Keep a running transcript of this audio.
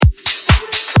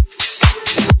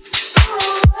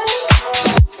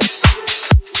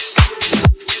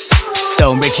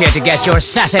StoneBridge here to get your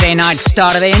Saturday night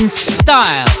started in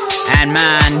style. And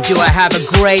man, do I have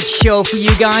a great show for you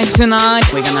guys tonight.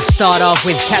 We're gonna start off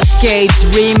with Cascade's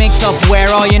remix of Where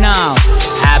Are You Now?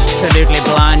 Absolutely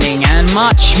blinding and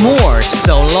much more.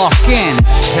 So lock in,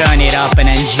 turn it up and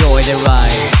enjoy the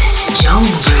ride.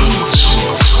 StoneBridge.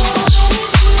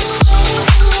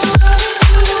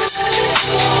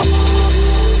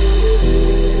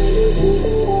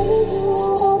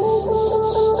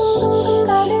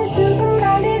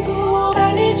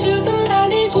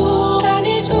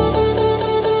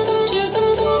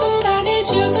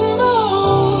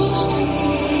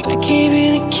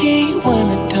 When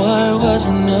the door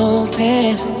wasn't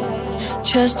open,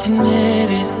 just admit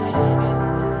it.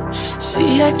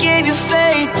 See, I gave you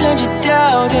faith, turned your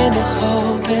doubt into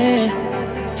hoping.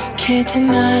 Can't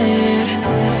deny it.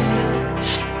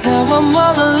 Now I'm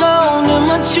all alone and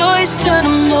my joys turn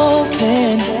them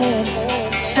open.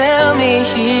 Tell me,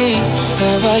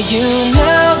 where are you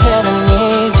now that I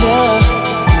need you?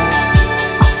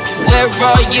 Where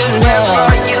are you now?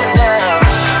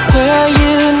 Where are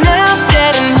you now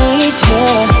that I need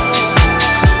you?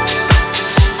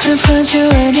 Couldn't find you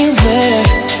anywhere.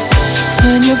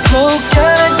 When you broke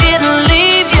down, I didn't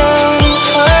leave you.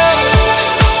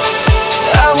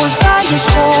 I was by your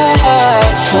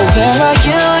side. So where are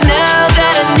you now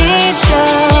that I need you?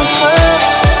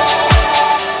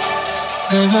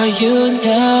 Where are you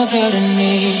now that I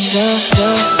need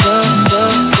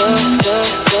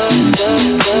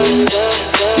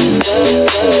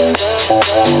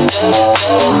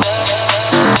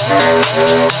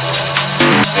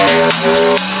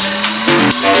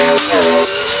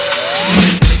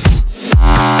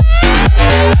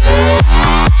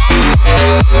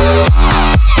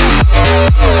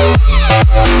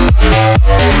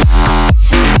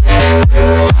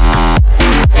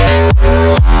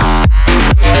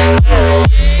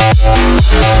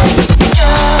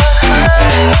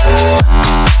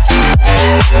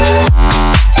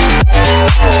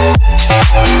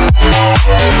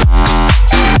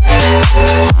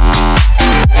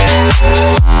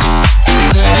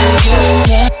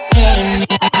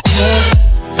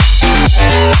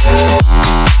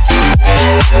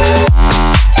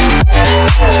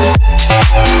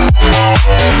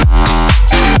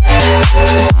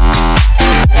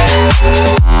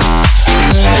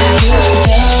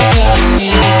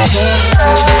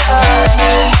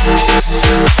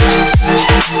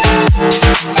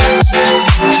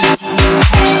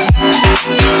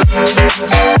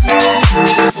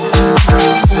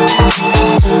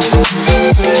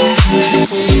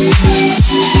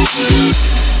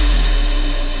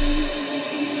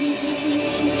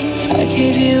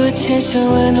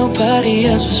when nobody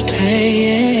else was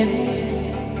paying.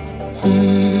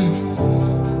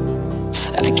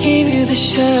 I gave you the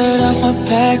shirt off my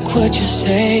back, what you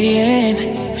saying?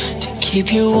 To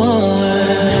keep you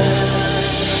warm.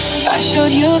 I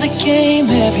showed you the game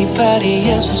everybody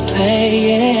else was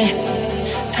playing.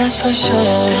 That's for sure.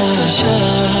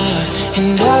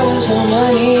 And I was on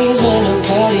my knees when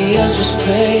nobody else was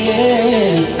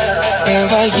praying. Where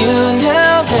are you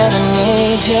now that I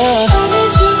need you?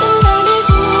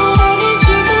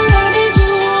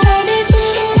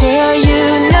 Where are you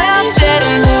now that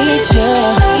I need you?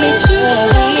 I need you,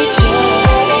 I need you,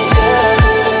 I need you.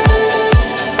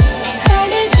 I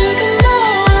need you the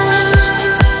most.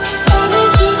 I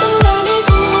need you the, I need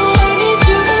you, I need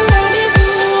you the, I need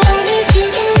you, I need you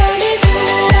the, I need you,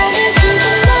 I need you the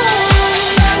most.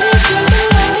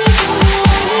 I need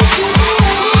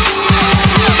you the, I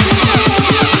need you, I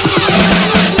need you the,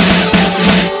 I need you,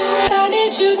 I need you.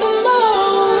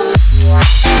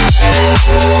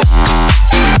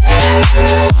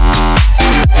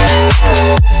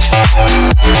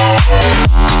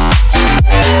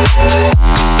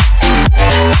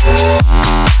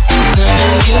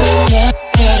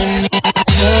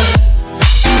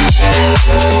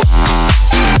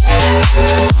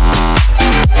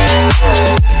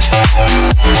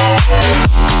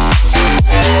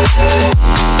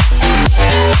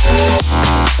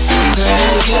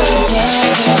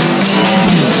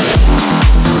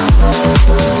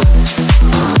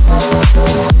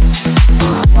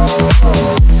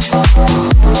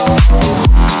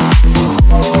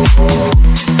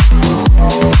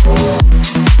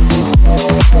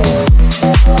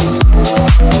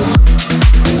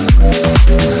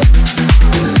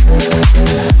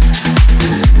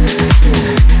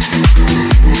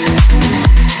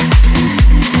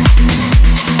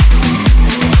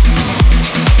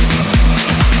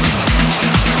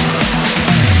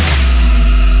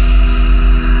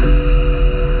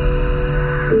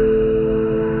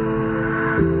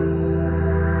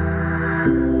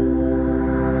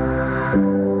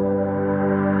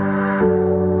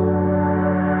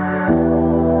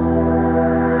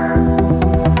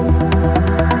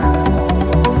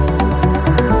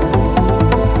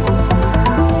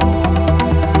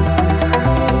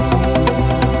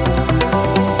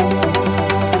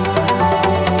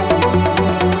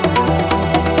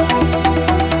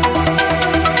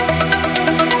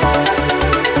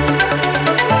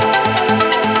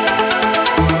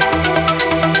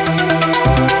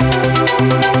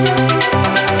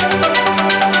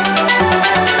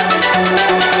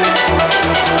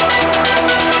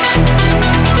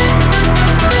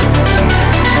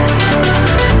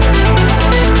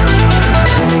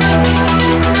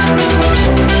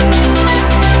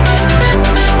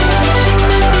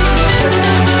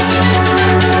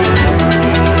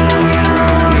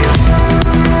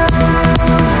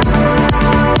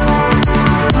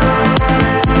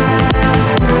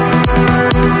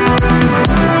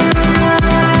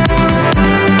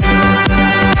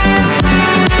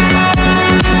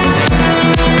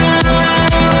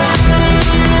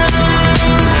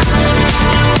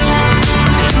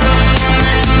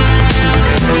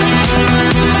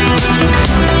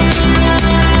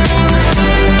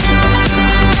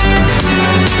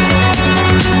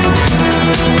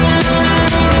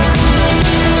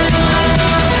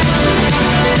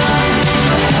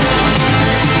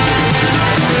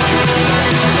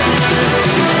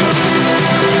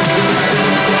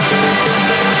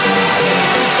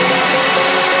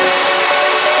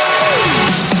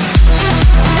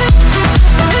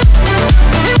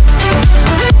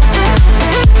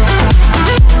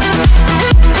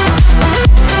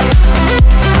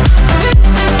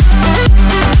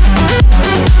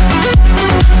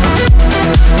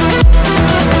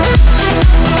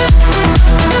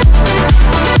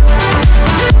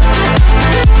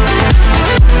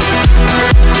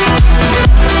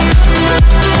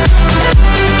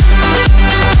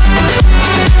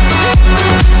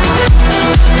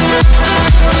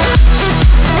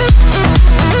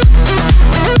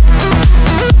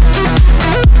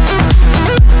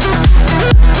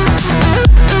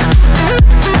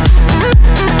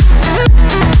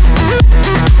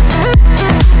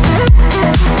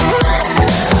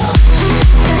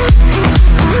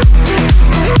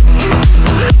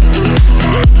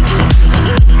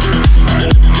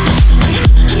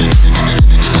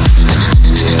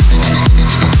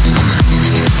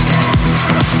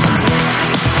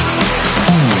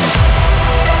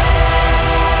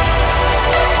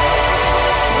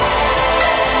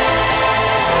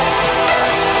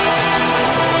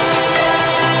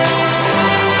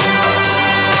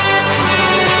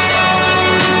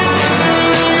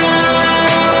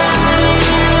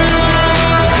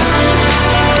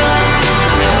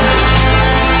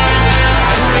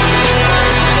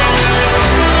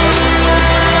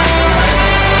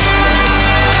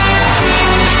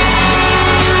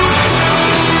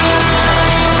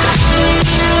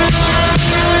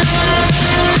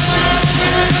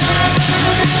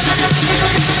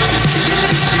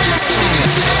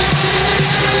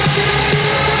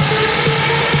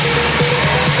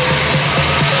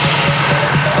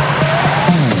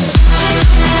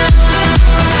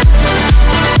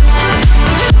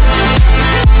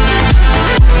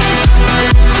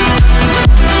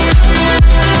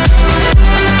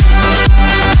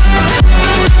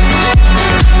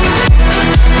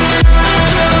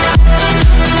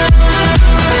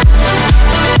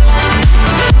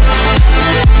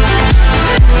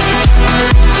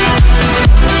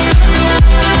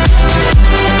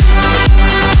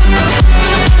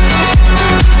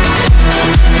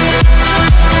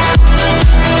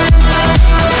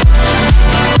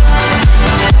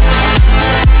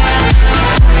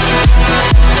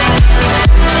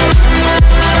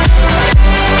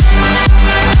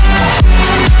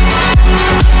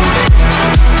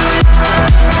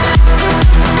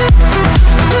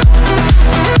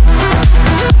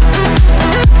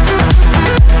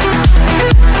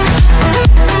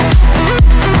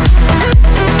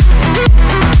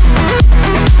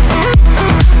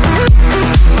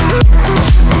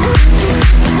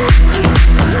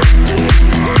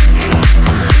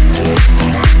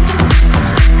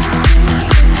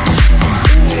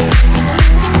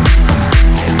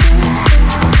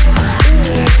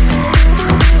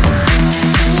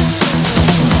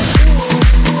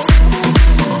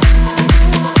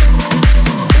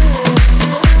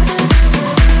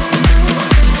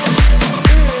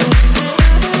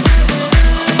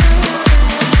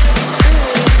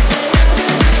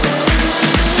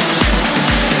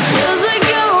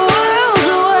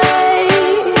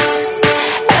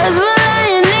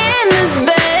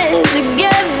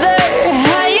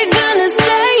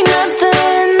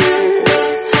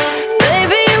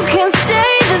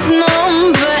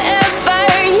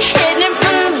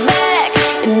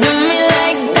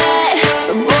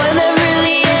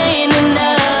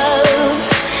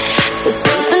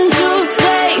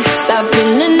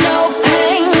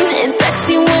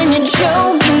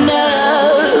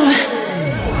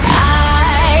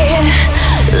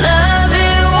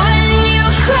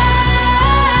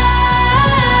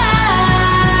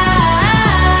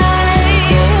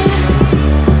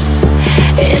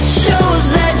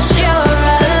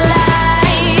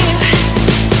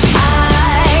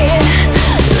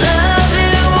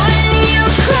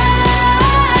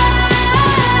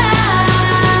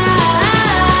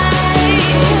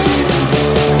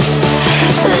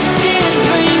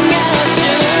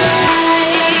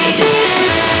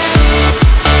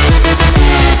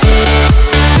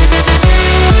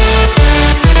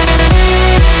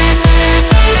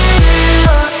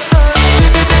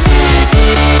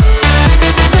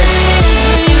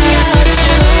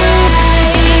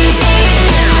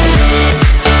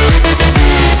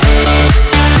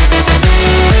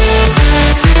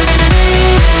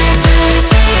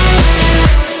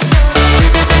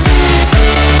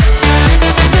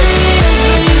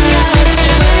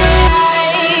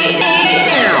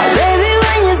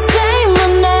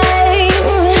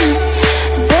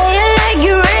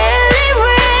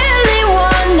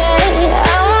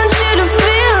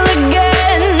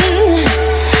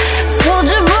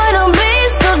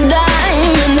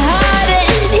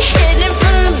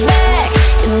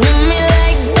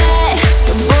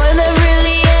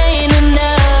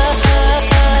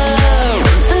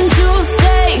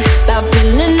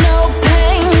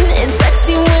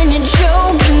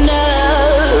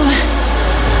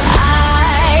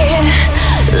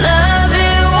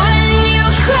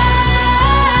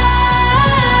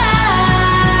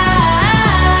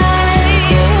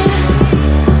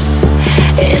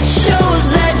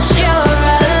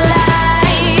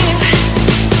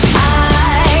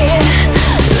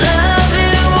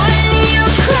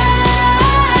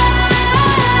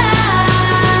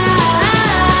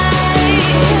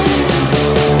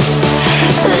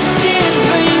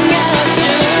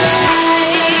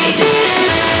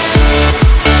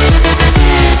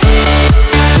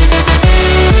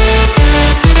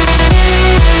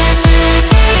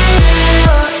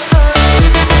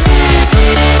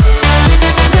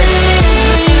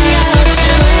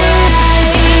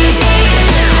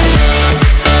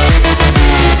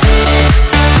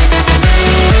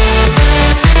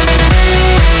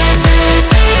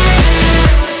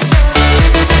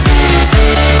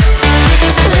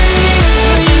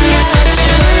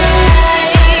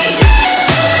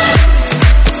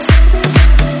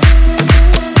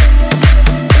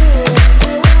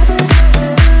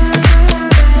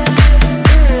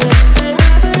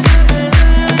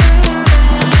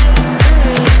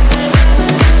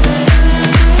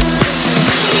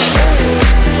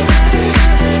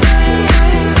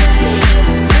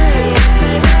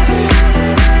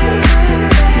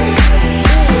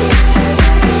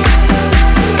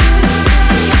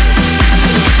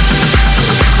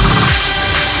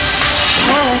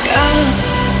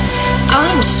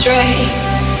 don't stray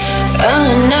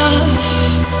enough.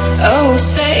 Oh,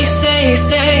 say, say,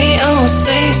 say, oh,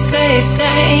 say, say,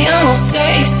 say, oh,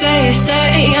 say, say,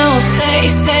 say, oh, say,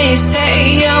 say,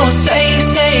 say, oh, say,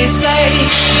 say, say.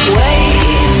 Wait,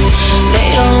 they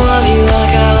don't love you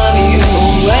like I love you.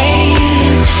 Wait,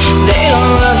 they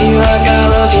don't love you like I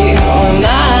love you. And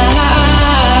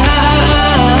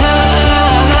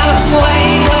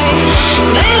wait,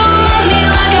 they don't love me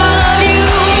like I love you.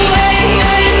 Wait,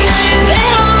 they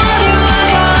don't love you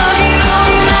like I love you.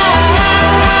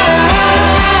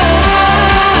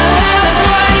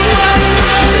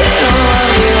 They don't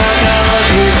love you like I love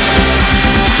you.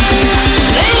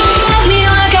 They don't love me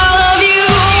like I love you.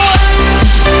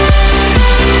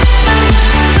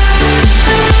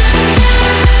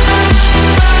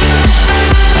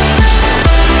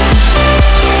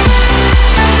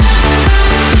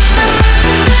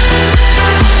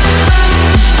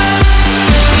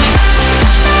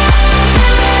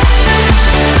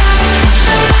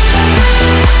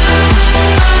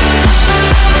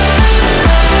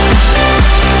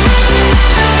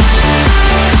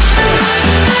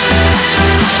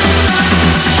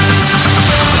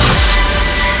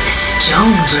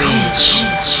 StoneBridge.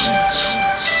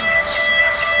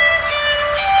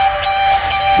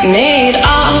 Made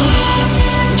of,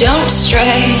 don't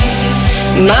stray.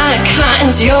 My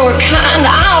kind's your kind,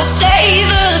 I'll stay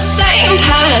the same.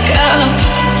 Pack up,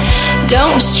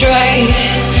 don't stray.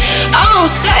 Oh,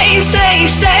 say, say,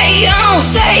 say, oh,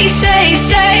 say, say,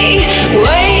 say.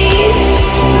 Wait,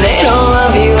 they don't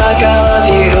love you like I love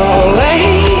you.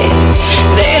 Wait,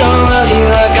 they don't love you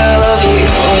like I love you.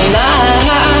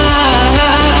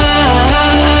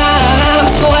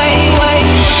 Wait,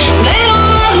 they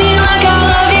don't love me like I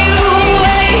love you.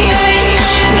 Wait,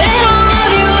 they don't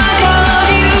love you like I love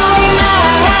you. They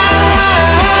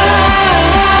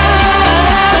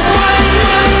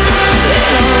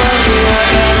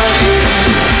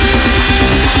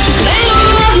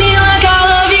don't love you like I love you. They don't love me like I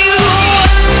love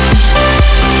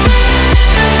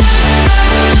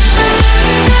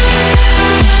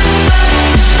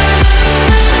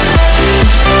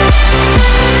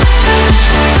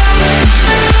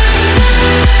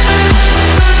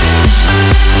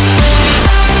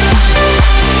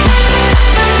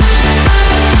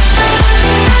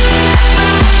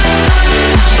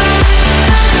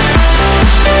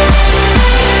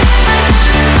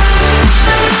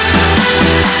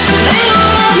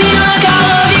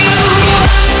you.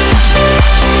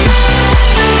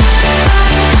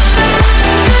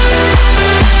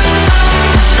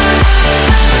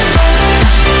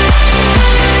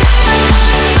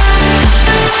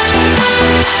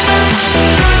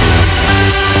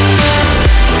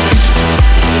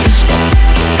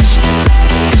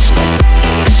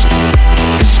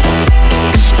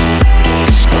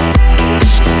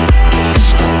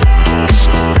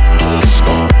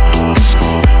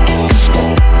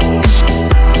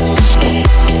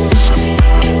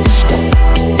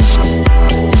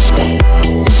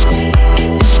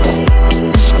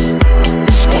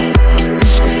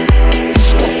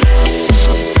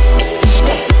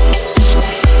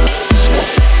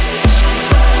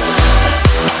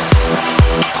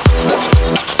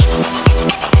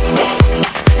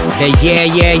 The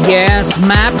Yeah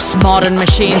Maps Modern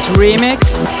Machines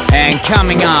remix. And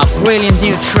coming up, brilliant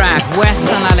new track, Wes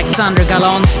and Alexander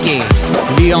Galonsky,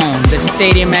 Lyon, the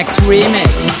Stadium X remix.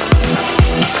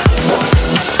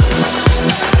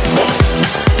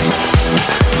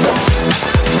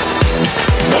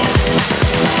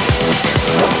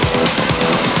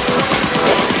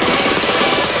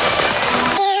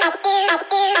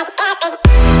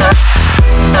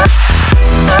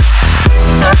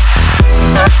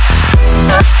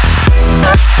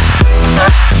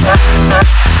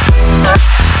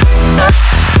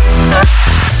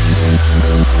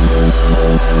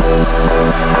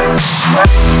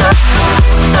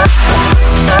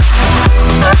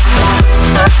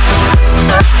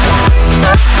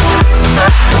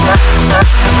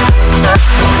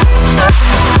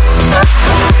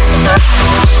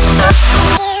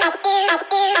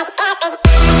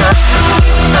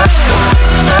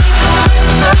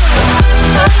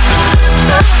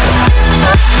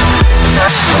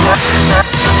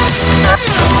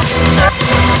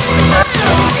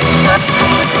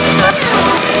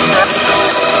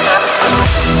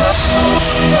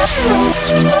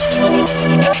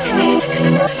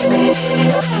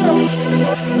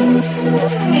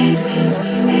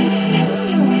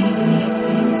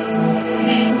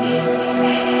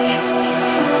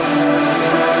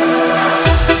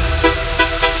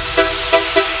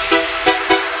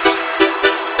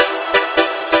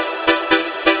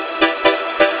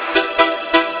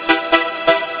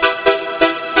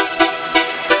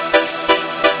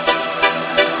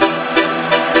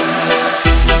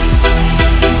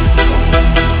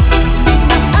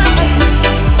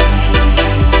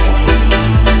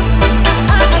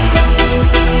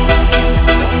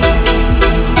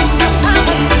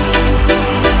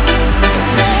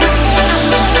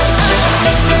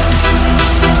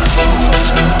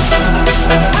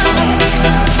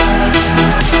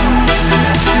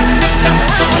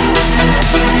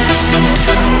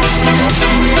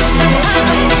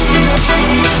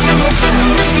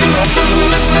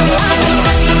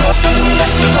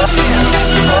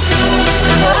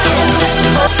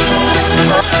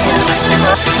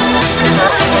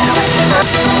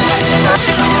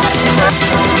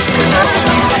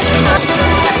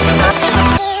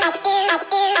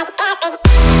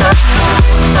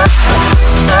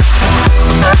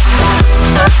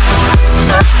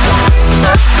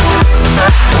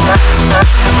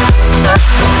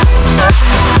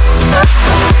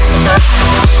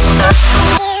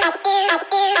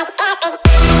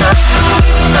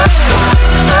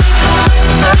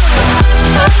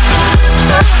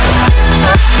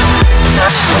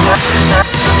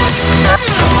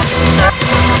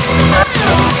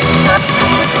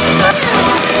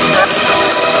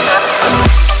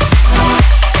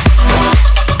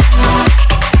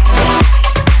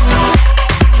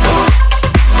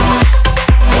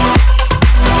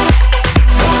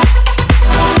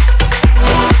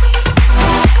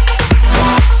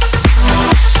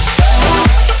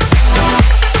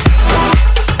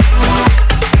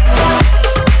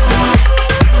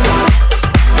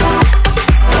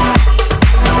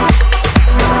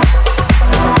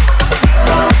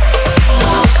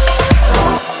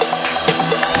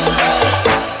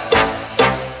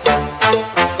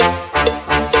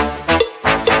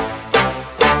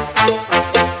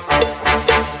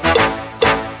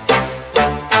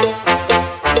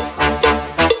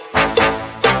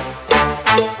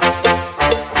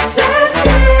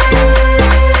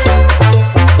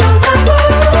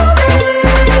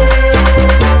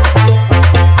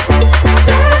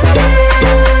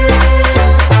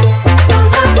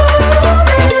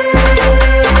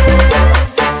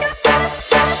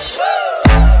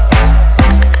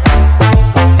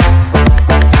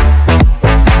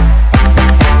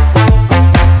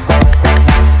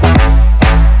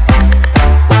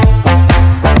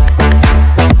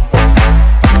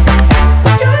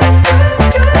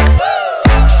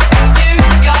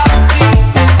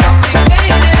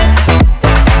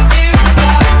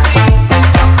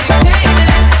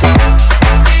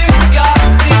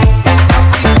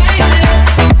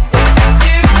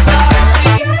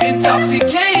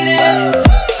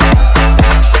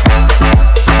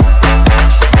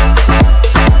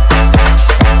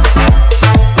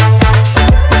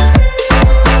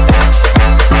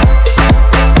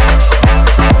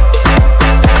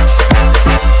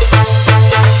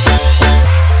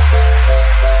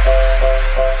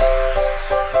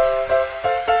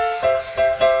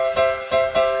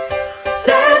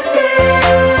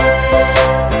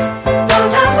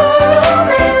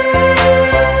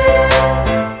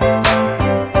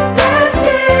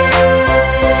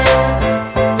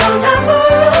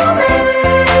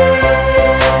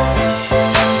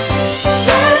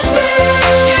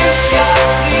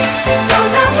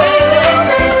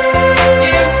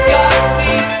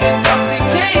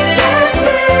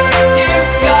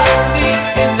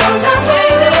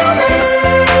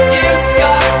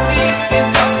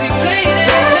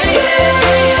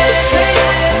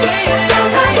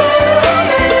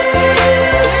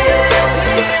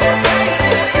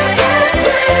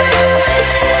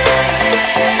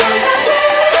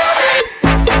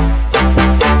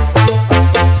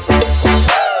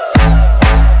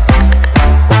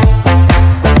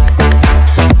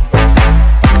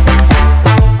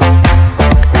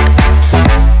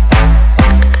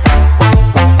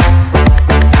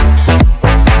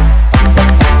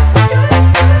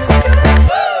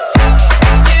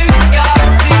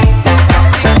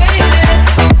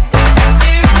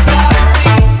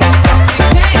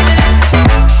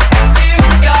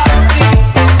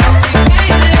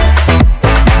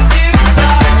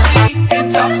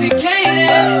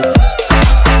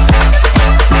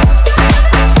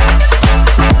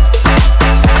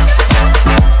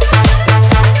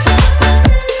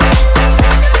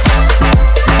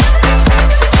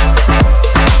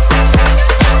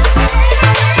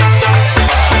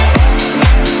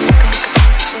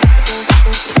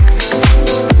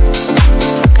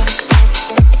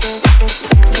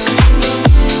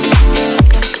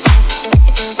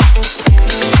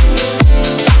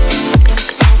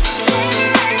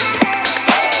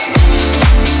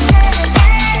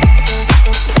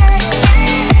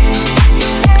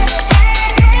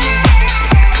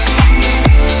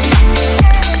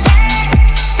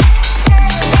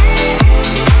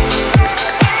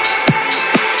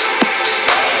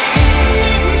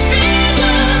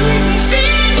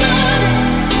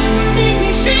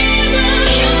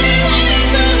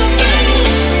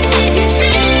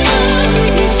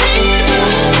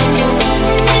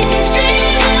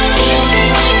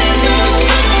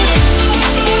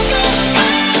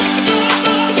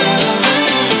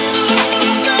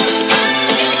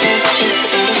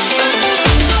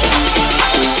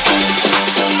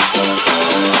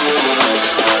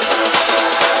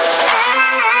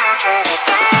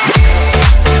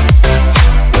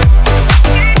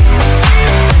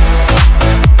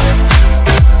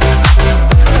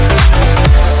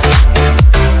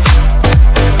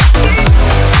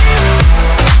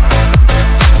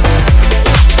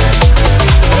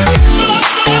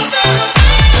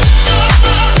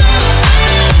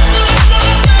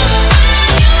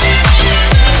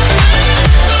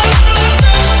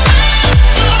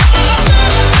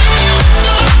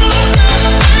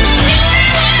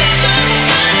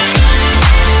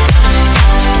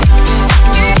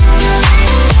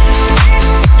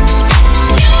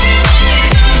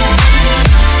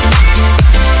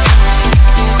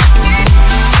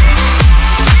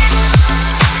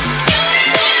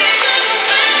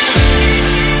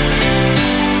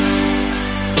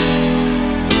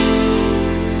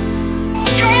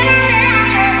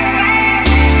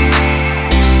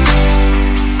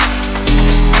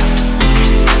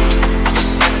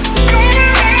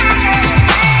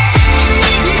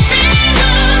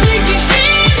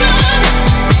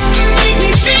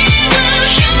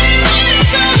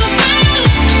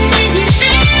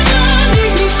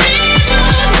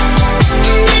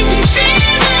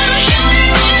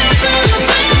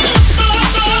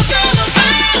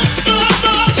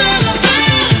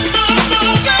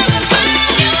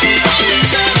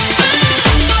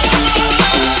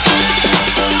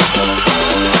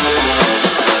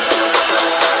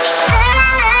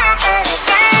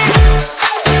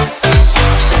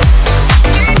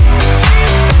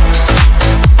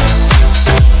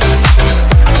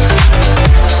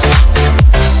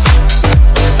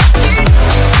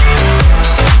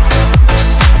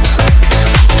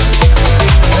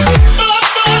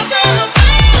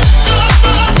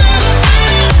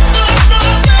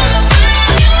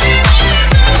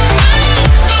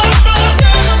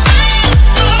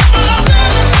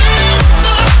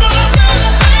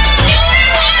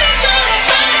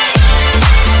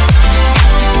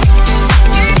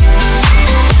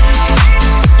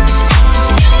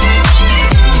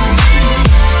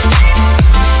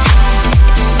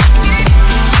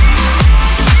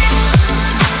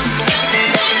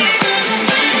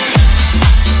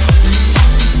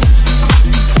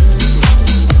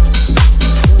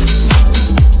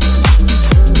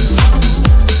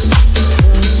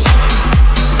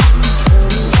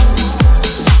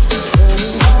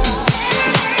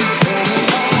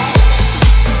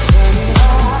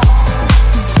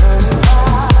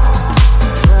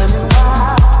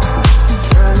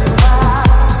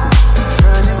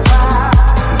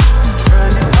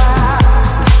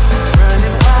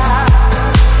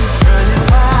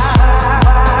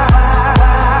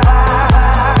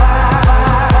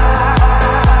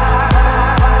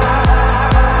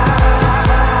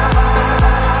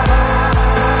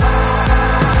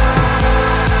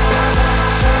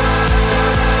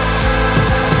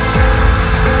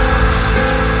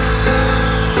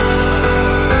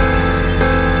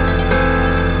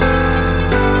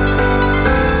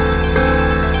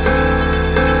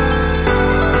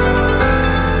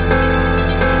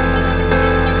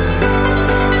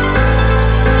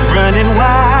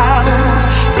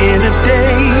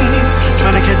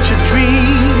 catch a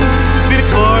dream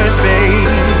before it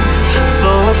fades. So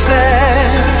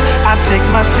obsessed, I take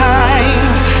my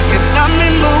time. Can't stop me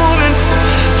moving,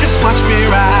 just watch me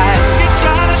ride. You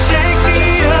try to shake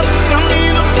me up, tell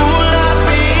me the fool I've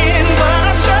been, but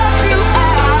I shut you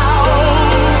out.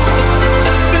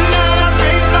 Tonight I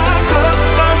raise my cup,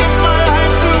 but it's my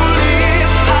life to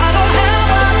live. I don't have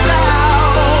a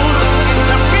doubt,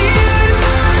 and I feel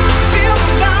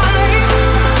the night.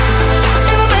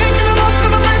 And I'm making the most of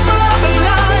the break for love and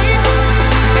life.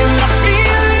 And I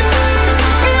feel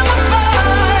the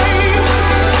vibe.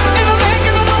 And I'm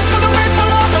making the most of the break for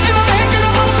love. And I'm making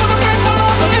the most of the break for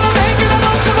love. And I'm making the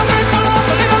most of the break for love.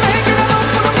 And I'm making the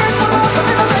most of the break for love. And I'm making the most of the break for love.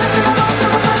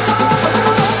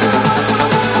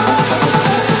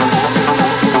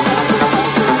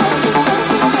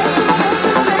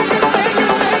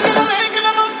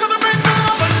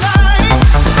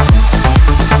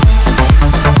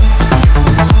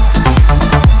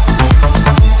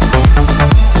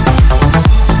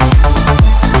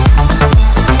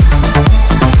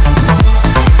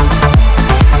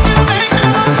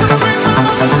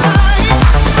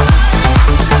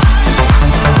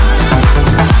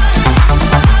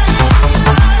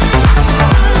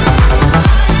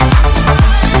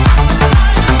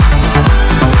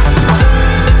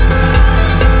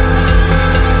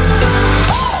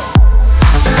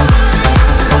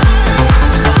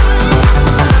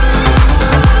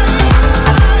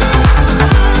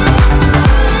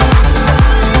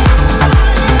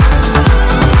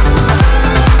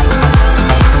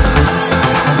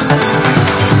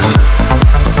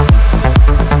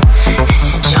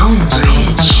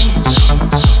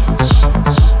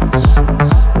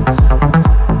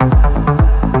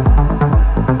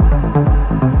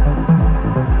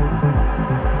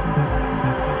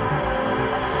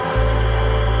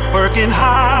 Working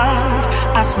hard,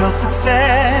 I smell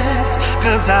success,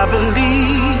 'cause I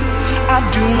believe I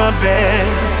do my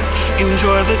best.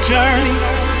 Enjoy the journey,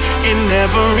 it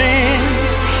never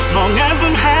ends. Long as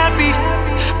I'm happy,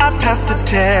 I pass the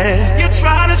test. You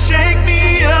try to shake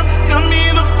me up, tell me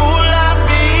the fool I've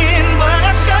been, but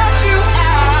I shut you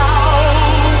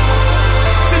out.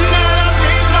 Tonight I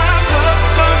raise my cup,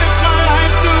 'cause it's my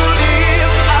life to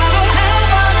live. I don't have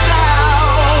a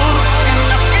doubt, and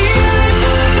I feel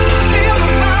the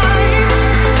vibe.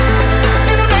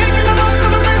 And I'm making the most of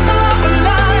the break for love and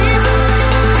life.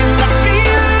 And I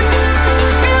feel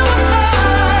the vibe.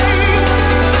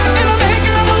 And I'm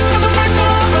making the most of the break for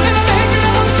love. And I'm making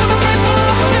the most of the break for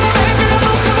love. And I'm making the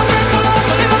most of the break for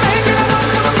love. And I'm making the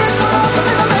most of the break for love.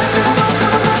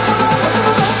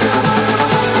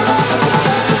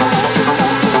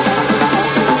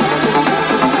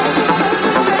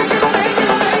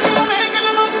 And I'm making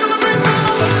the most of the break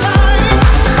for love.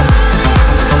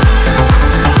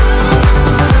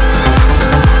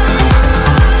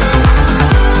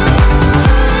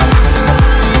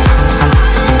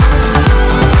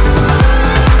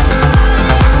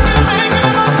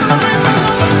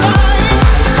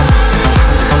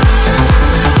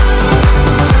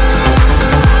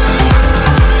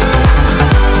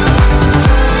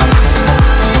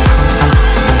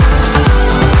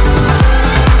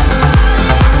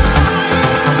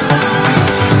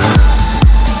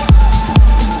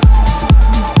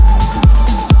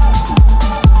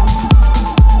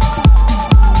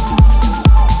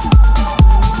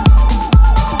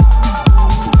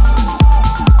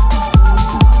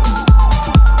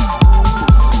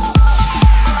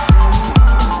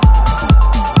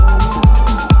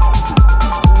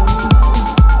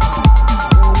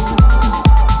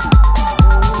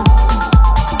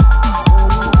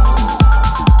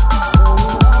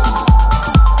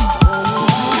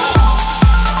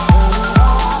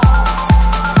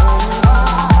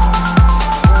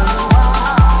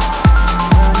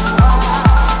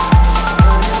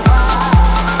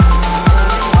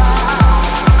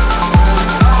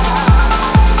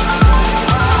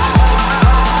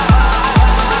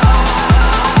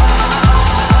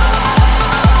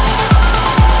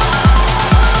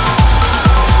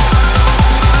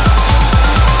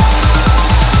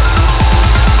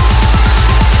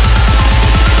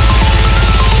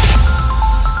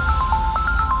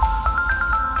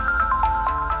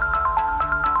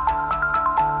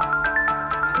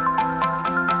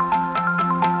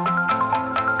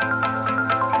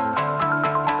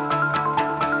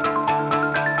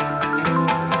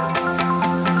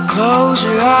 Close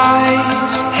your eyes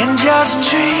and just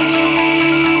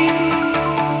dream.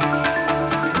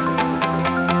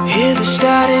 Hear the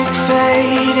static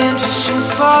fade into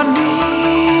symphonies.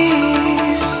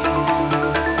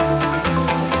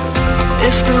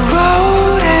 If the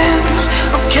road ends,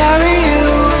 I'll carry you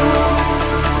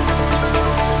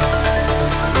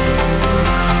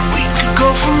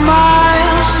for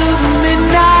miles through the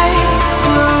midnight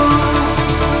blue.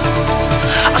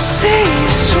 I'll see you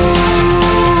soon.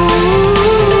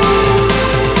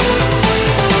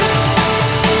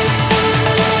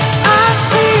 I'll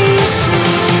see you soon.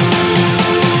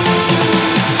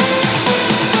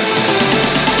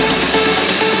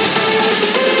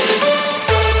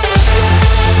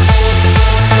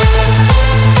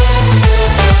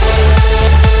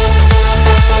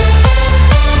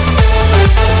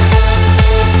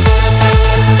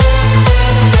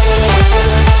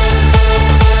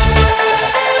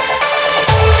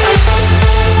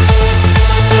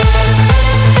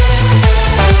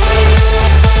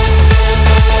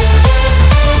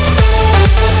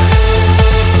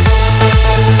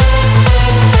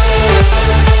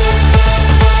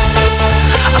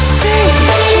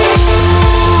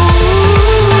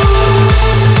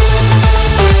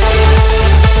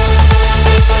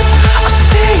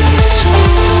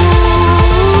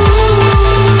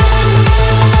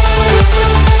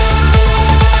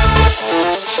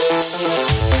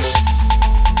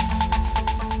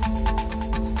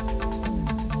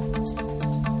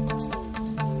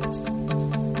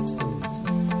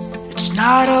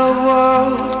 Not a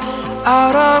world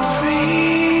out of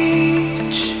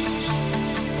reach,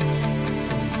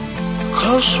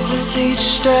 close with each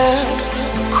step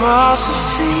across the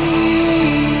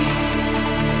sea.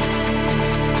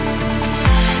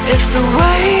 If the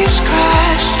waves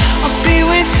crash, I'll be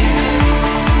with you.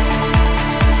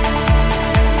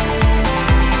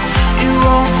 You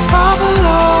won't fall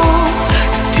below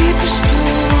the deepest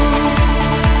blue.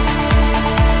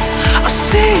 I'll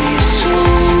see you soon.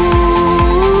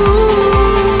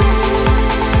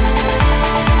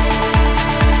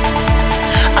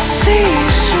 See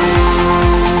you soon.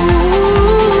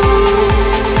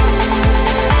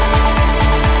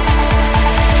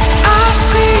 I'll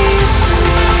see you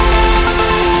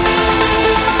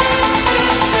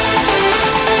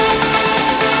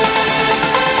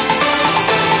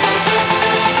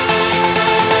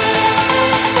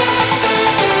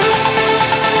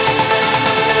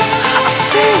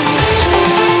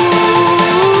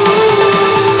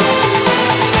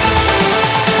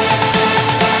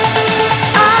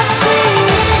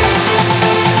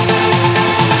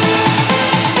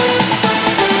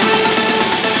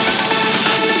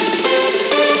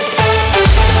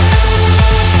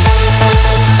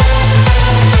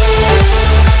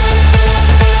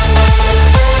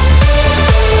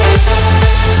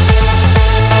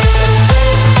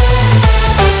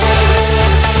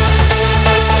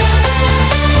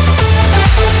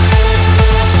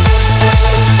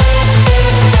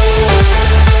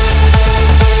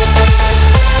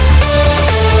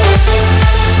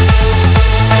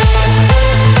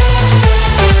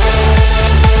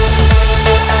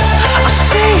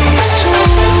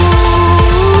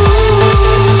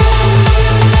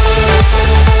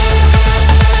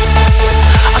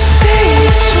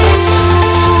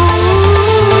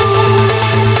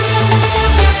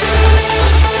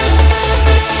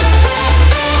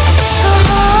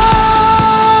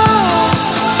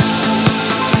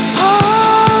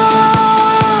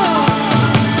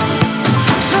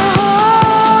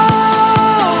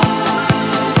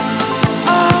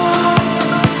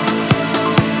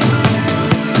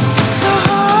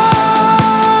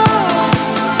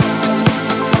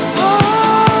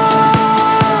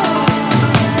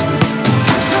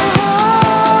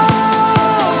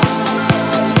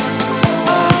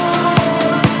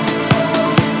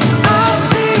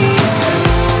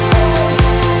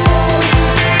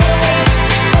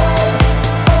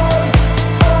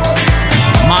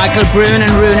Michael Brune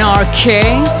and Rune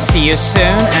RK, see you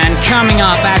soon. And coming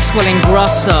up, Axwell and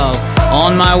Grosso,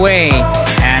 On My Way.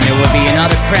 And there will be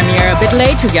another premiere a bit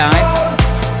later, guys.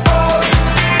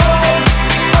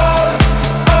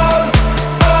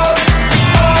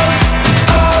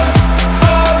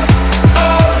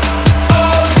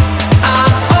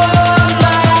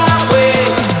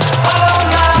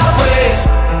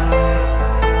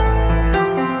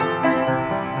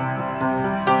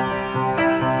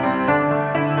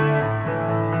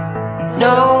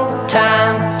 No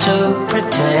time to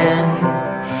pretend.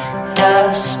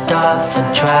 Dust off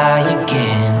and try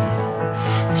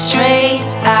again. Straight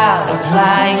out of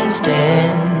lion's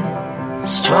den.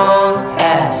 Strong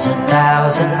as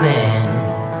 1,000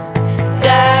 men.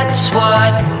 That's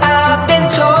what I've been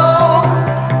told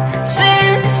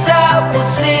since I was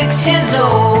 6 years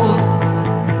old.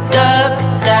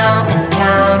 Dug down and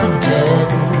counted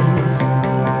 10.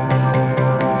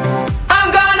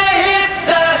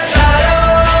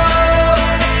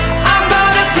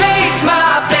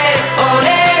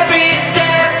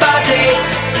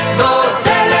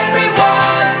 Everyone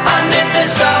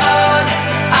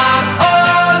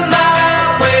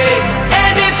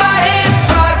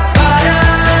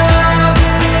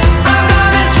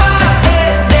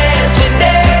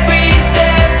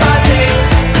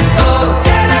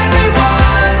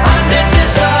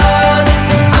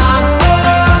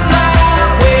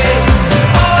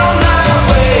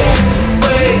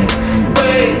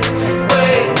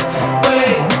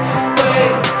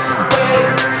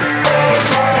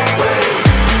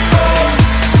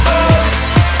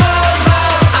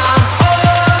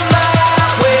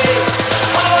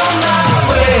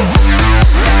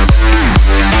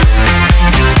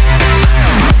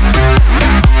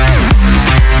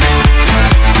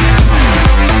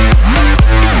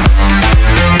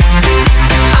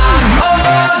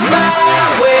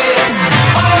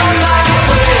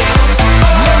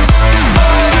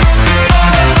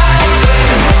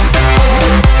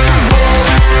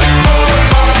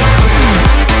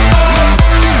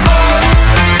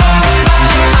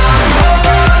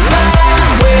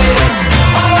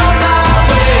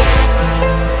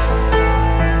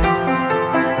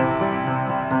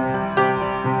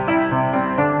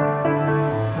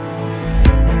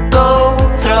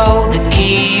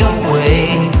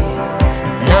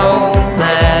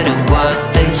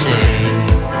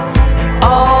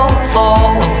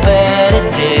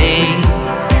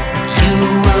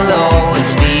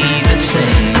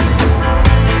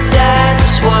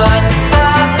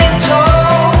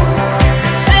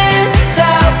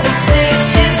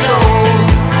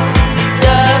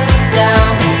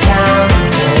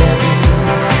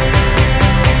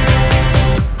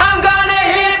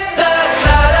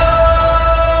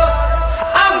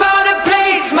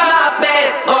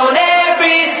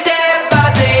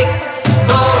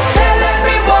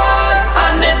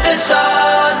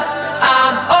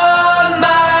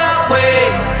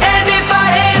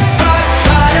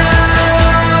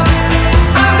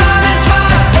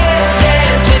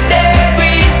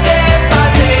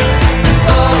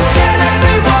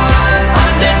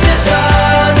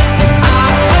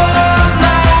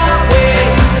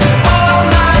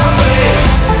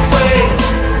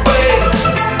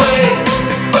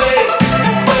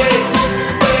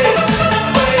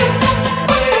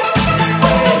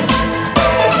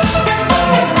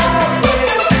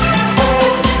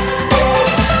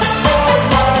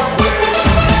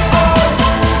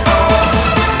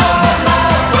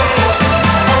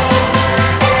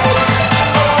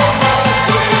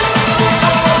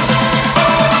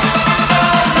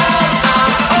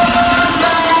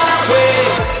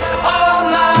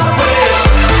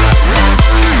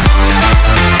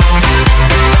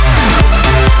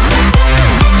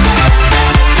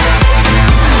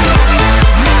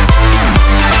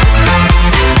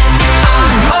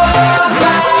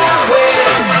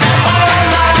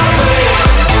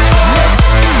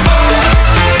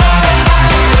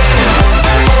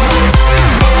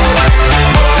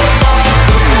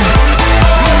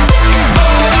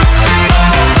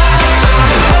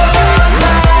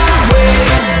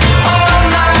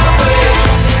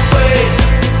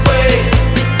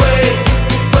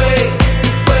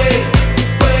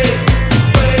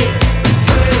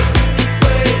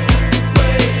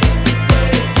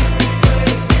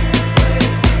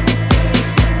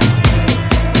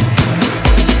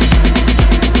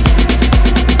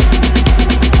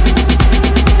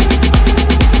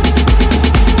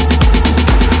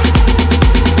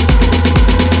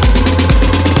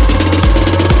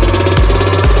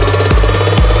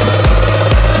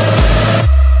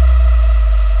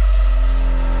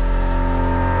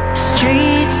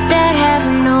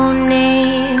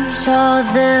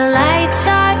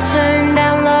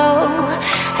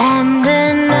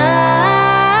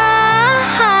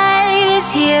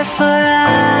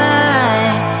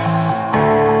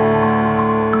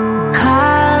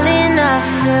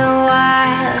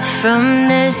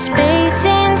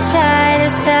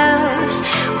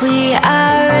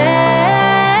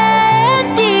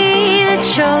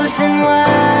 1,000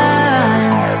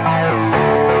 ones.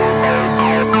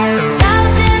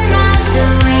 1,000 miles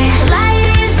away, light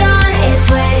is on its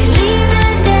way. Leave the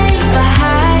day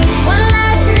behind. One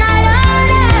last night on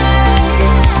earth.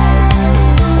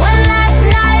 One last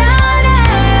night on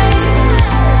earth.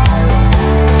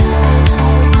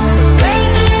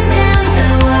 Breaking down the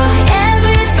wall,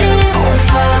 everything will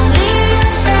fall. Leave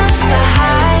yourself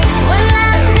behind. One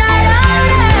last night on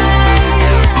earth.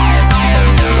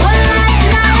 One last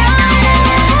night on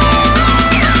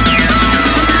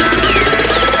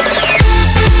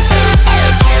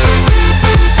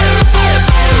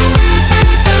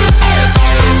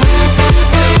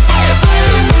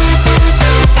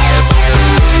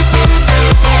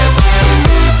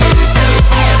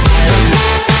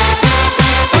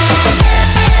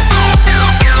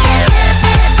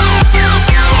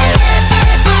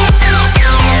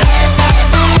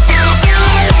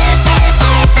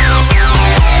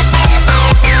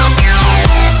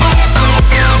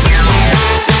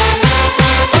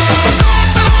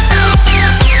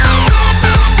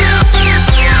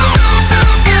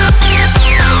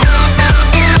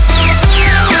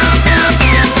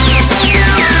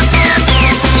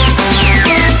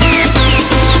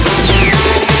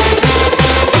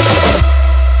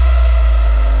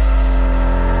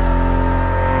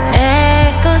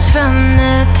echoes from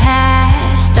the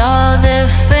past, all the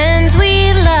friends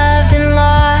we loved and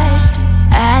lost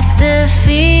at the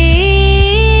field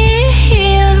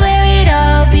where it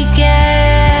all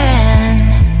began.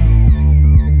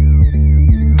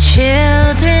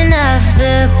 Children of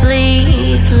the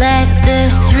bleep, let the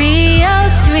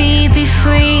 303 be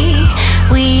free.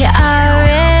 We are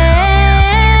ready,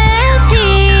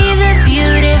 the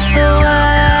beautiful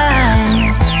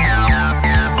ones.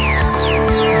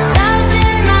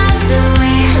 1,000 miles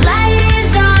away, light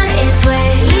is on its way.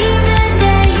 Leave the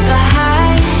day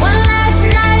behind. One last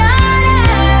night on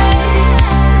earth.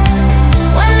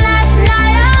 One last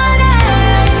night on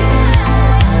earth.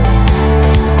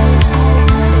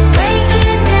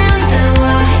 Breaking down the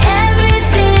wall,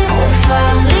 everything will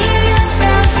fall. Leave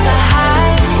yourself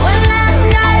behind. One last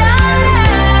night on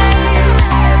earth.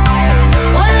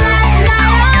 One last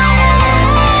night on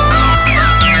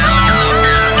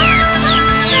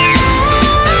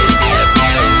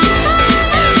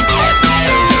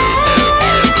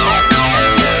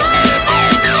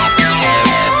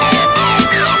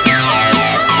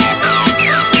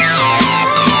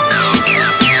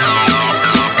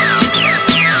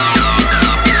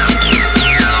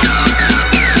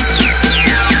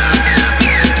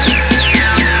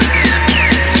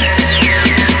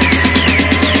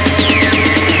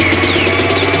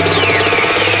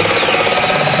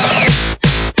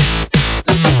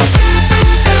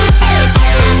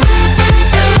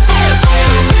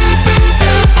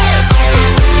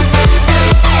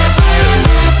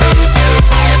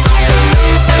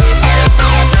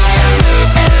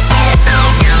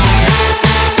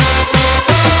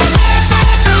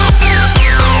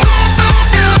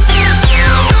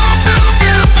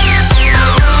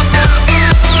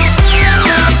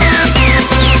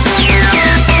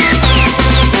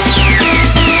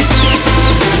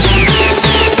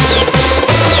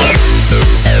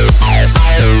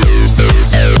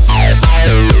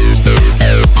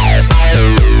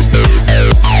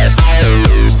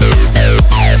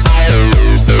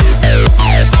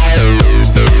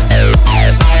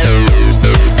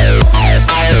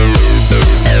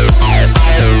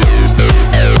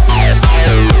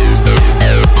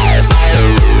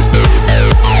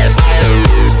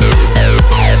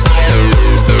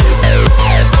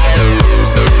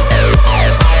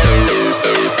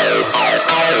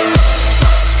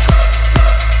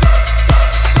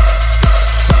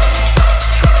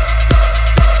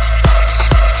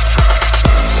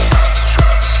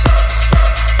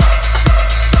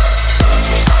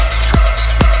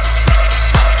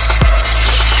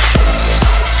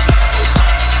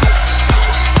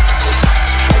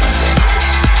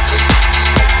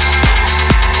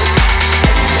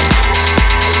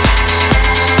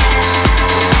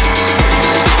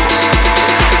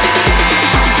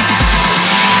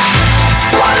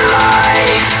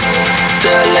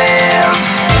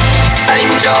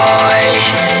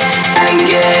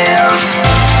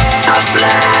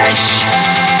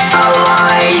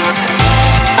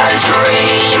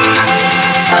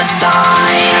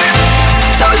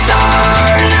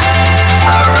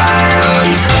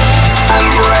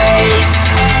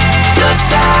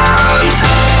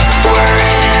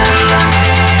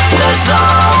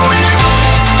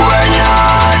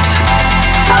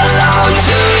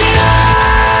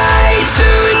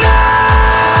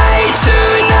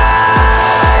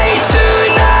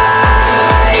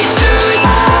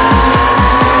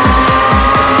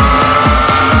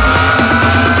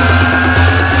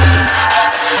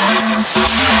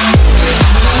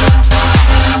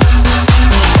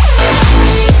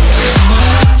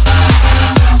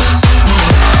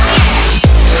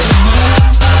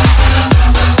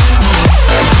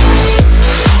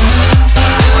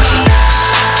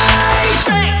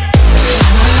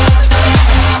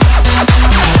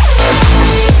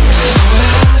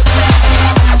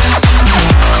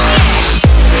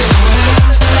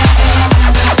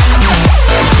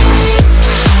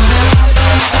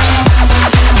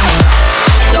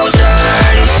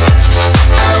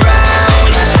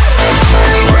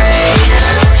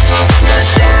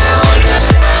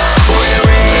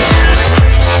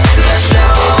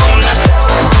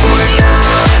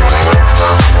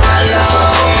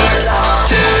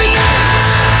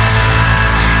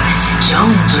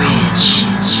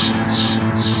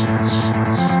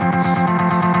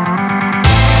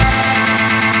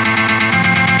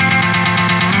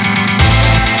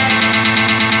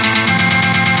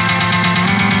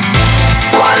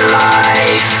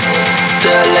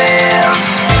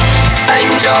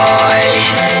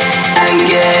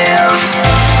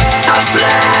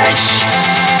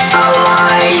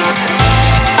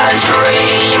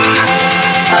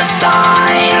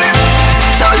sign.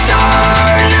 So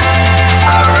turn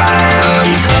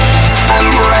around,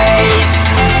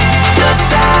 embrace the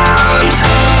sound.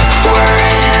 We're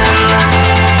in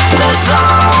the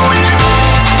zone.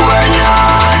 We're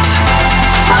not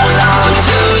alone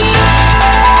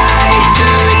tonight,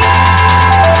 tonight,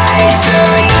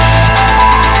 tonight,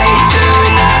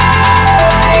 tonight,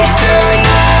 tonight, tonight,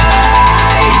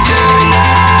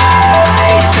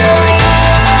 tonight, tonight,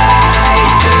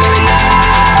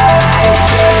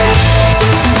 tonight.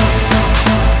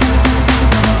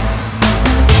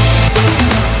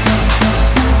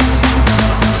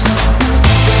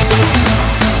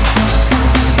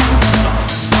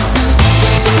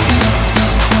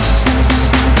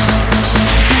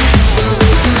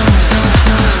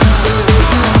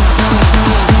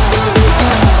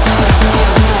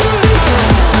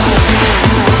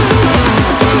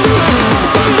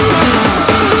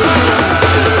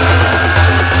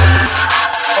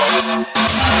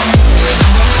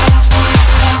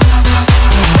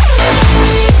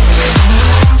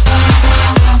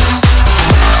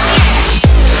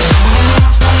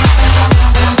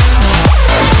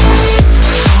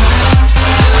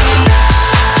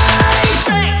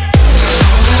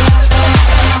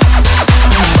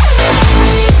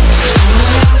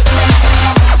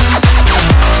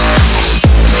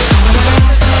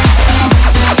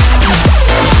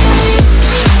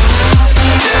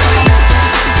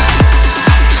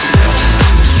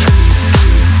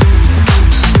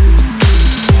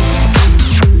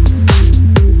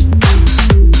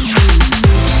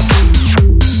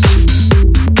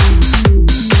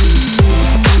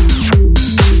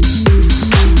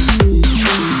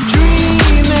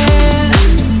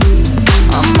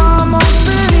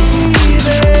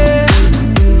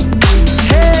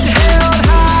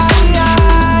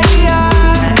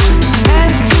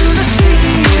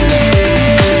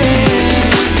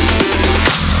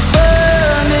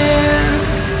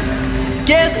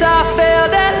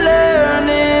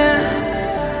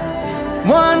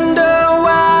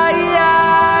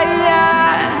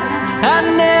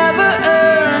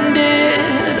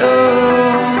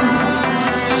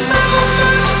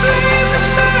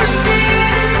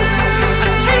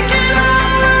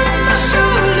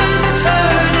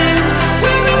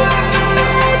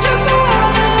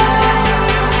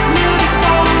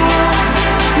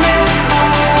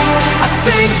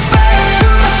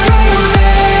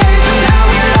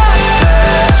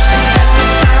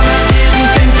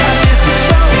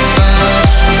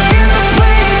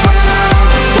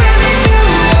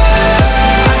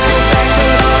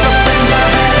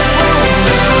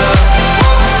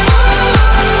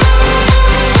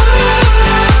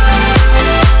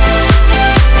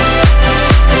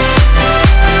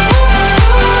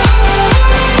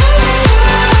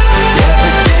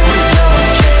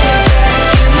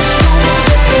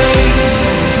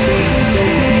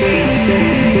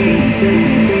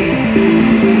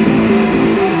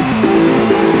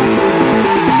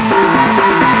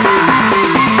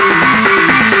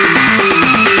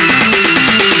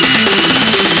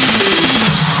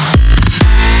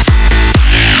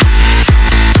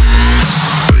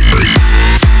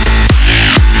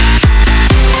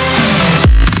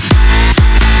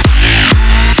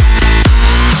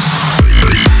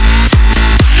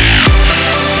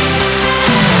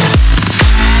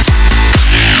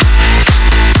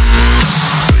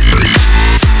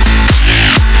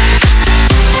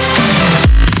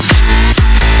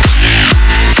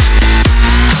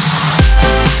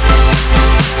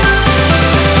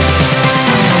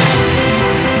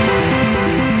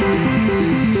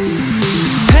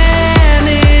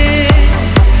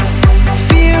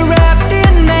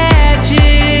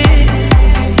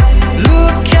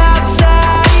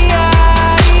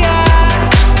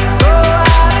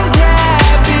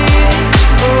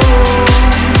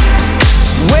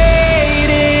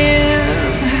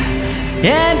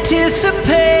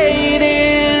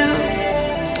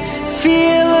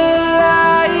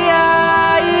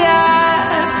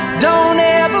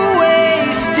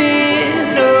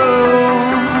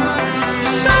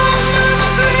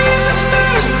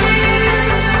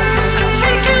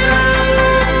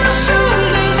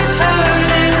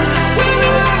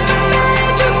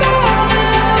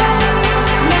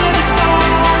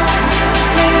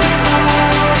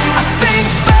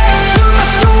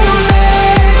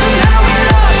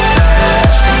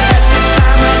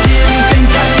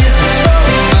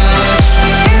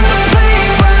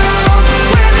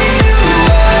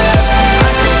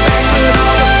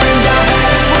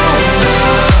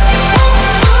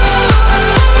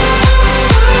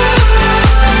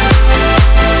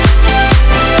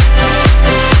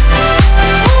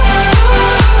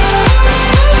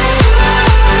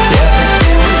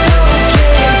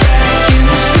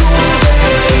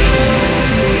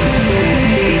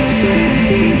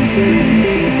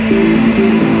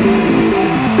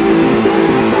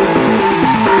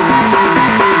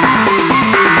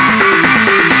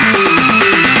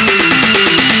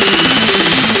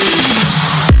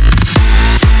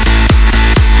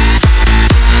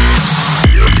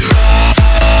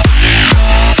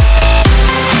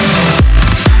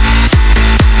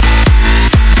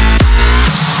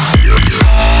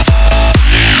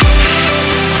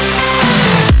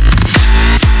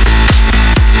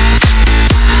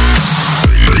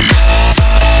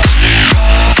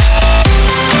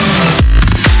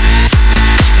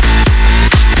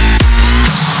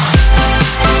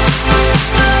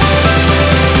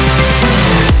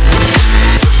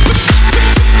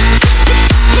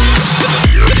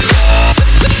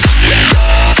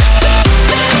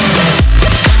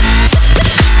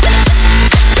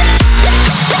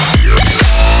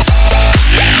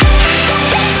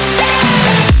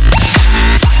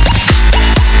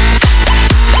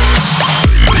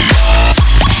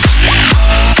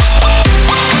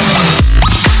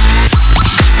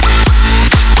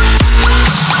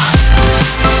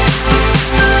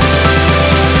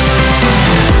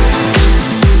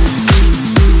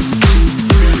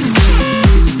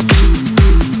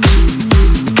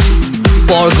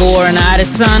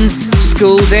 Madison,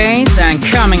 School Days, and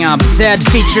coming up, Zed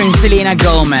featuring Selena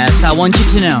Gomez, I Want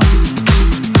You to Know.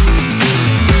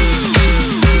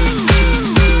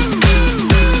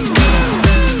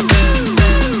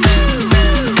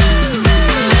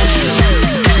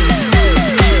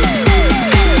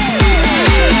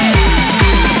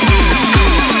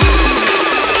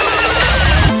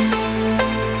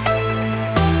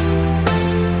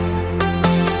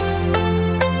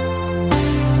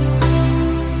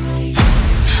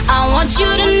 You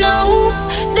to know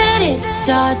that it's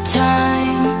our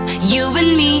time. You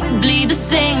and me bleed the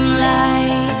same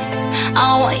light.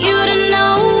 I want you to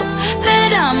know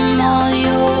that I'm all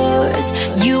yours.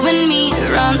 You and me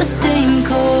are on the same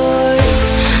course.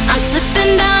 I'm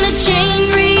slipping down a chain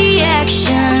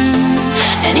reaction,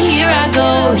 and here I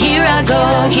go, here I go,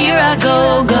 here I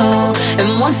go, go.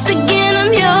 And once again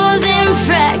I'm yours in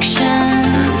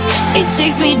fractions. It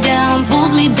takes me down,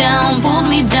 pulls me down, pulls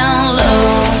me down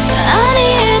low.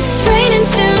 Honey, it's raining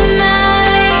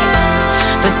tonight,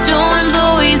 but storms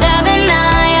always have an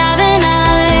eye, have an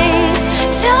eye.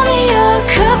 Tell me you're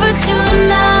covered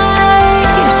tonight,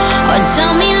 or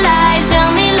tell me lies,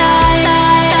 tell me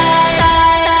lies.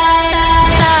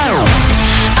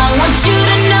 I want you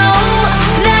to know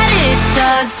that it's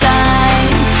our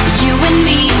time. You and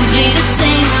me bleed the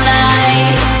same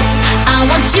light. I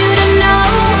want you to know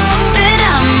that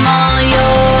I'm all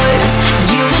yours.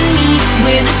 You and me,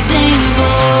 we're the same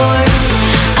force.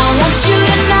 I want you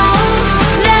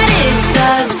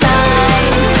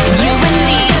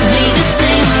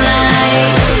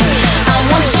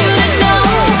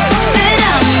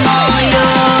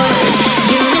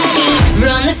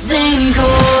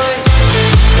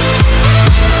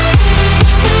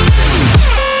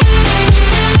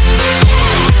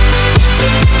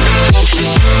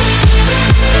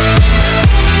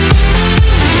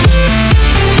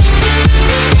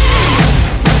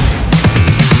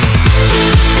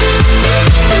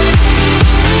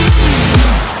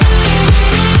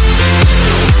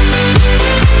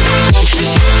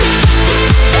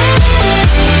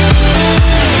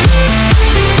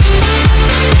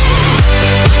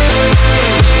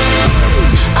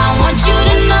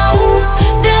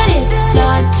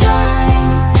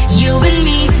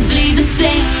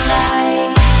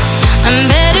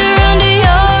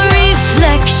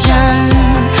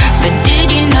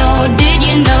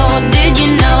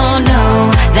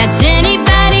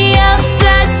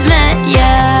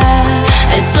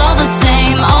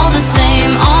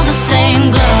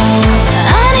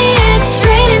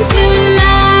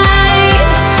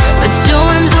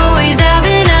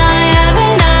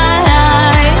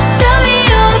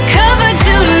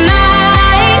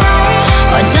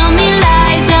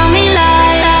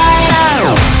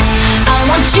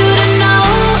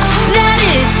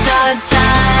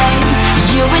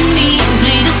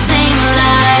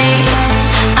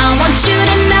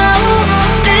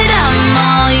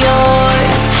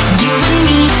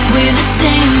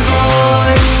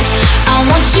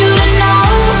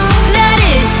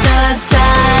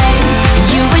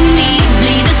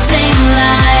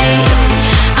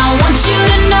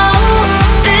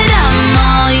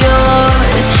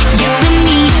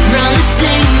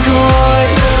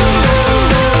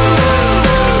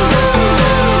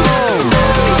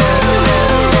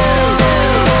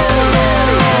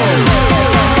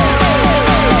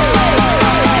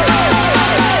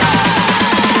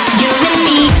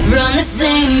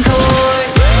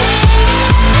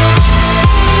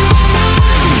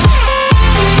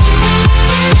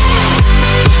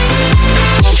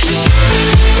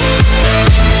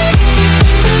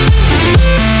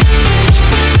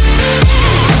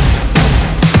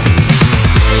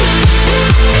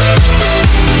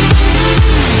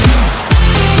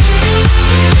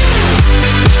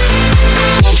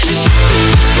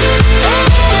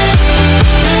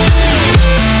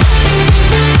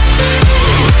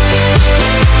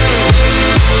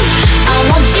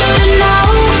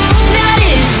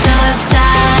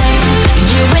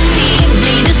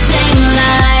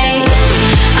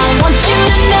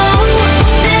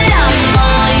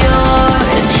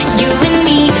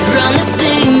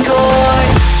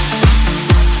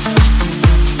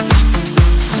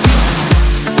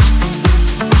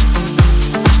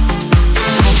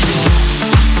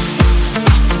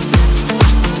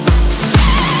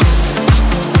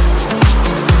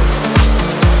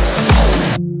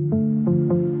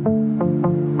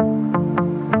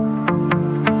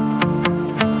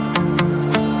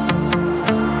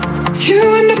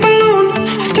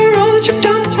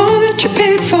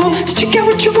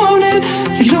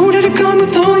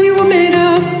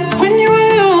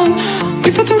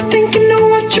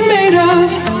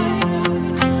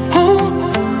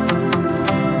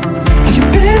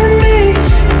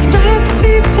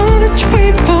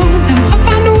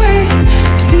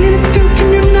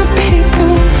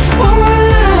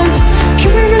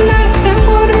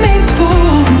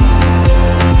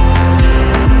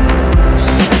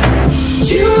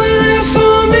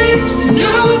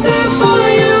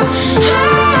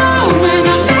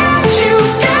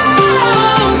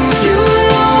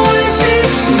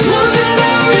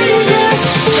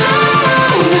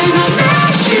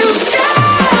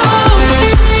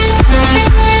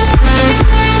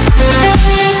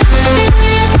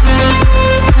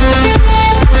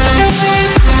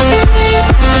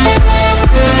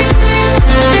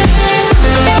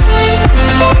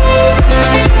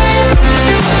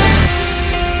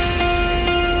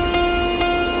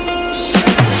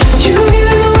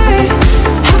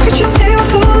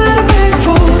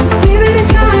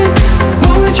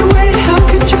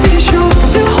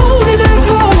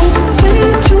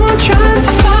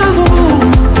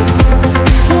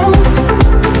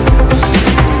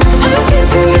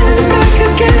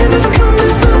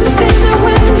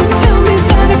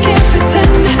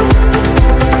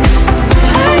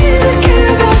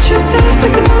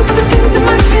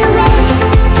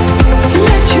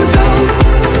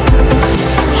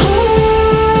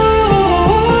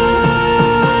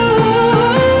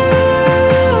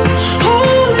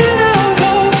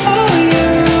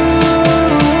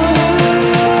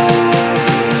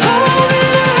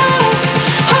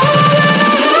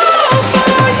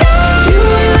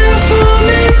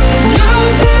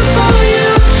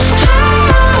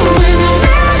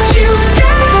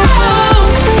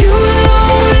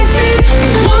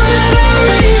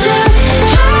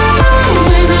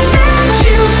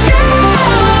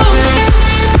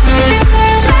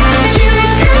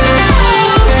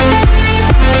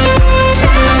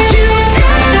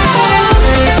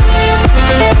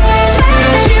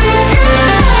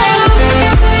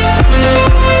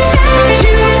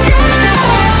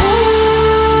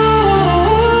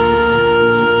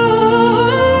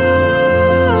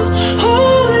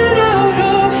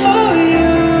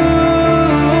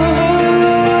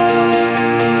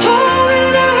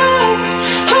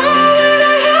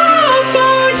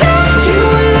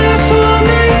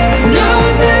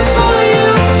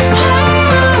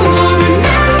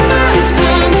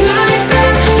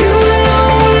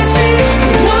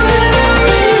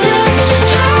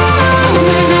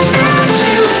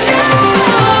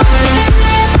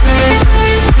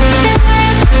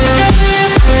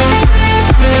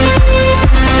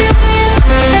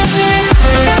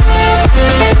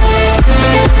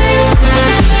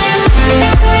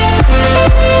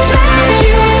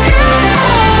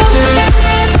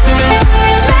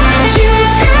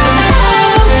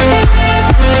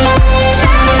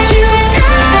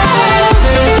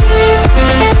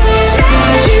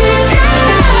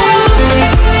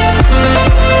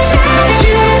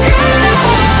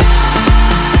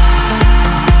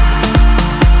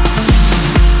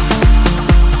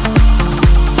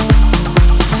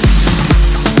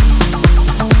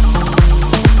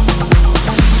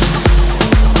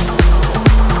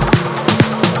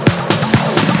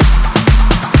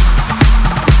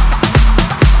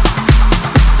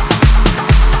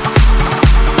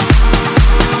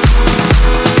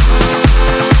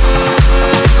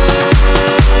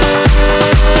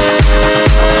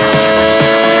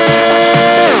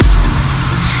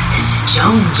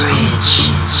StoneBridge.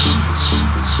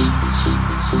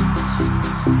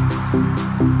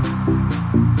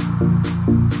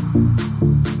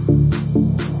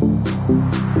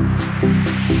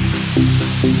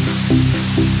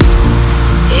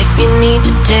 If you need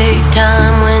to take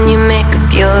time when you make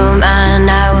up your mind,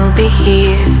 I will be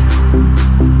here.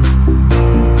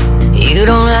 You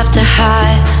don't have to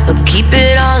hide or keep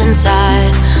it all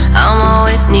inside, I'm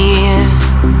always near.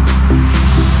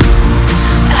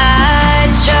 I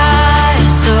try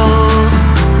so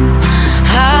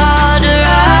hard to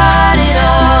write it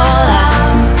all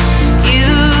out. You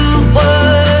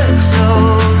work so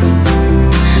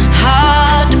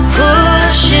hard to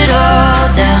push it all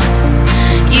down.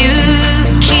 You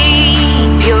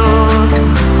keep your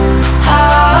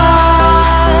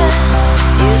heart,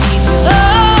 you keep your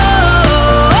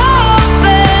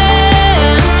open,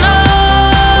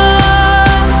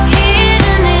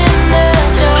 hidden in the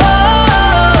dark.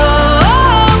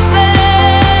 Open,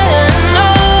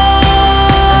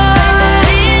 that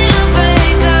it'll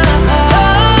break up.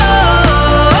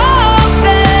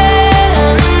 Open,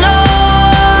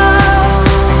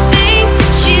 think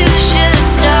that you should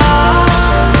start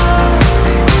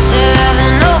to have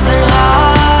an open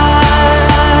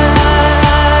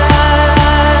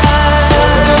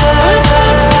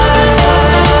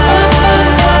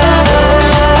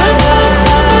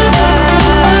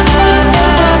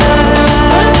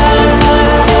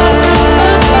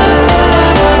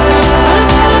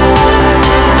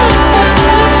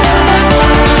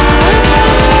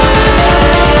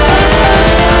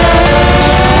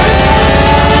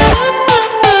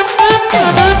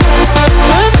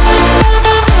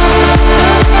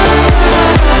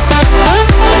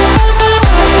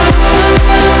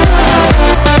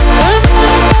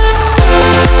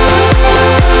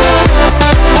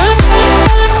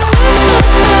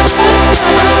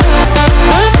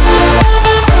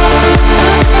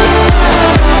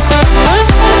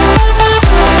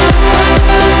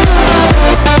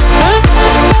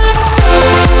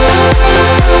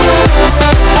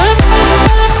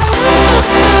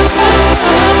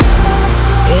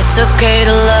It's okay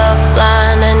to love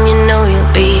blind, and you know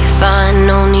you'll be fine.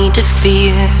 No need to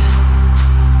fear.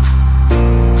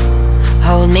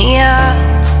 Hold me up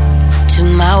to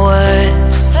my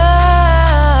words.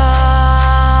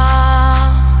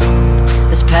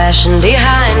 This passion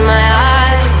behind my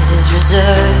eyes is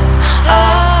reserved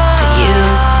all for you.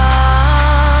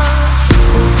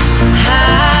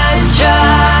 I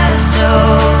try so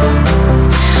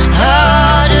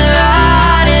hard to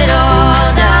write it all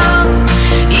down.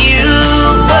 You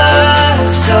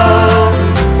work so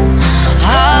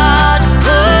hard to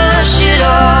push it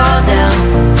all down.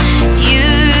 You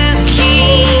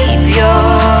keep your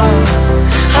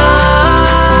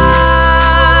heart,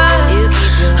 you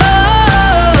keep your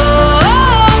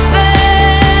open,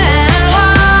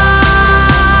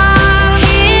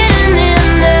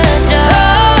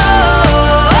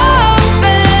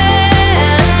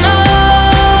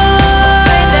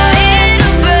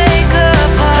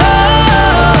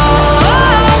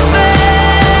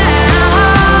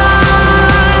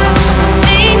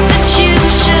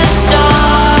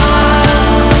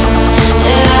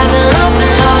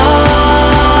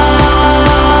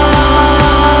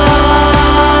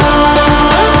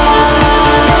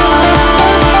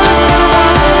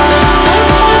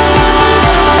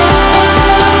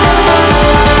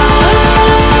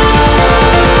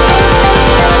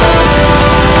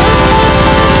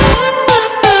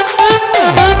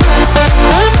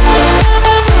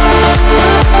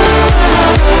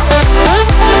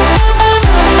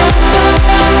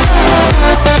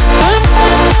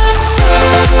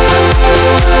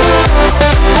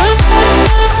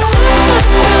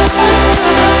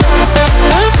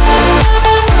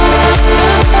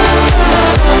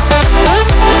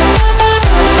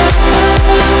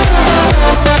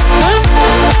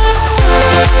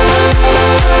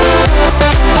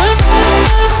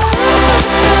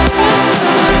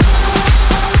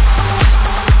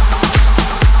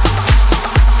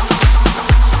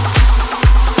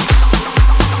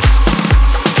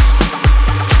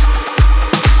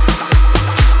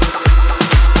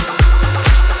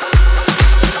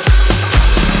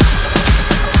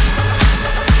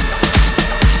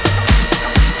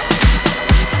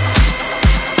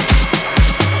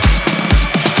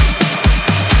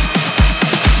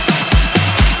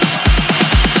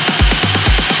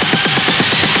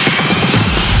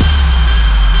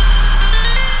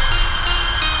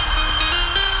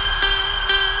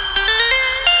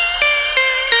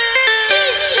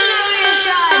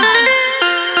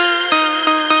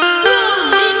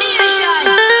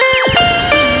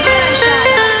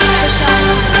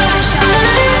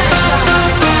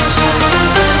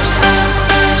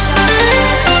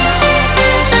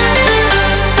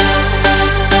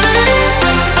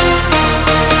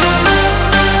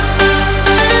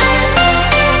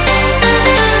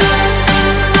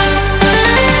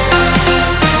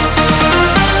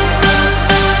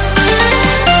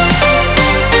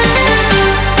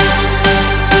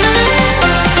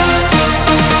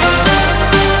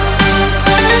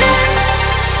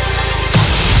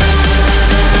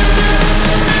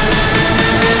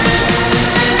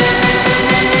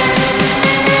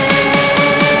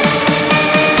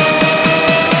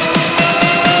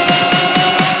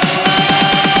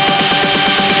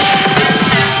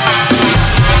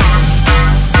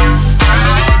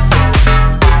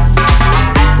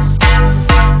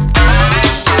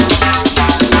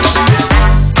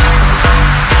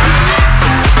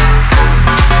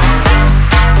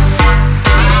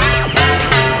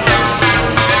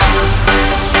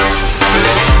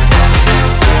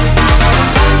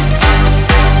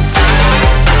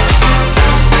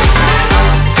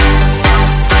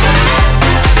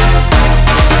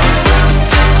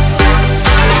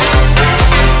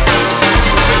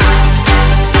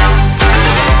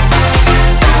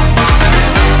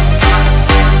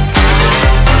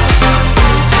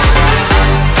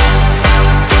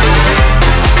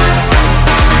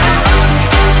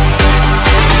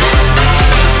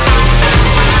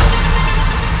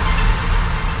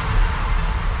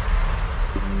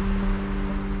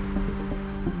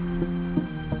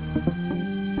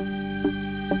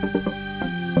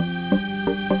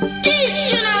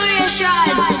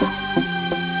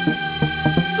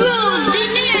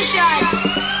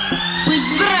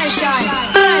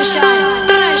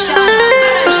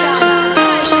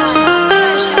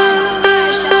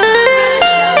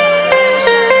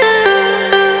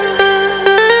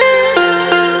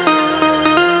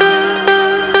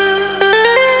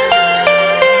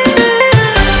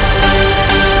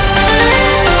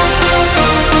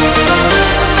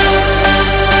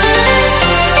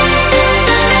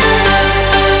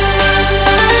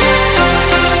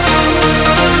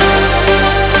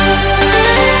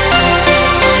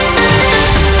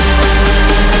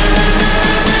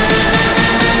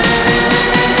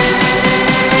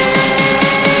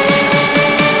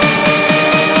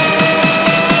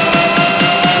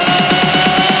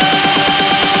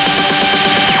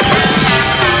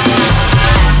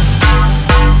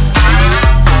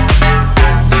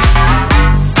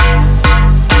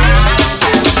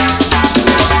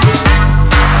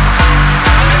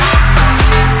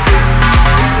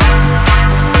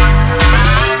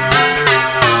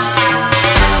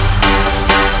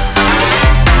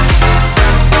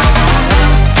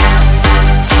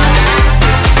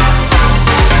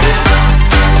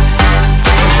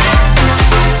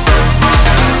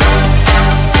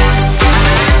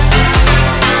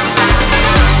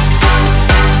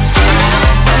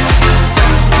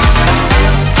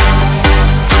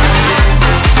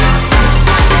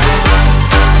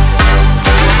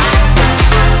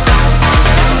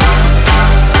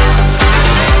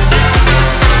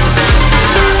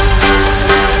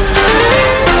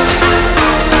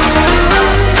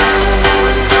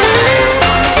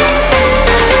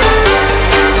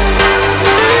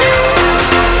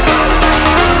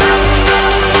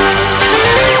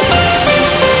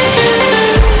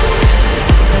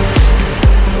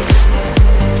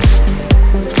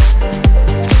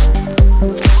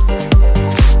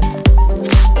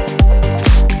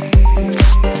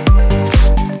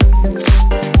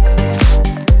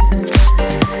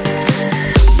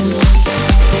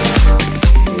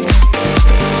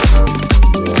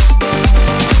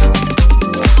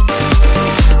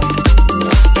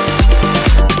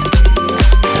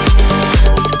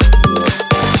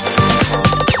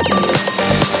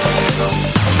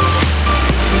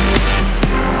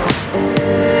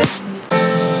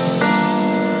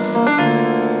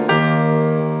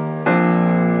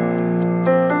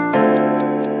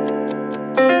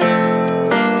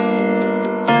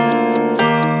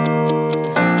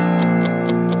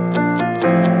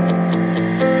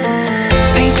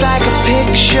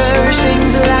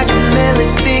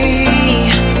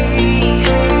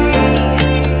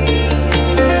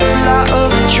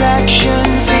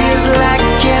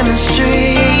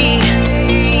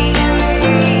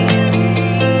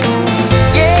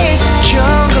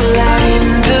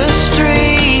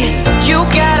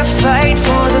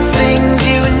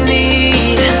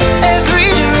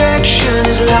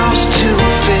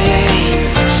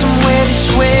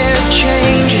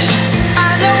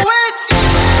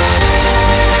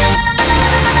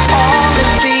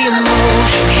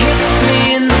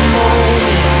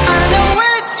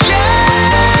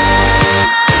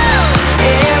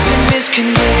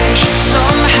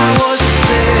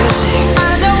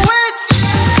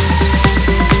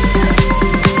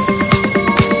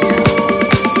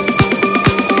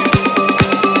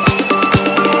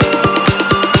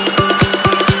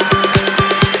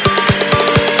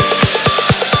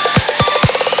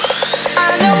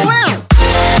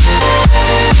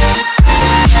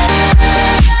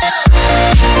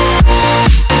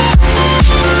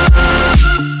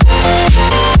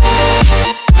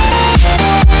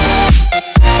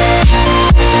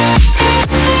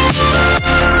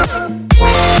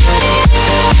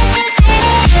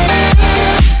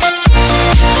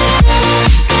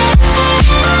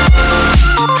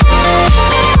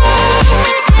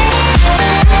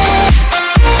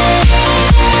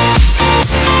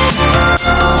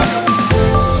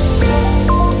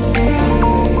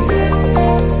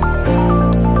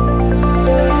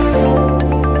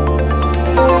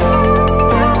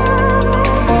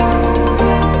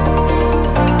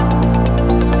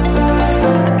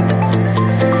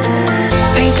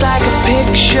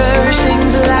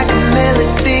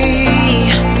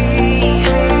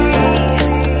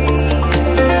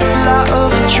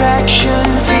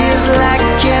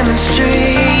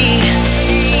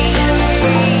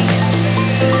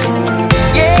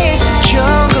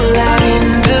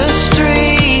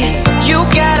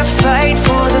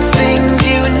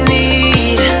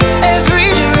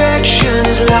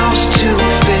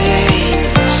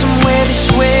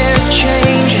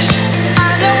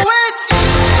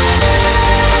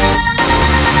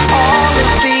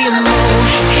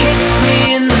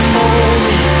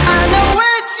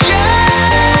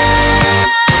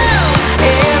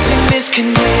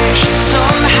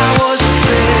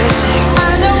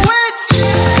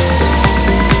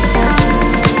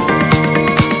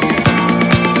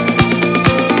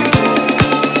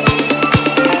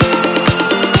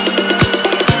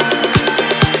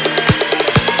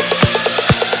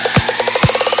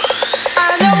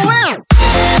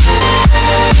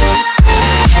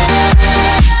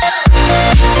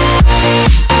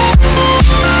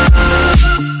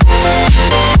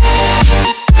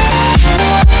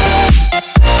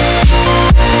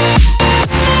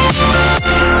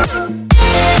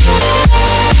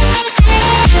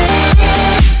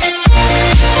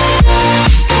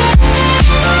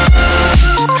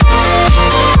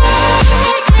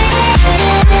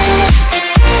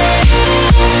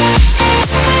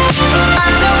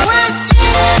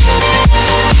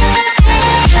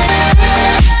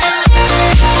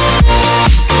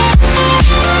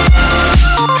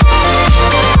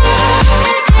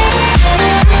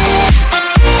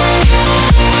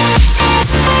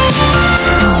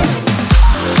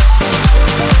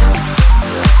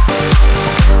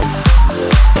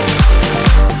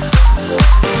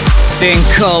 Being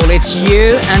cold, it's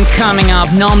you, and coming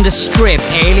up, Nom the Strip,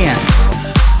 Alien.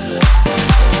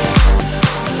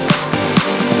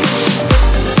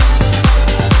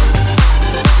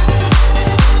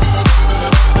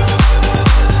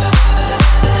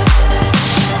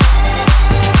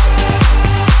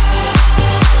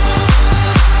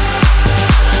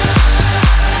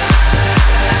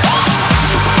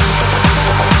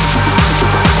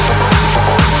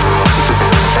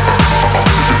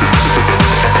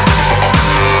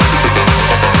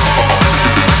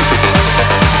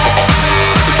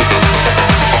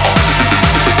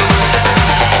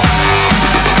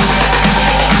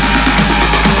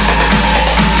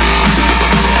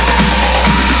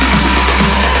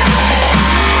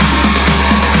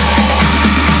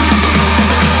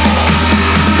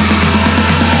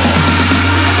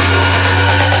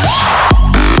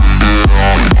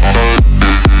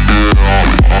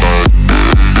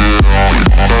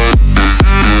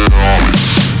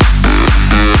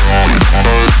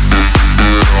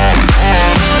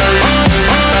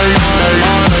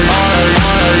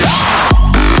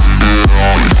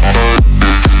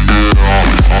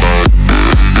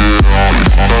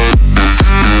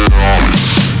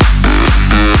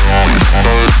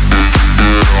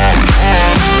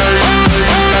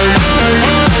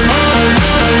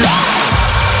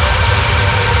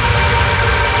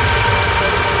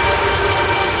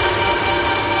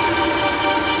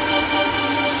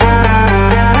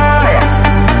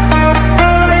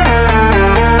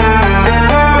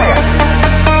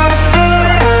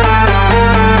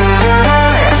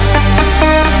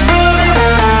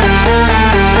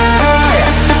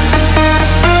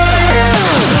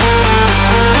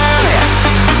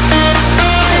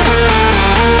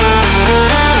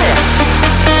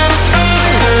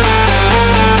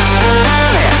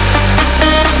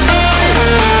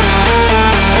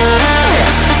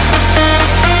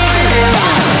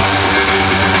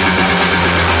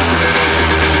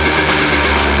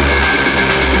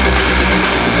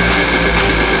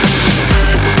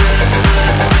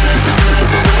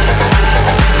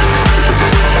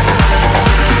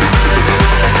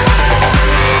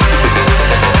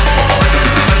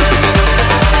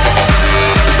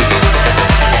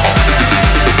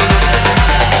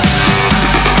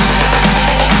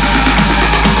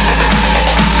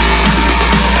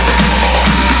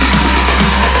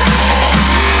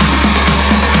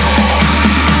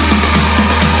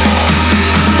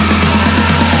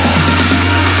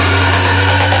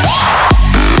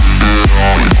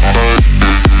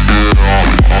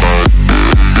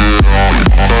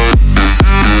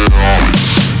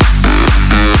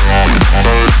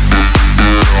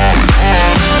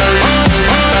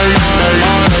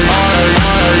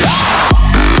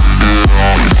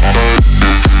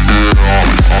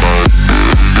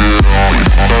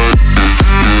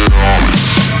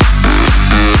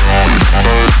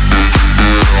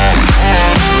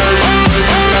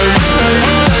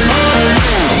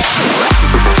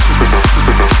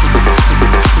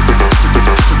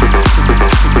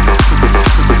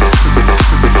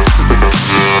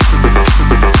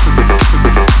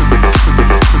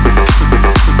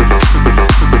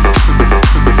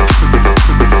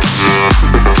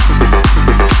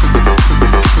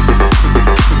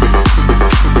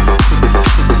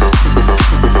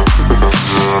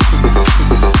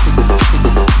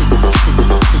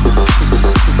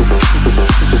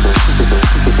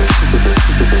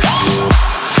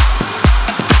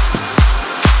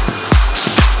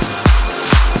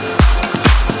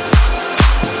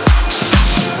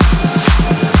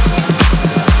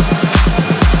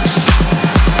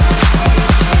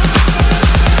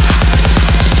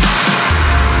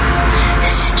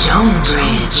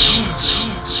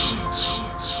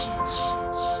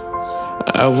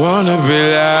 I wanna be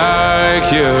like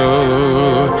you.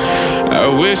 I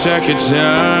wish I could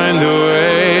shine the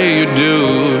way you do.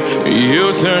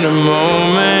 You turn a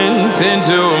moment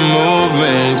into a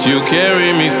movement. You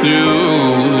carry me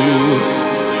through.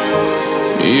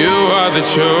 You are the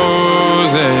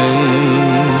chosen.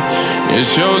 You're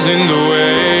chosen the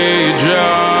way you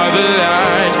draw the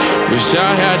light. Wish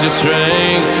I had the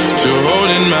strength to hold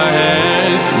in my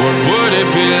hands. What would it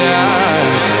be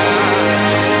like?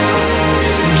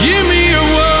 Give me a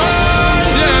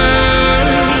wonder.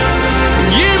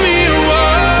 Give me a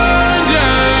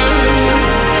wonder.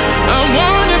 I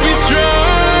wanna be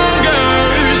stronger,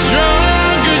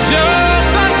 stronger just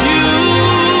like you.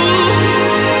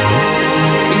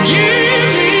 Give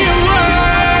me a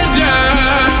wonder.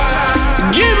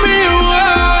 Give me a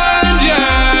wonder.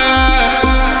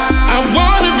 I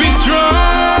wanna be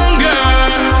stronger,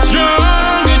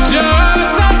 stronger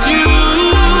just like you.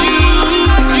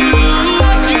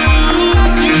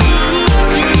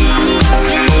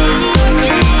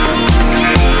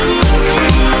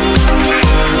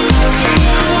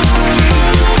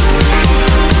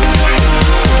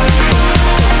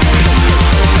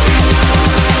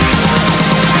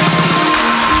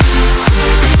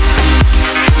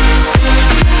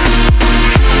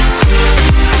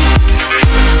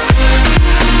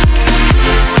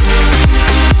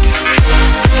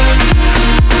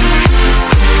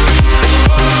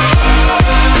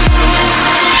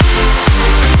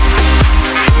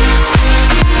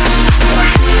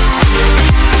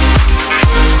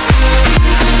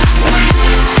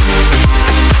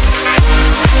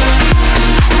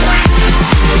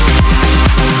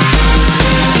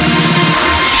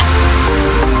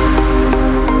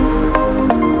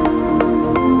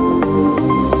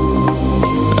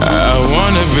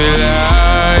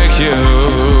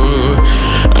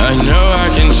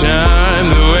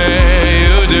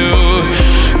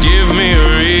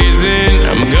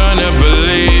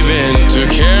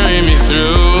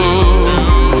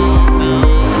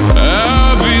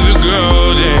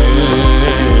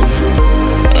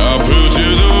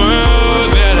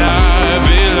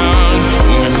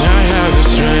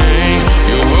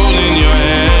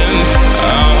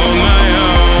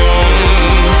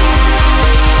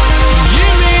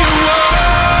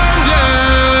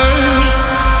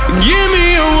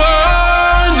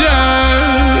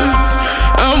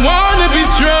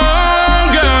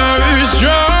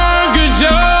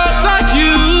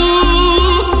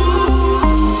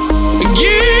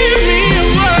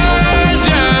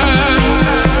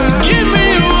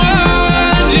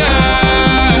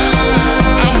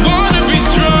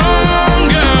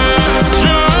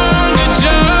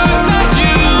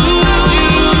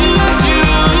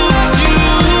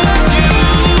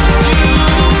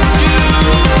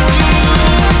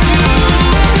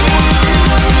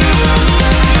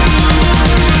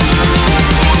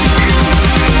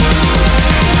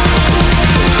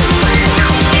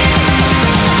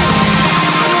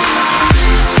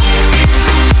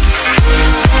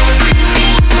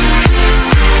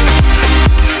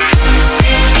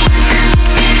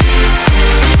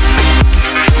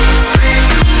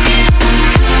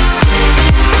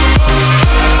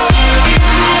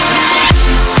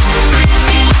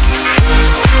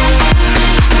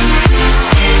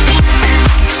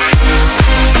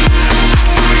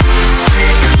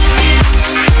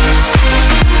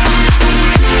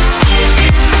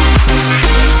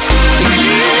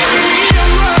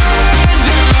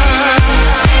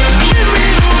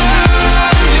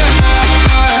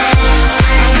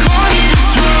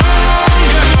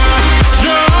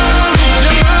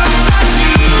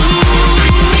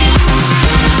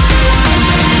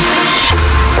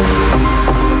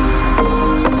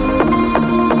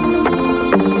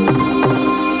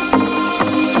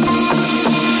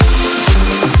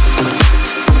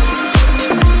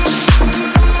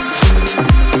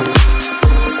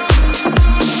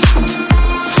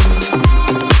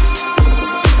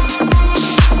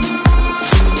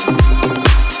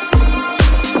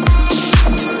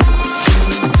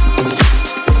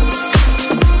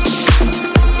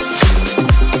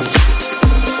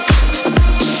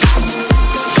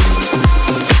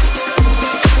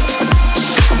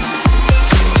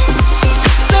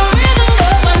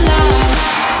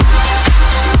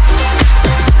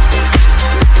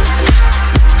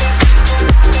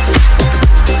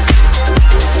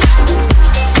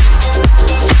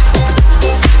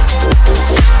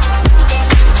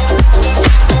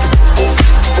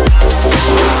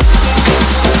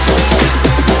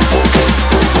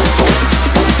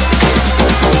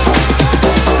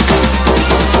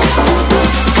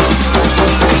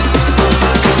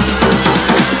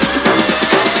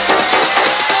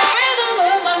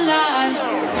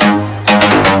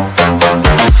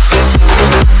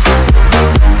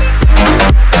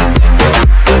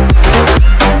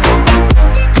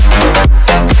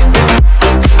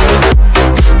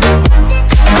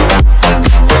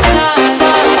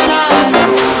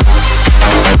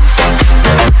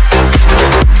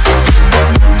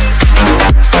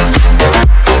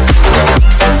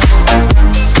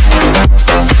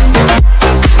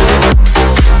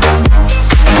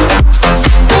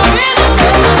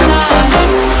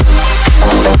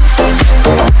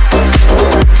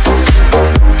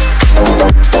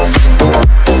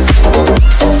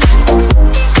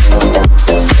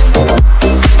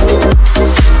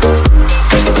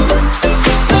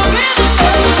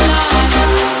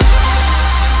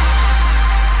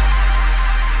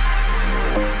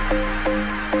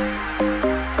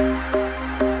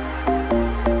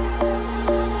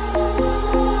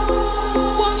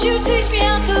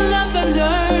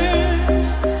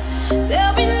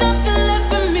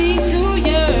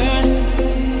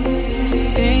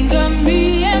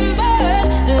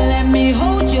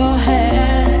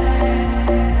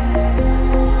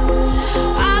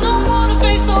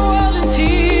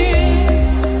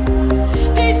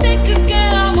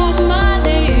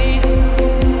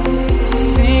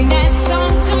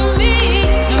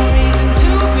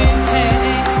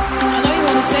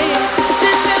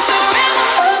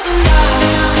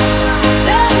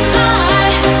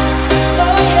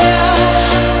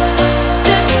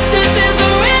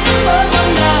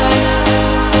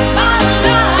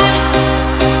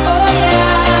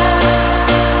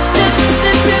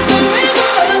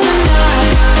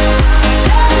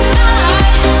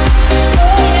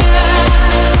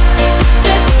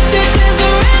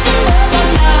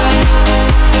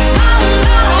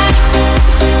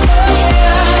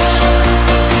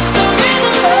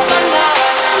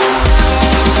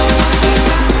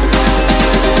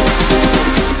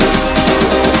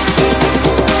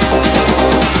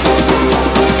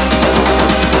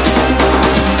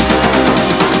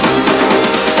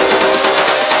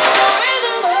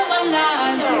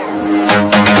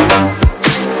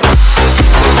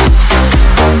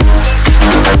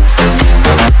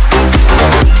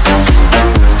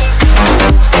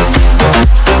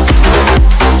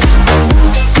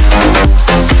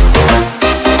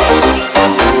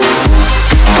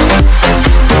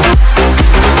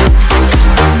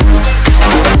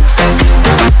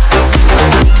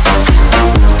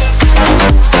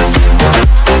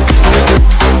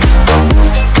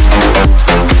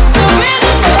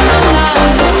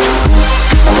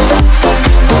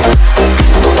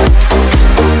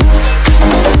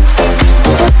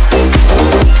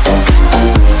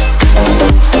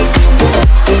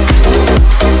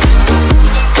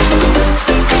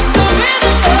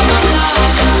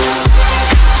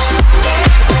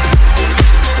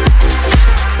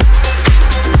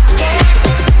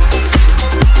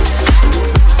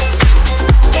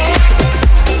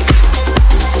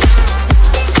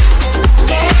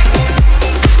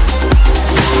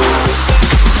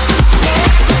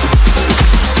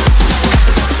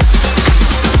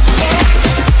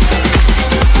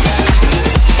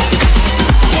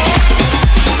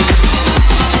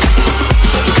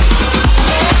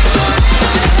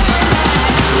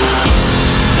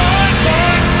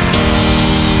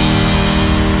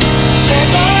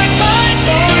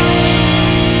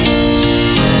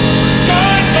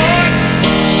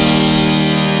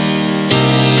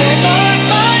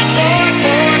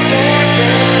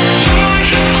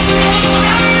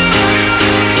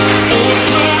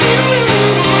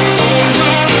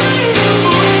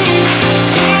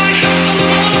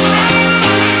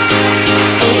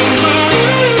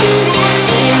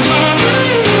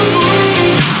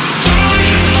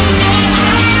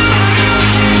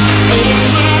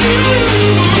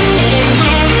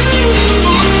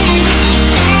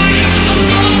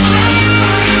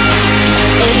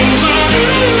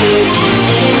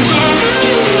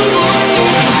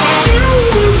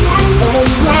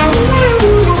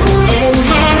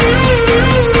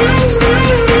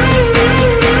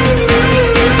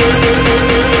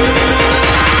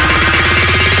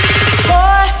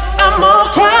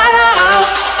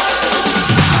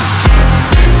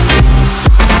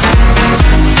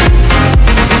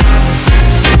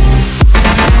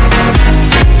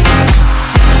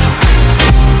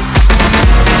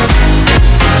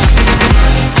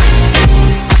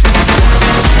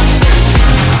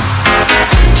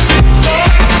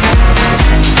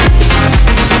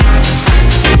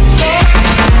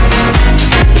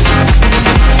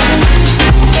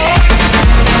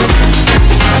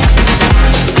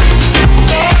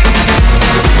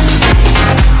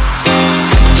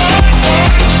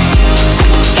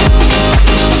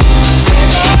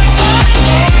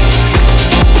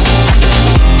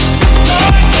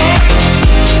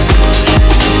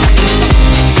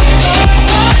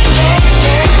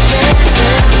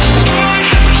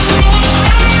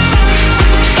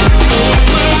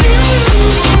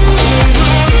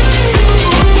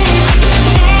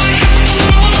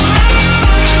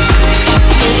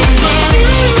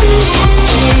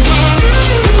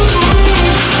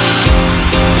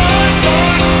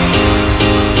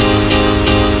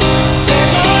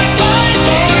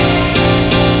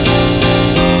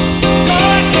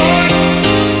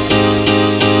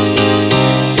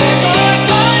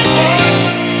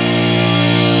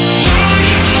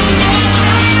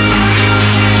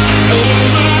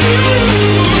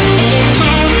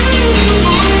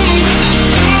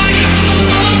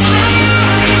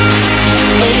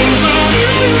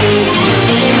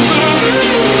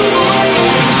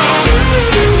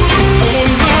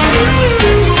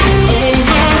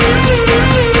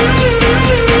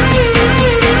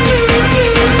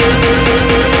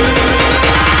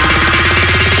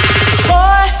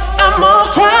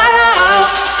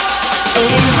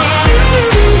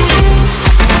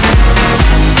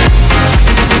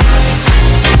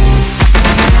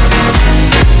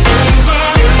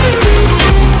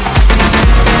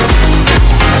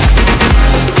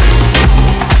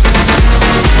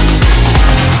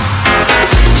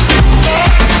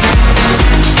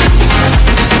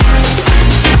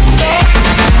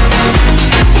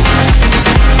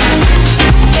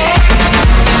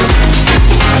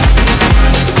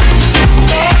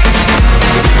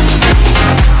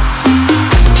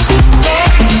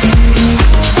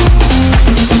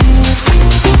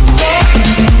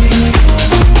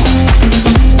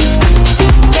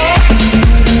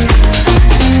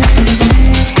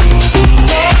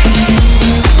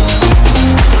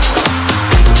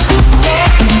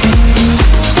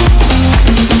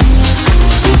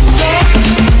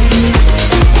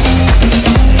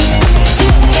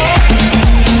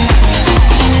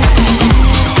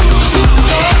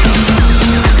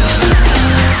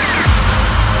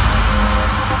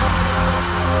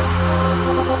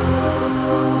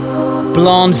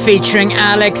 Blonde featuring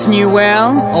Alex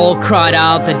Newell, All Cried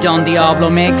Out, the Don Diablo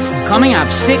mix. Coming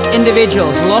up, Sick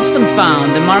Individuals, Lost and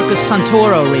Found, the Marcus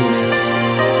Santoro remix.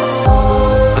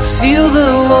 I feel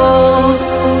the walls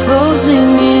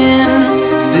closing in,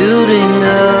 building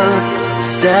up,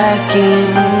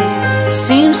 stacking.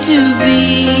 Seems to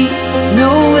be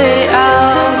no way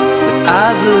out, but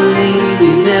I believe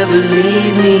you never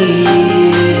leave me.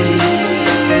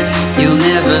 You'll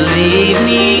never leave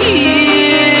me.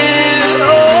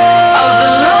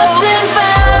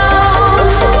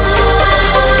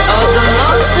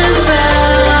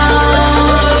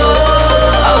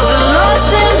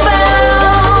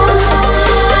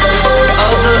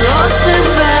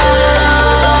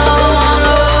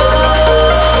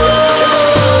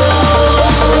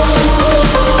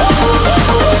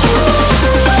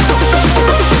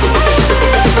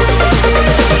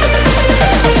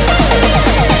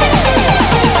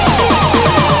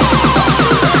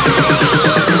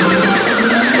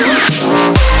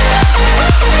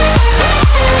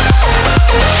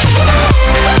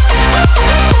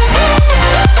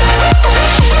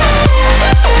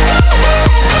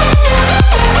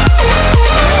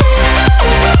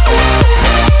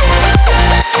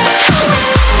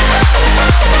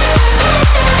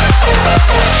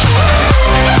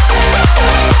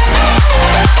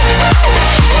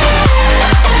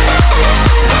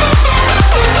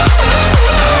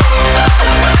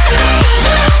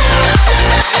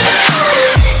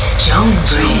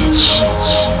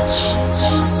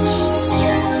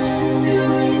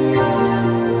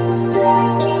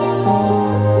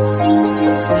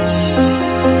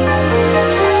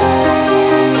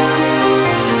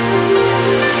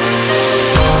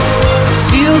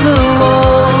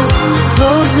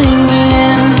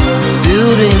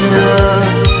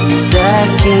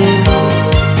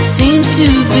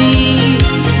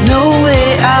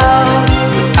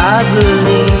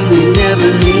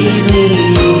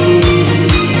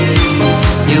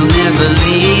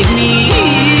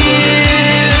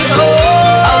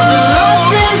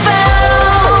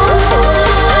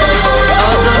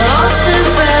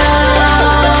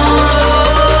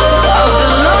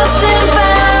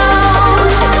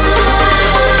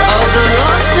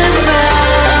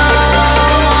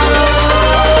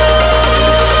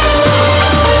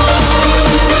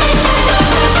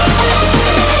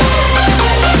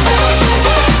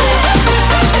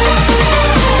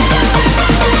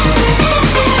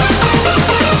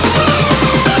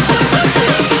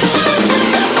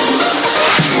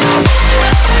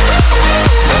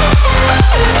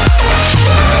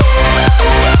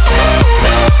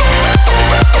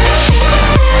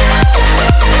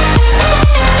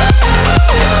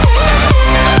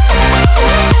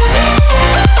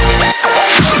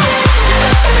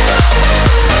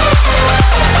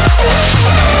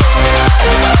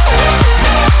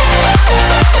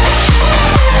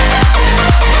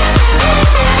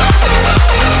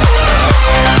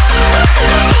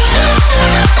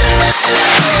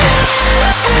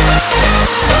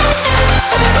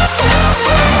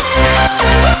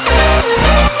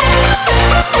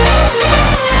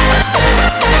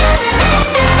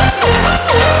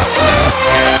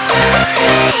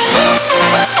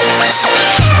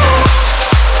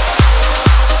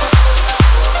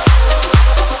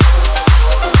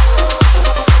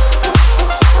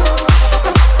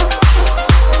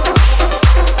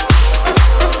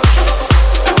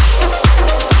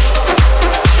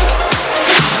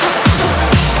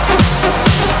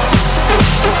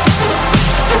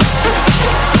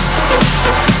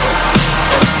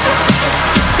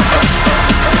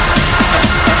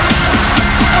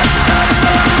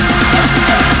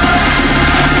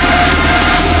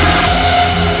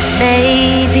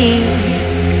 Baby,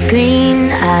 green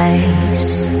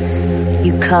eyes,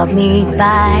 you caught me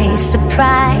by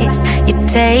surprise. You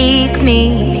take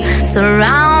me,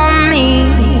 surround me,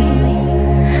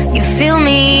 you fill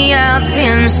me up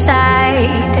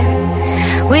inside.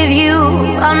 With you,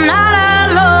 I'm not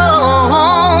alone.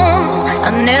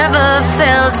 I never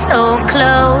felt so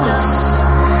close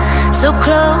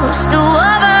to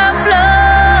overflow.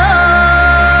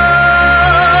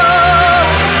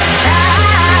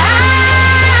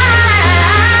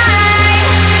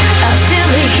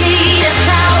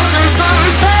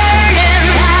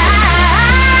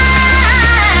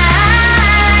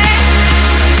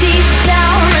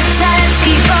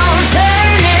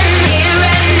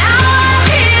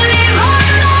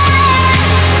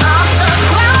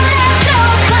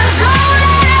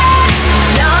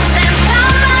 Lost and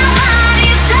found, my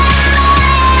body's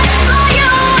trembling.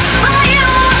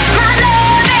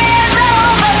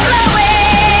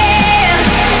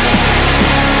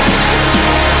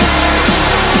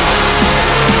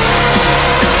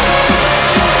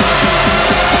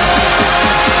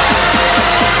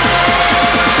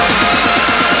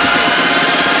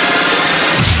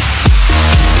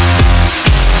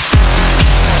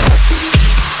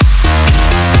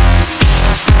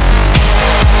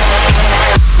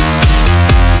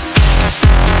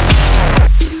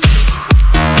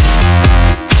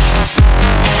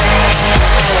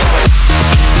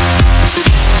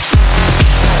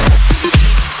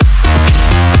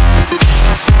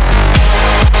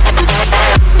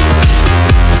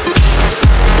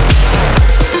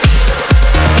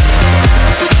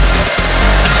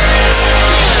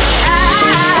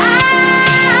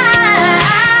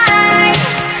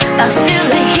 I feel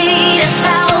the heat,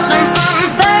 1,000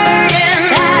 suns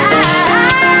burning high.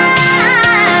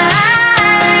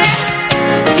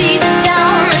 Deep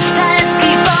down the tides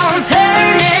keep on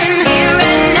turning. Here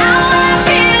and now I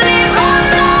feel it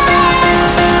rumbling.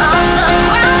 Off the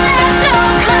ground there's no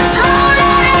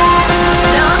controlling it.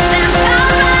 Lost and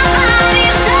found, my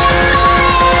body's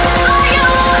trembling. For you,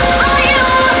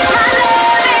 my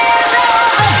love is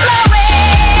overflowing.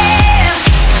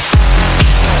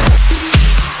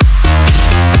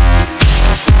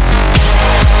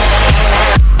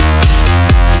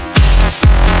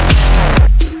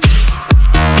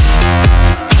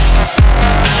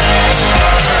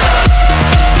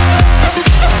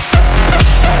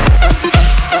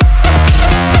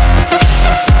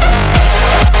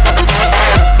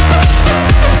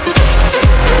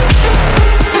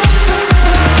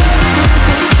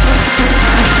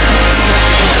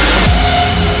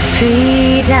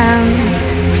 Freedom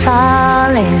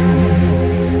falling.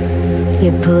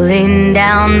 You're pulling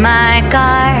down my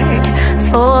guard.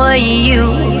 For you,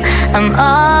 I'm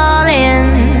all in.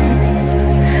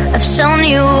 I've shown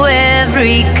you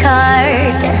every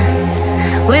card.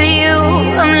 With you,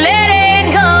 I'm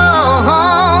letting go.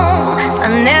 I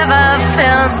never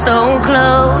felt so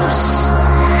close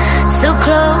to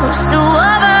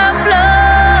overflow.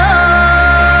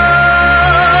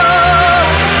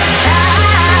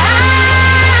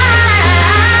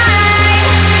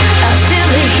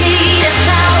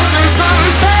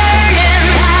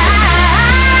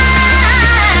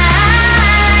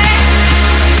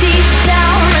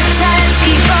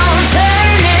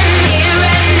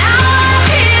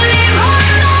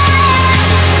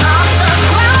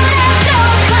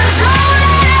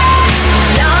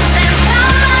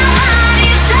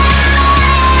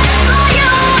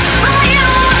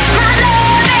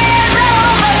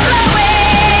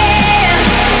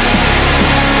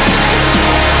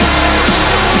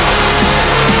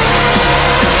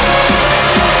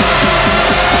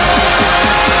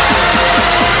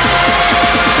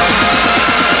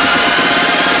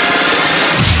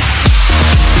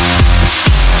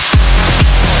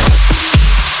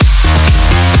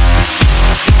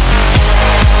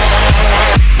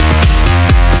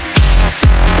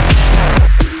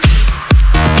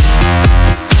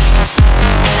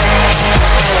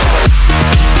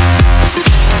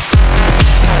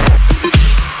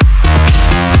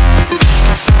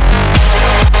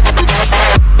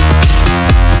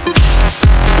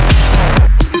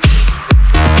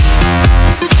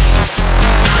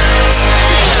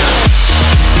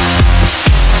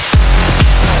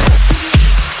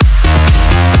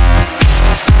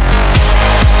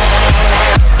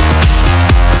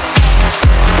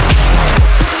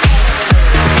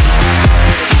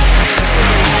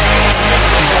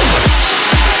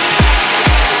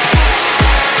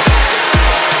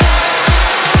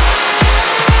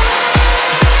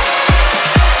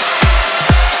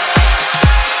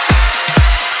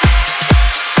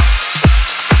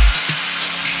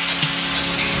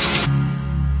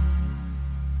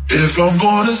 If I'm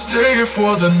gonna stay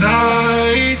for the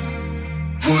night,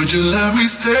 would you let me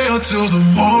stay until the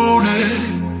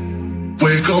morning?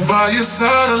 Wake up by your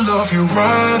side and love you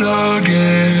right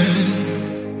again.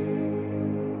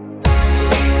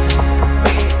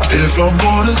 If I'm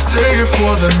gonna stay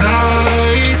for the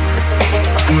night,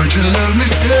 would you let me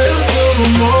stay until the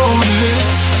morning?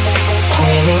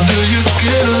 Crawl under your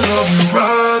skin and love you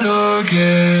right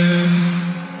again.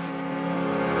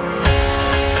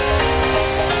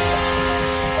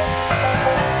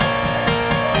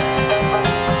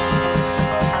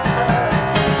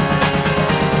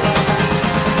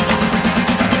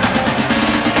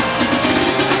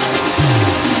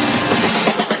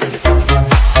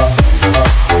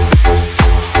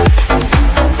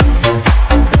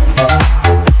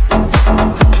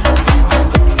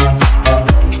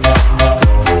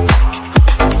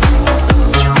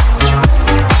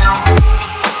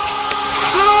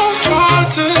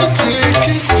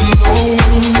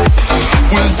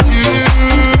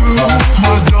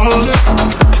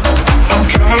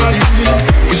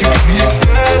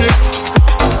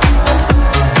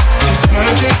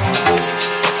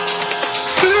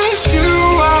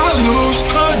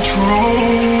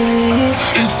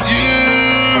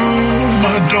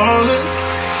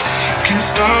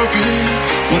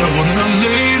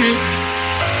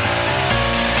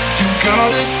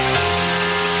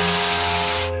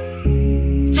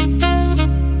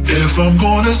 If I'm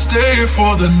gonna stay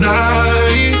for the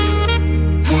night,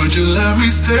 would you let me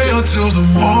stay until the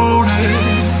morning?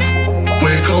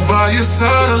 Wake up by your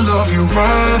side and love you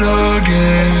right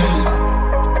again.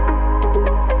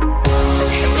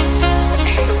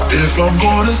 If I'm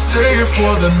gonna stay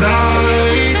for the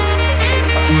night,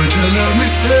 would you let me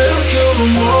stay until the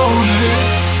morning?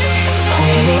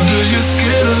 Crawl under your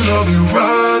skin and love you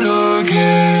right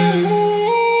again.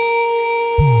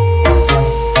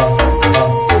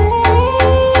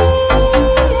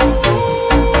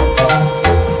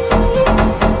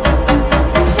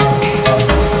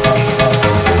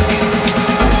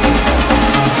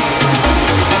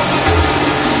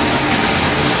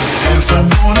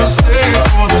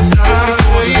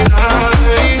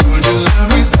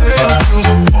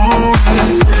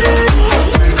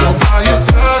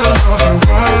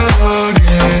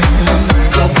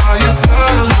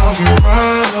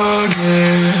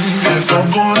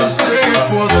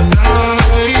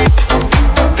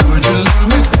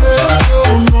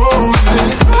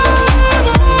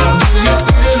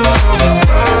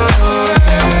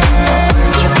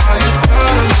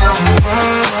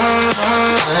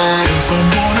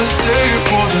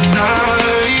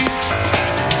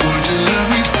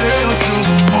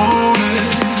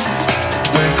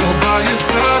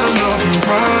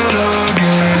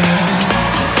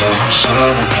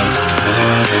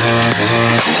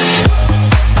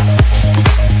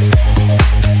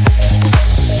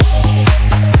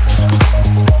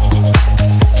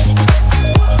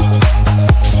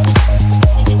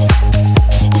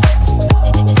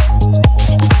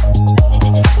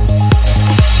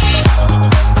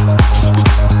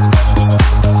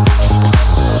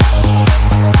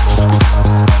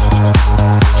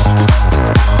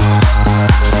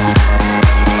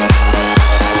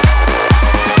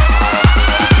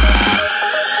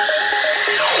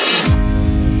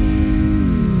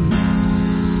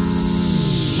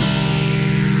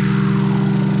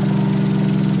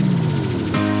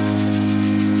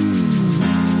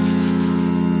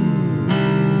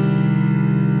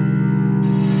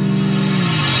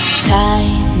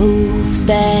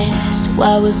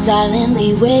 While we're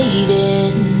silently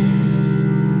waiting,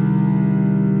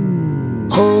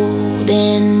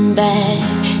 holding back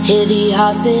heavy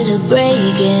hearts that are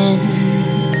breaking.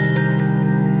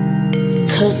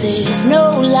 'Cause there's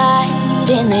no light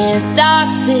in this dark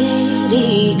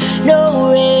city,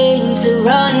 no rain to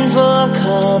run for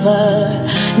cover,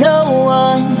 no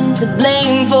one to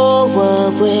blame for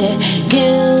what we're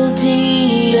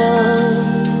guilty of.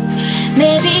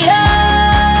 Maybe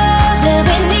all that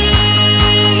we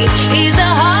need is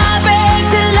a heartbreak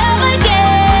to love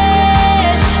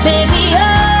again. Maybe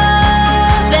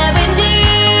all that we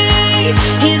need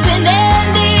is an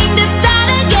ending to start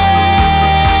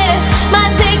again.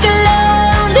 Might take a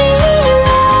lonely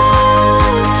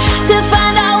road to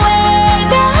find our way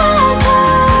back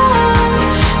home.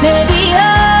 Maybe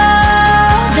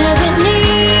all that we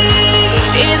need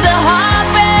is a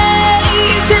heartbreak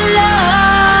to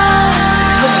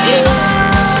love. Forgive,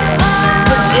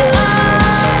 forgive,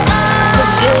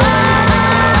 forgive, forgive,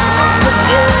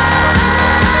 forgive, forgive,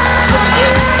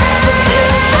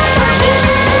 forgive,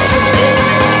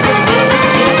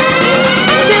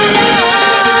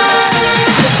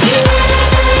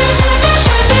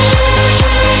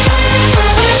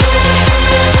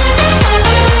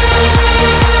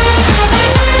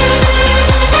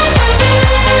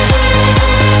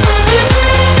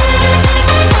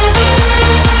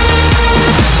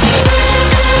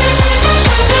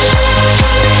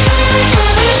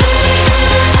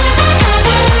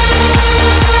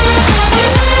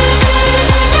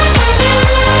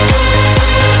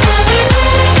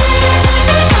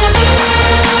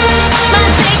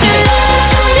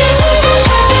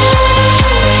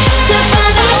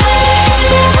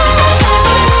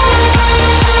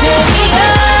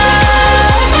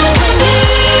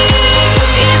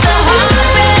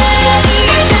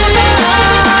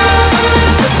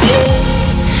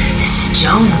 to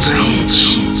StoneBridge.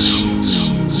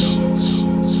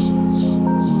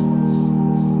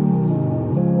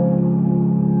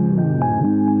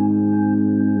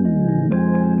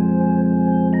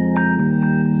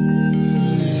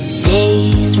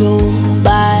 Days roll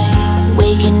by,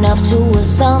 waking up to a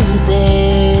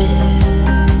sunset.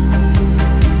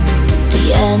 The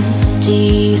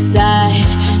empty side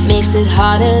makes it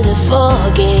harder to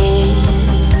forget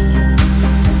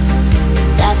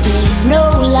that there's no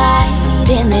light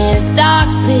in this dark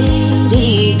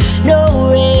city, no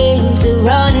rain to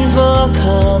run for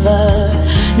cover,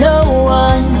 no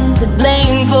one to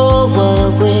blame for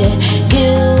what we're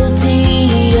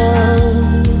guilty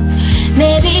of.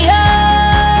 Maybe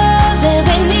all that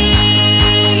we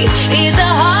need is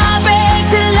a heartbreak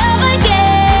to love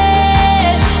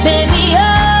again. Maybe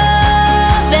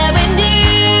all that we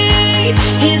need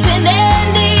is an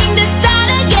ending to start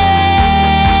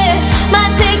again.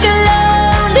 Might take a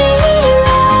lonely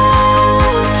road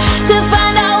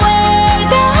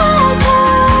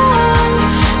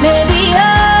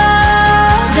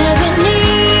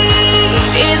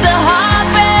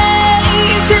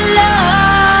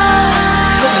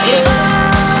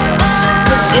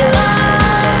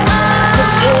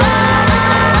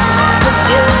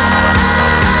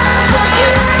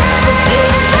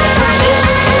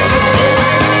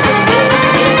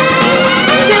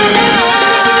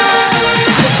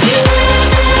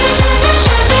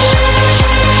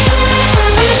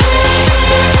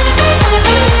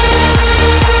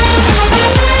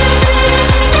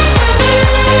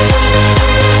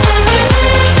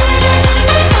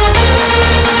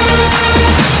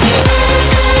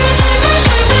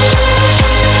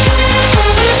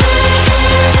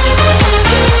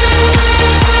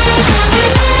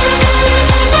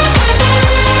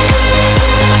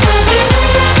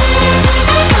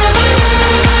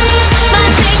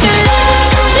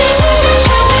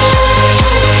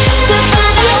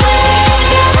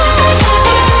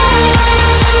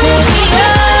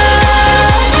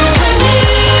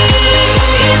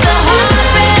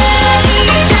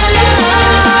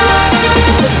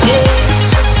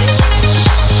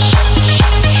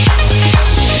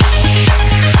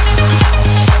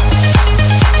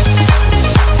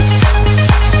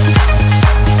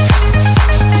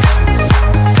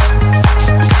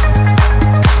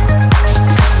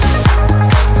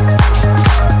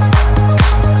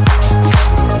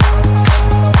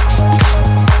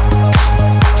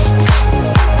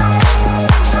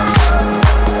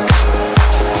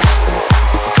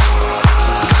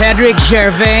Cedric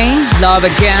Gervais, Love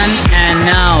Again, and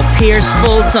now Piers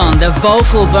Fulton, the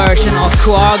vocal version of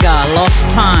Quagga, Lost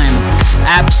Time.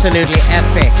 Absolutely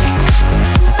epic.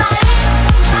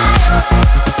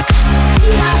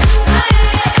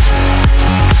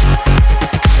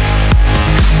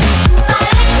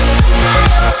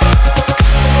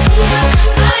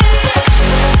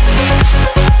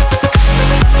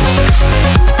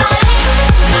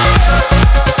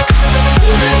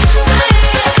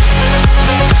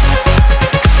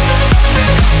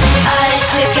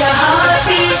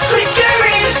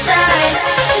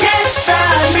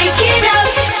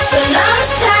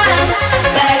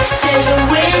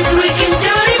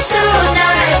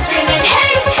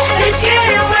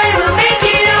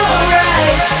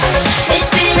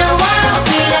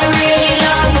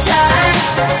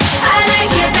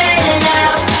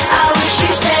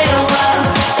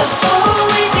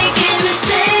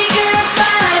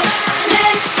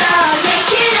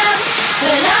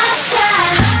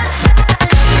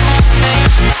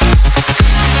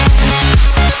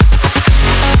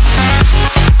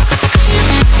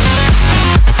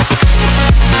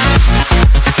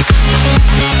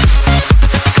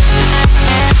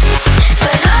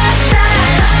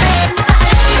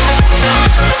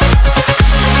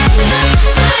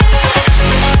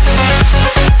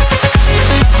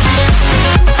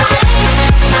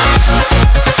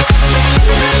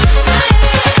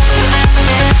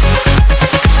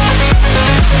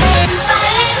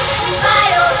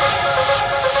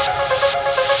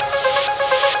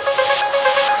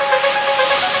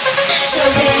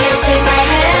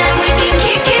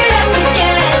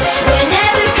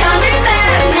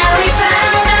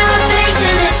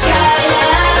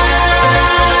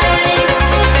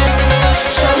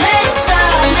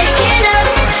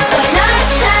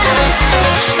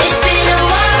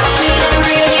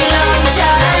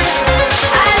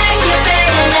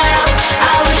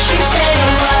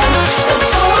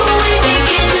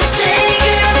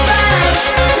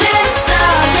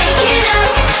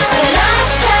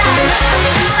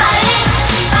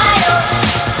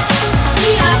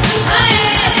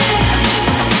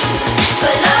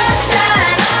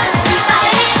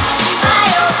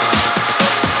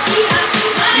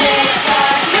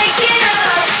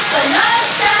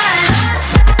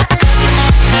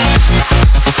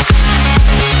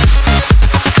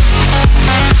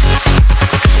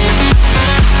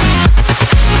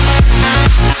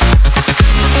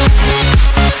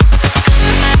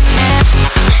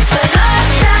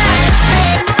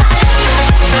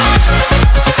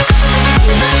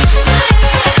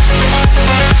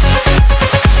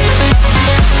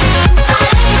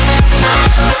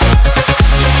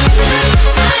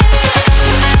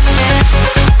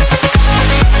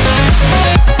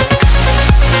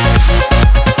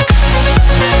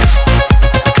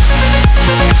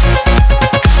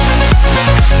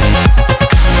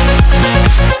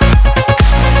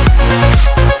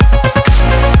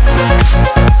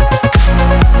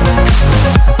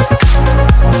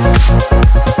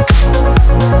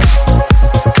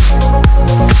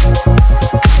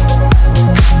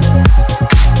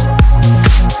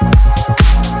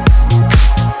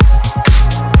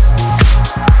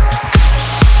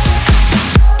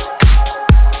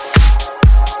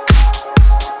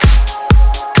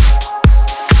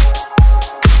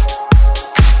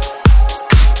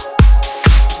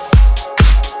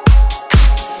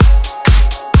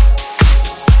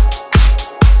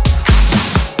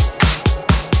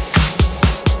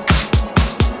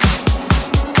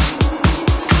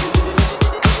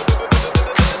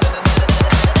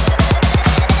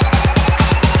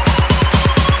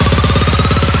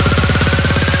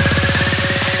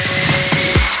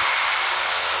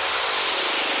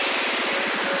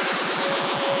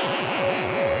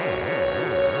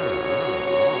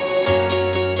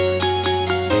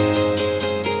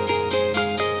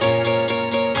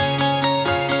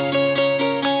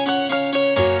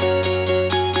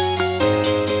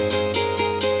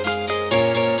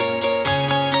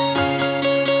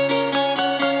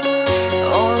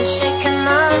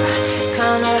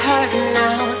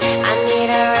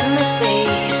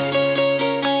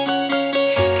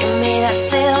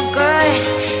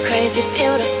 crazy,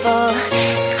 beautiful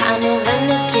kind of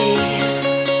energy.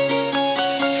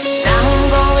 Now I'm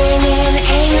going in,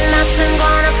 ain't nothing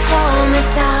gonna pull me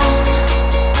down.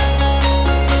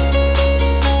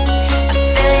 I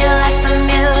feel you like the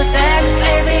music,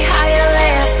 baby, how you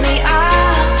lift me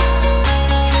up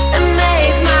and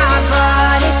make my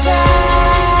body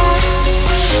dance,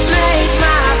 make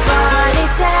my body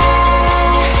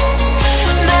dance,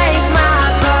 make my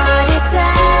body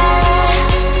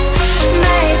dance,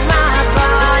 make my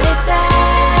body dance.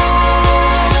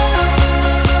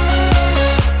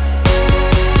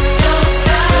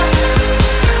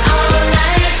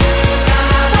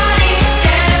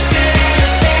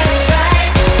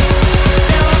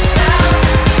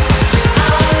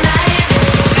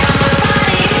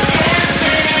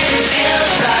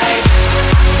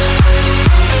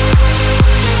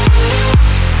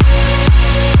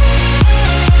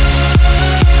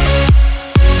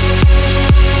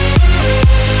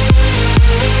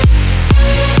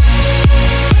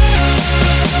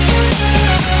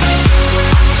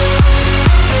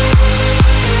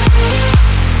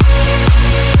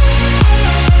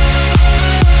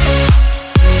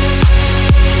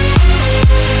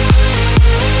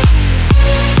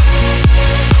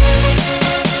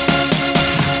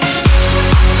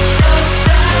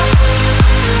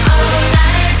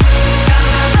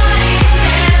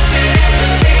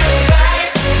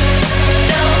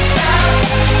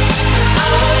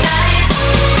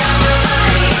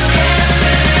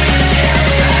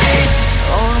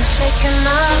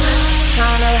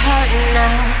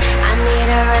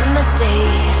 remedy.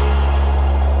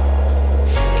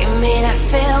 Give me that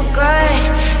feel good,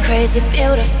 crazy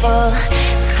beautiful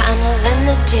kind of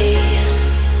energy.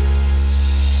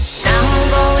 Now I'm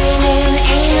going in,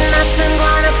 ain't nothing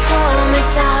gonna pull me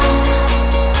down.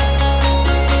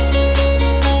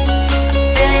 I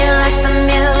feel you like the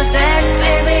music,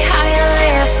 baby, how you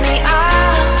lift me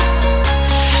up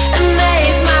and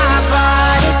make my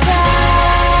body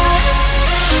dance,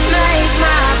 make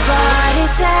my body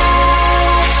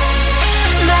dance,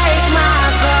 make my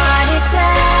body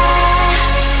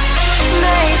dance,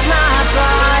 make my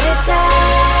body dance.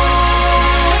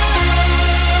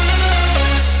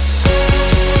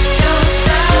 Don't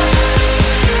stop,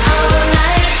 oh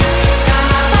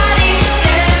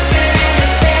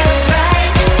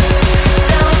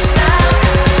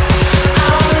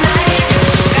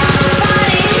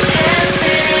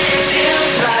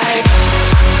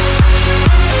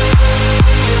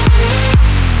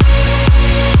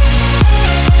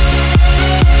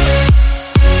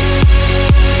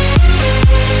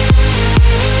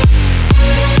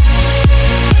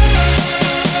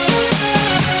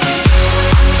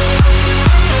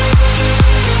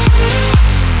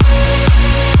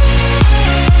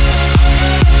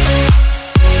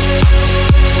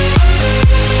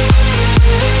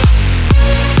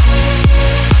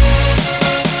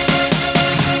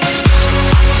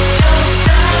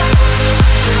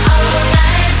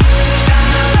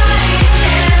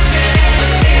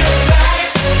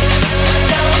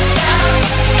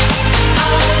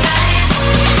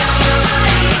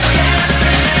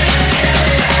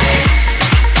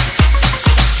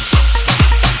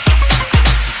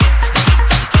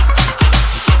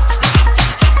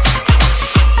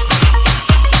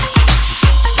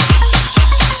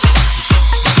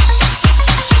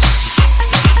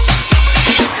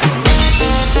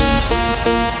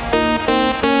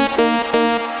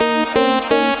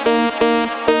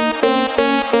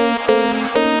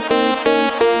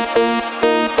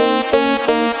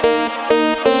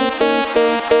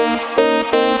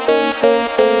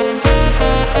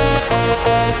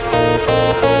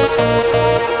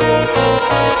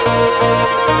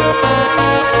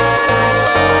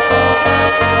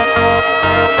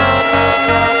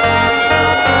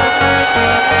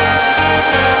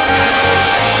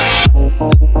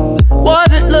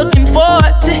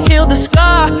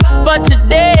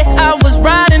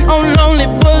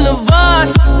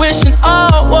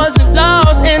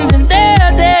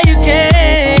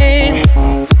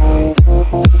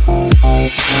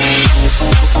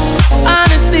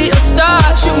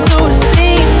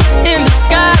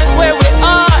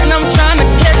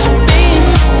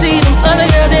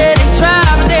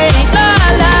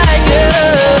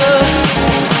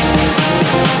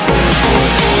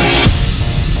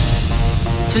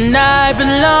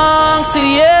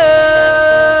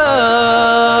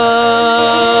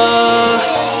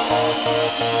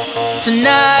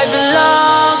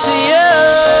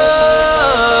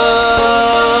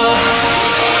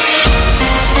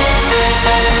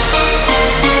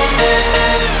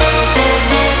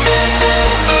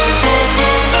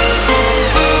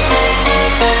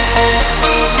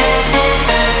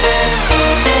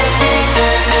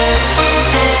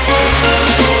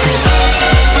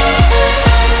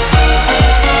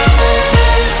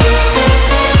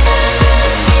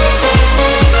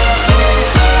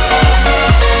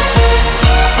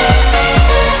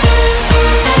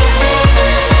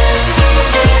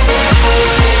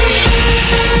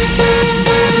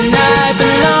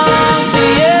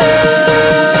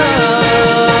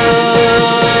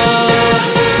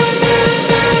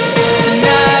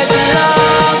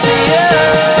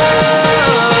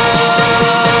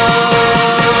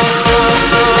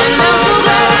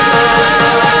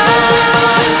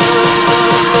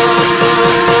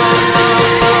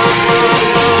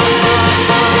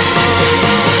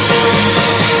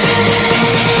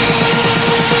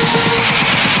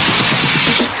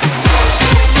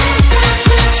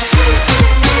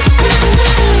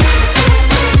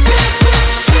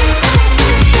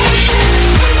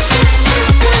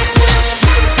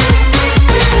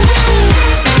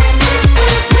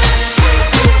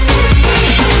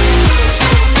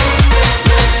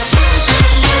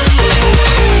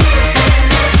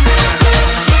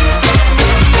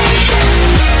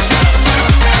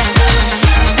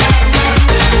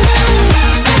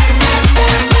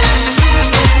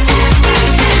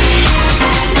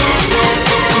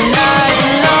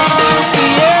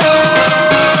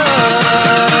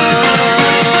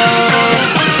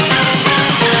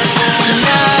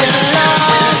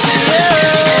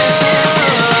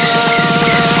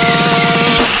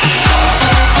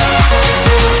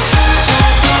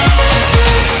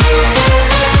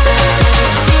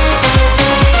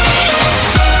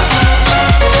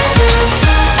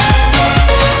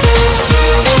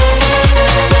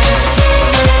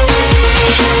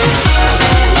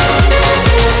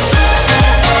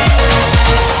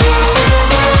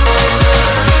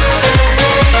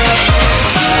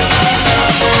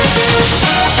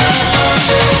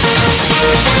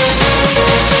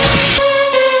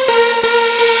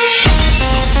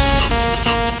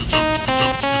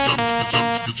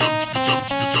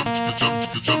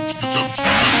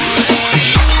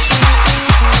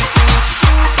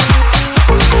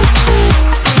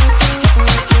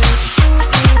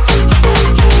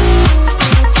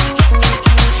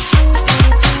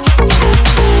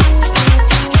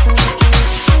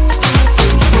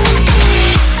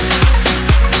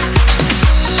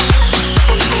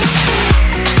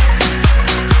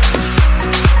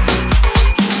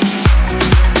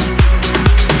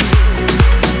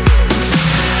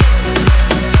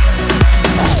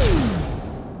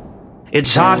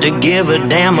It's hard to give a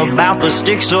damn about the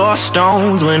sticks or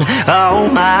stones when all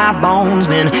my bones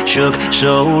been shook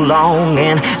so long,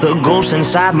 and the ghost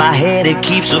inside my head, it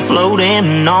keeps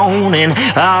floating on, and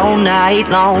all night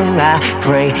long I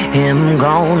pray him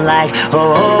gone like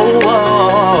oh,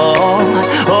 oh,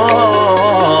 oh,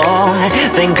 oh.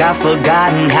 Think I've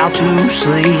forgotten how to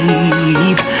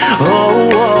sleep. Oh,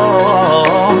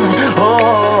 oh, oh.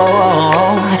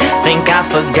 Think I've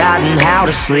forgotten how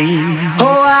to sleep.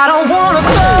 Oh, I don't wanna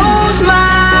close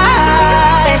my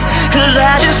eyes, 'cause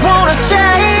I just wanna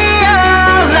stay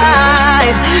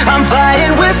alive. I'm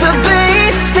fighting with the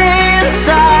beast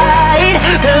inside,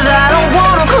 'cause I don't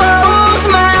wanna close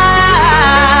my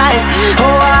eyes.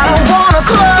 Oh, I don't wanna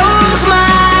close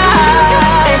my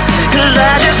eyes, 'cause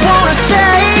I just wanna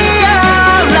stay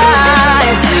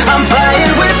alive. I'm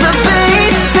fighting with the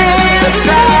beast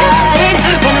inside,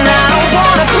 but I don't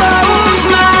wanna close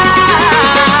my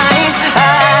eyes.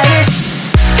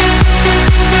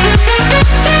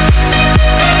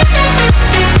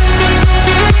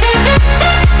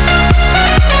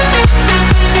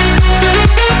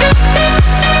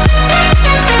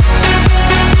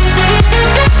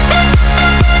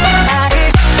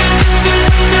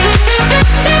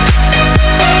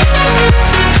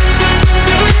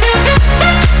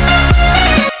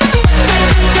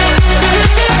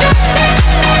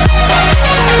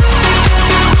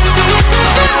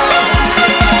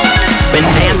 Been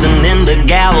dancing in the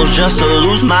gallows just to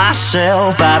lose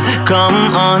myself. I've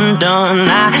come undone,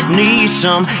 I need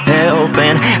some help,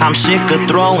 and I'm sick of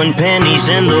throwing pennies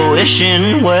in the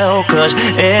wishing well, 'cause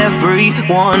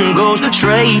everyone goes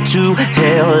straight to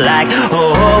hell like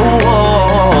oh, oh,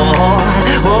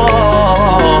 oh,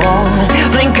 oh.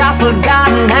 Think I've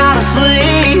forgotten how to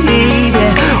sleep.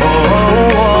 Yeah. Oh,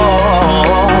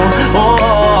 oh,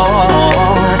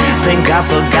 oh. Think I've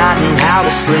forgotten how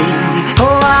to sleep.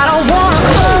 Oh, I don't wanna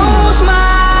close my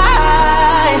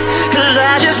eyes, 'cause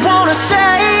I just wanna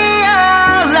stay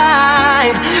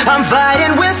alive. I'm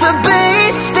fighting with the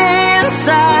beast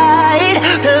inside,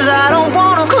 'cause I don't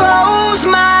wanna close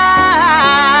my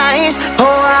eyes.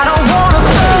 Oh, I don't wanna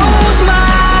close my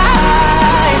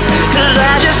eyes, 'cause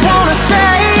I just wanna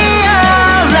stay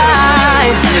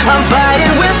alive. I'm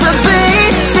fighting with the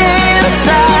beast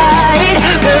inside,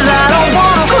 'cause I don't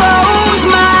wanna close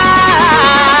my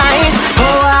eyes.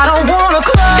 Oh, I don't wanna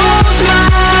close my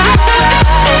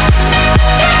eyes.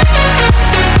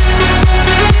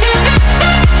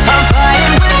 I'm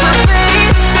fighting with the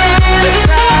beast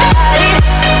inside.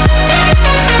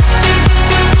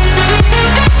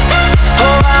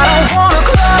 Oh, I don't wanna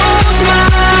close my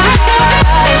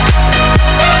eyes.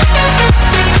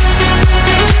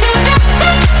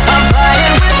 I'm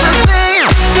fighting with the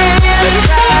beast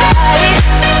inside.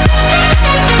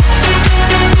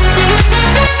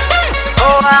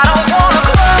 Oh, I don't wanna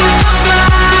close my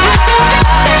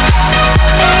eyes.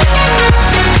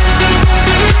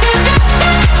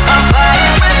 I'm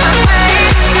fighting with the beast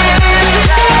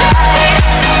inside.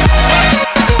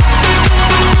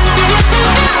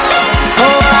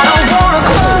 Oh, I don't wanna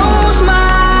close my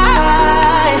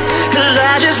eyes, 'cause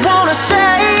I just wanna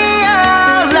stay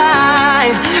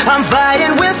alive. I'm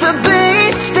fighting with the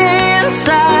beast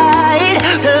inside,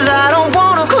 'cause I don't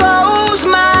wanna close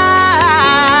my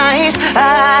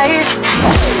eyes.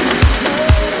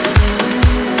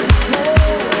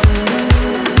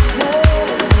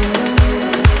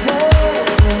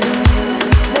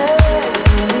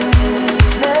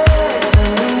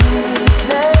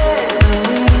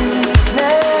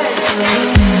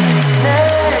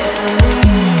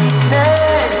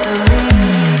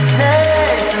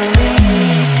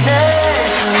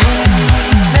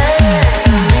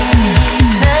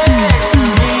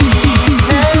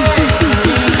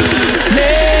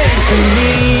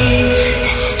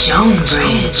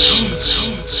 StoneBridge.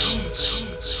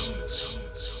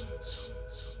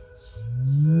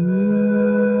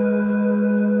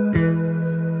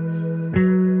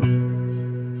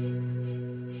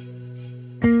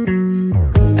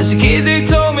 As a kid they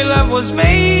told me love was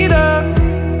made up,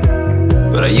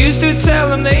 but I used to tell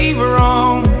them they were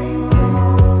wrong.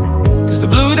 'Cause the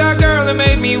blue dot girl that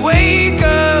made me wake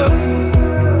up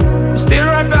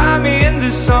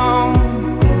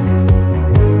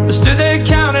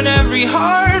every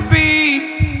heartbeat,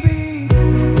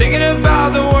 thinking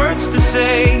about the words to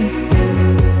say.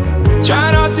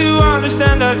 Try not to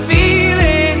understand that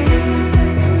feeling.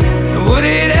 Would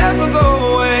it ever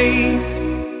go away?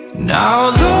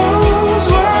 Now those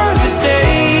were the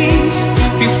days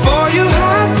before you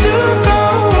had to go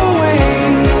away.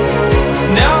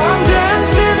 Now I'm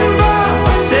dancing by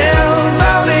myself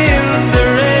out in the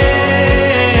rain.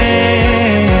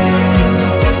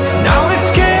 Now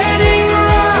it's getting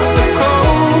rather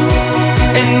cold,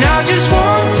 and I just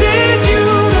wanted you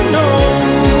to know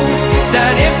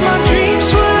that if my dreams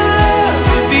will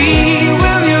ever be,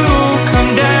 will you come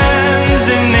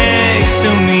dancing next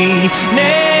to me,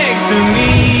 next to me?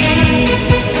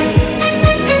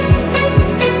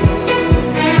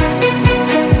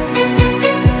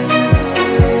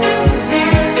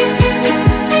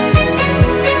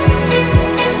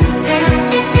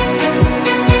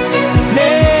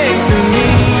 Next to me.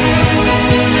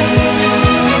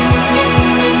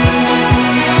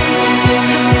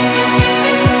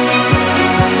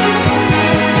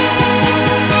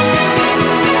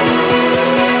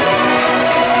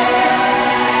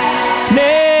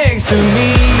 Next to me. Next to me.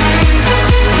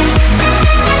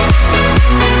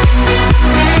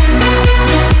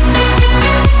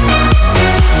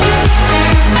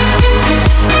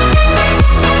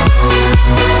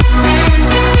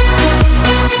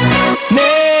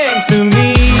 Next to me. Next to me. Next to me.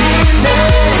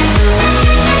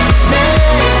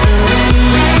 Next to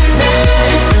me.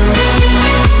 Next to me.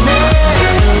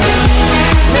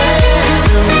 Next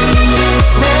to me.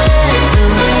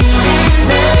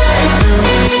 Next to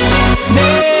me.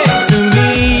 Next to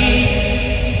me.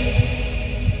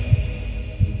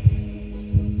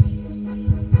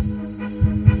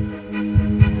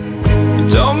 You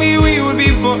told me we would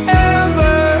be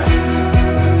forever,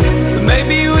 but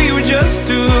maybe we were just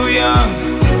too young.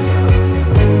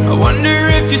 I wonder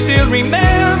if you still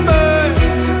remember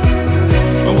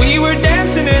when we were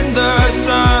dancing in the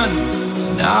sun.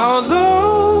 Now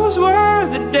those were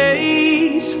the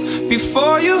days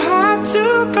before you had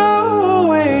to go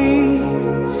away.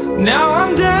 Now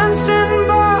I'm dancing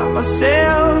by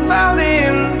myself out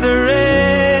in the rain.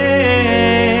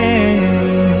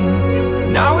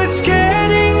 Now it's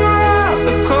getting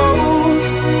rather cold,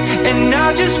 and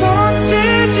I just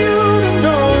wanted you to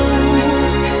know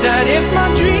that if my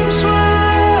dreams will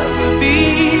ever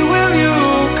be, will you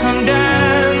come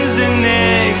dancing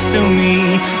next to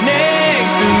me,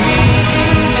 next to me?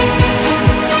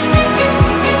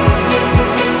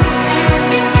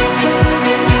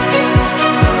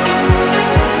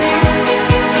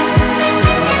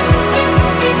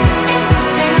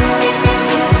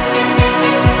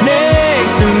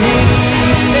 Next to me,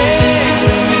 next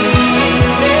to me,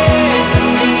 next to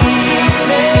me, next to me,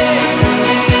 next to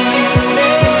me,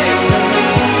 next to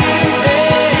me,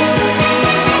 next to me,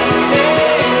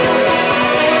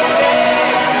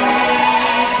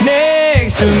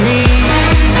 next to me.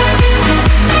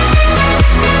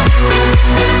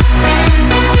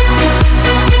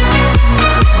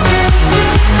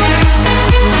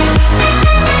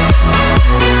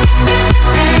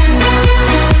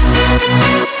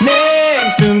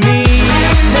 Next to me, next to me, next to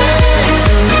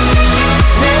me,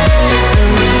 next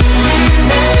to me,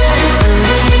 next to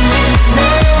me,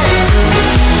 next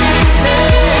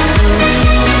to me, next to me,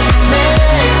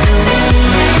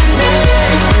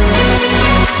 next to me,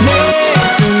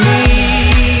 next to me.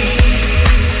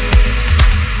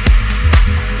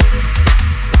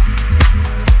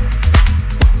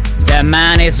 The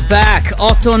man is back,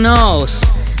 Otto knows.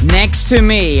 Next to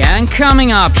me, and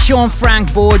coming up, Sean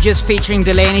Frank Borges featuring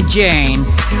Delaney Jane.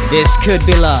 This could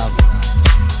be love.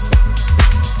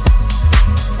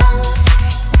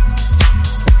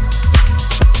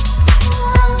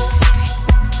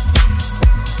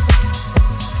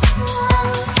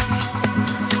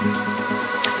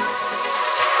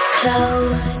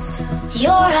 Close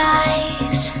your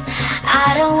eyes.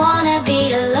 I don't wanna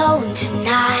be alone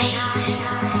tonight.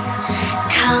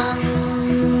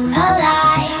 Come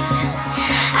alive.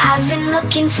 I've been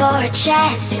looking for a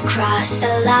chance to cross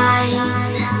the line.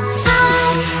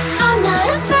 I'm not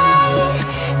afraid.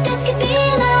 This could be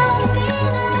love.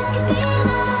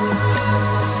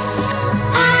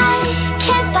 I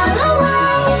can't fall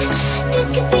away. This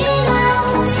could be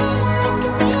love. This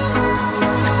could be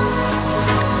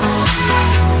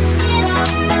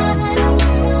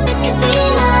love. This could be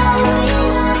love.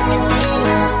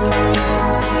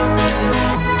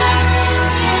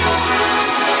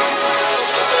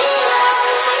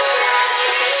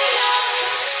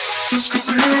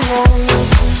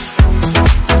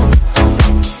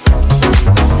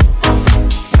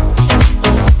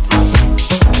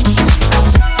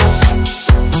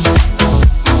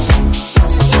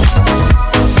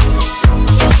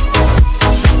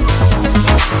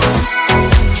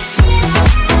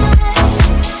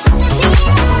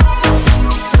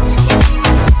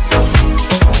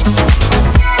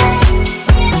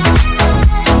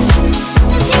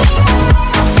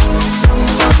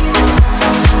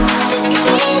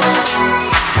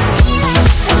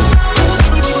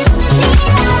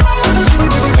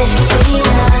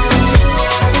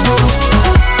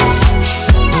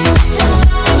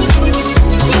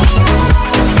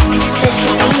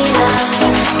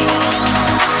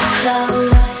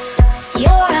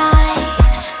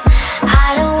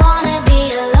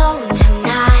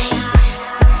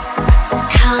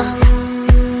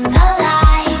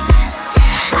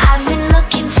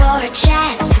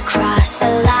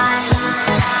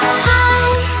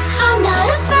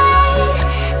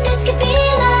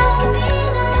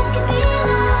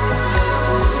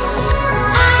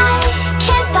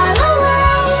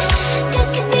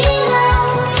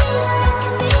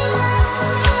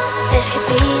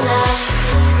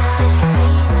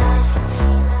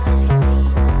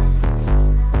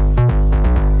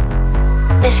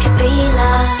 This could be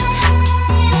love.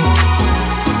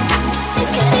 This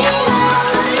could be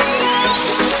love.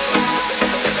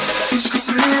 This could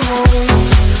be love.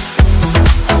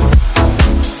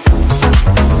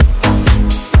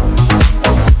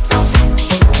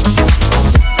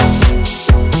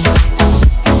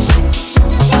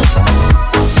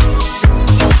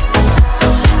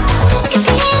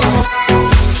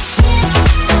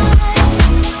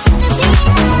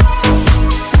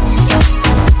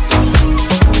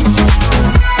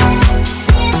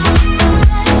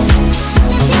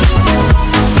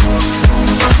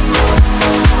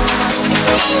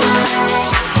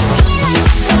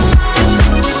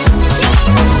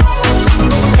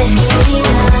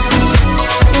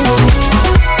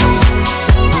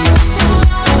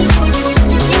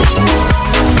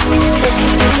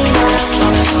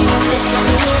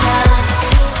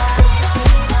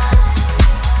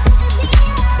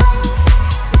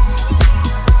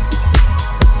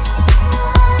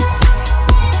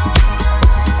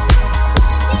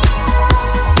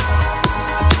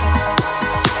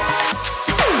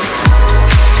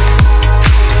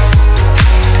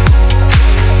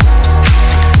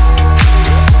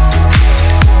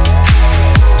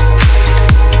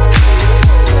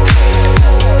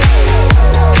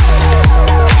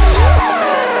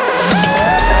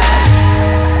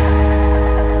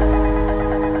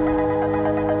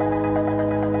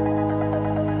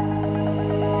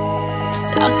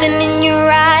 Something in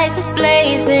your eyes is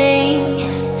blazing.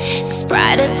 It's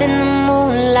brighter than the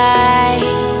moonlight.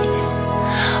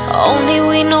 Only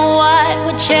we know what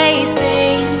we're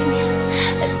chasing.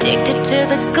 Addicted to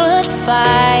the good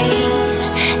fight.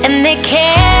 And they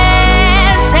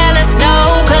can't tell us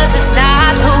no, 'cause it's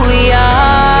not who we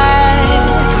are.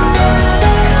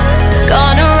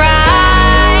 Gonna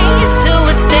rise till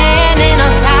we're standing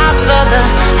on top of the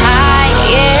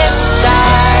highest star.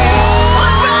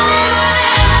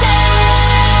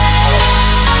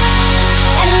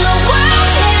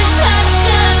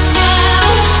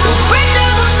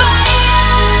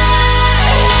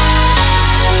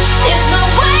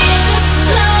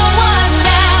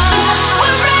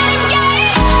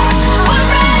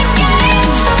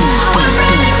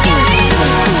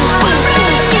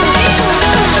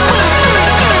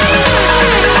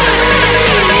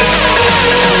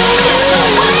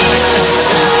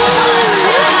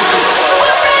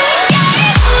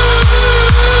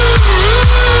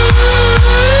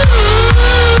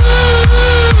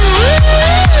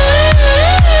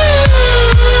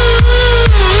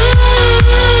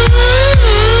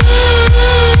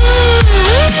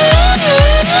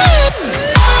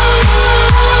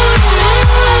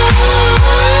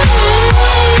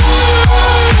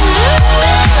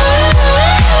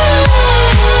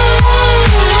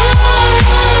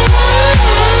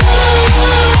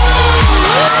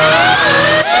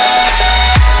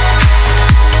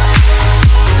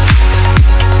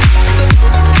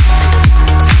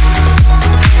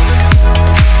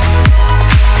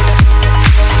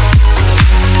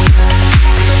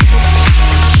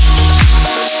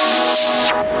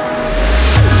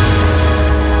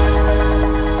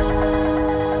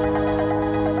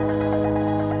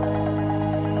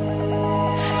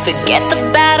 Forget the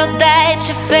battle that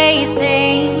you're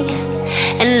facing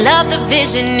and love the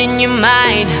vision in your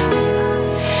mind.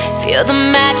 Feel the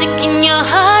magic in your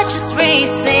heart just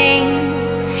racing.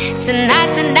 Tonight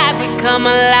we come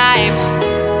alive.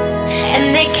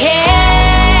 And they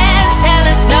can't tell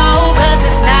us no, 'cause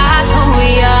it's not who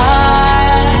we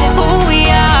are. Who we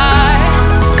are.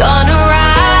 Gonna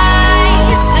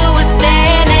rise till we're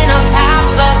standing on top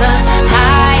of the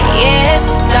highest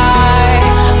star.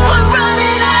 We're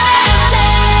running out of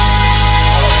time,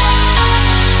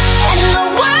 and the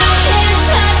world can't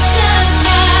touch us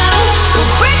now.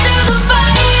 We'll break through the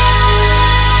fire.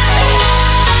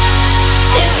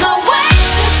 There's no way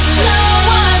to slow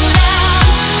us down.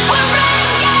 We're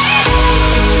renegades.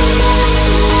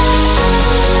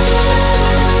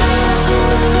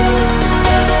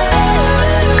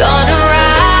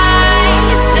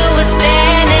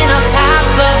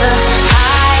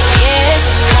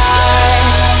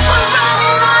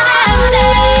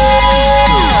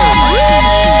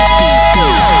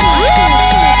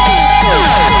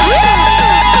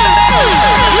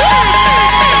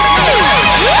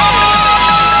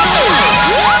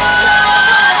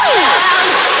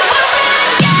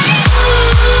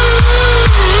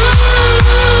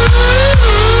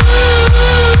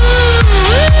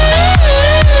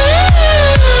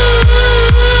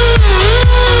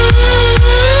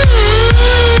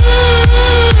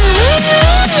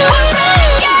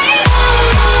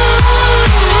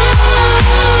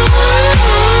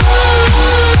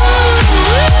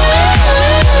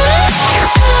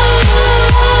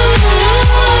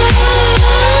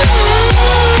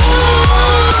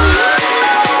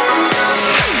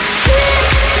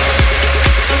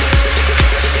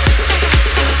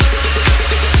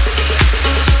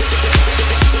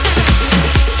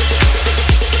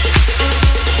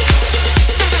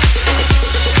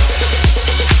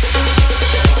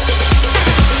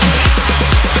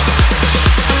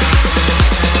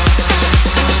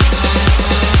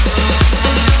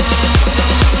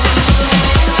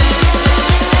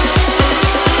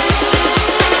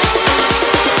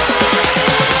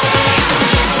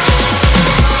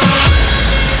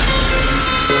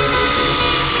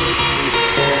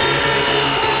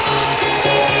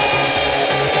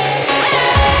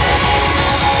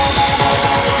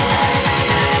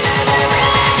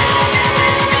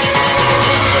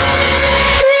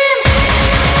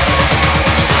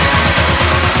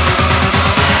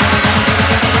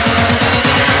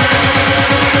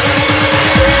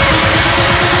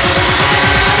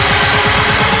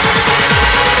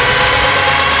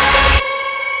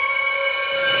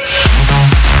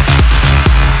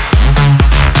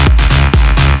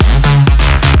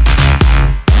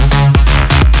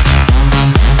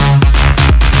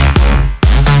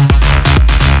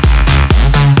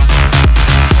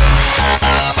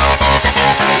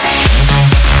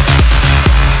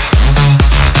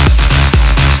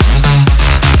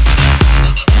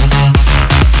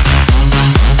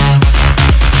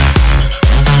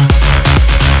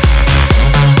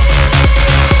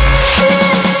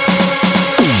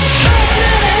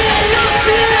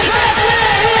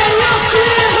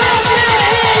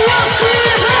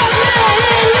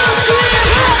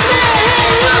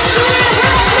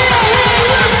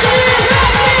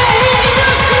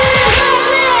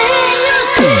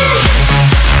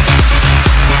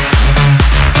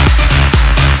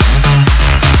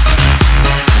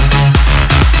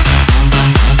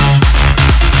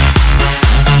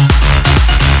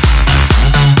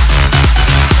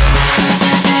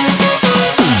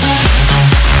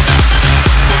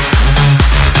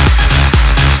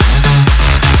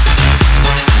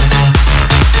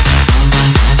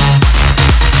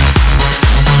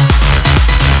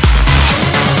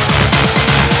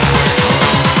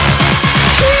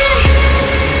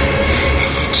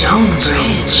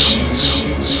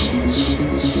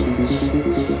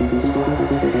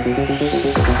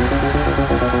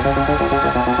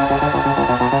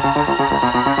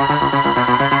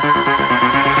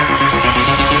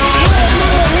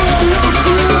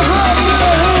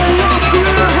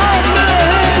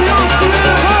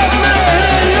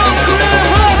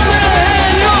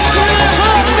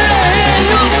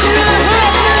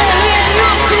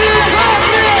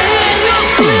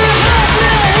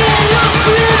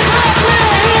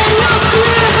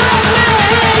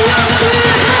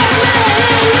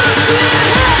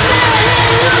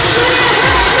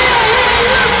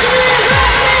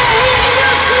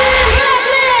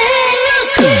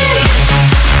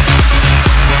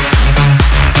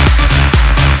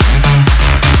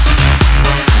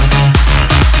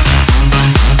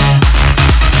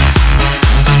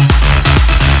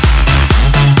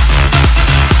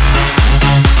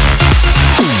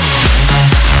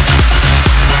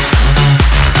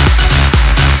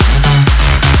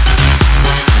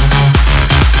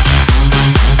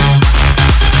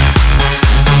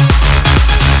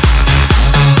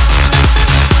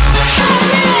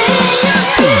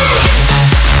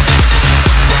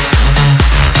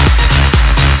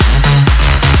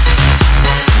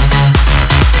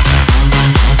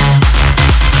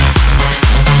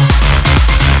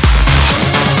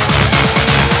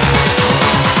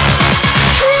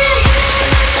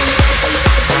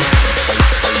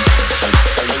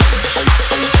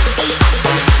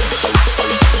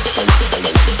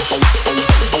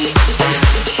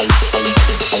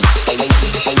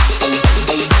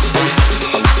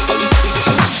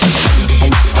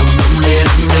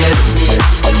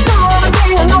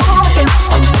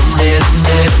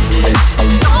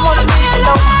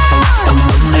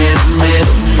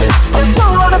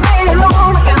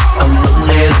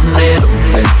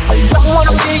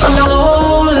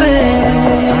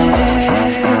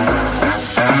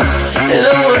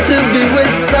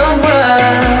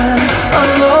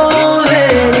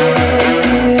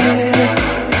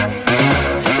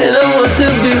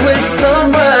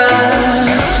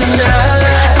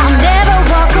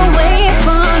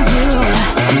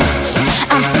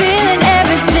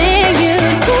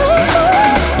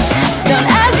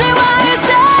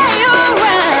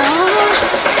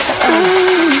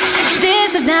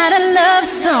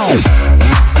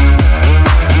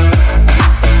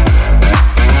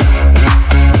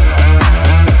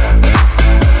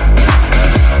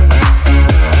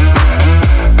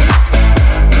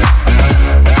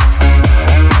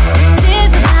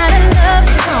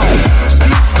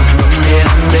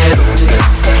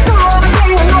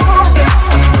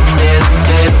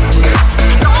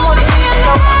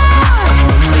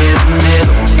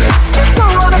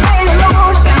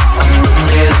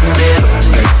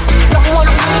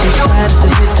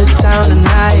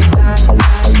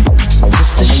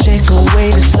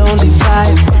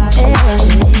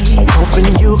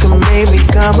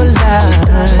 now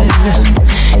alive.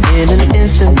 In an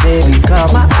instant, baby,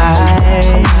 caught my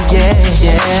eye. Yeah,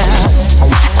 yeah.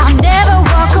 I'll never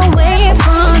walk away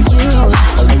from you.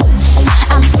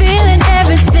 I'm feeling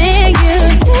everything you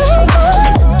do.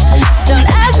 Don't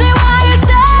ask me why you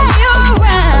stay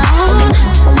around.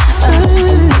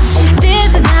 This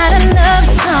is not a love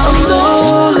song. I'm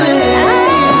lonely.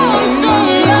 I'm so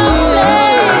lonely.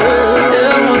 And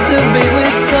I want to be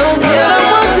with someone. And I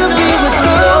want to be with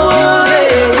someone.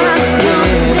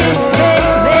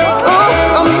 Oh,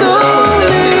 I'm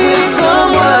lonely with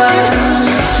someone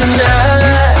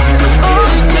tonight. Oh,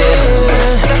 yeah.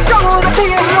 Don't wanna be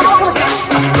alone.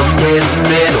 I'm the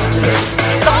middle.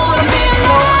 Don't wanna be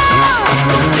alone.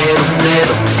 I'm the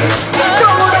middle.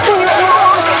 Don't wanna be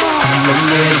alone. I'm the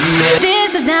middle.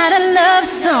 This is not a love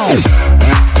song.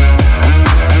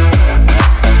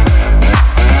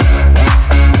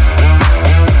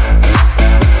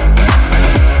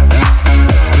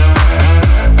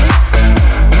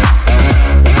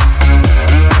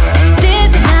 This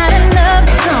is not a love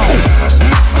song.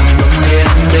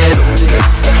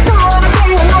 Don't wanna be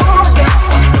alone.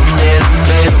 I'm the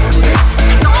middle.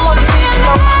 Don't wanna be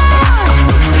alone.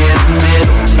 I'm the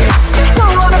middle.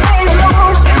 Don't wanna be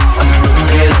alone. I'm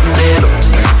the middle.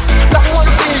 Don't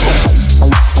wanna be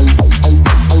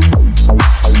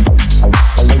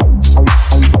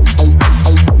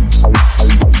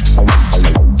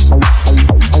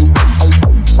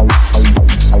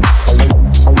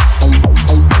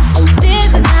This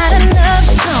is not a love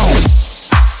song.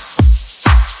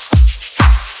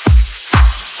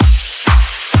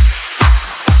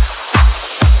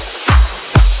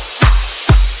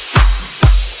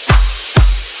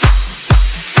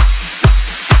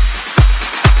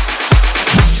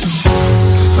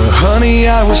 Honey,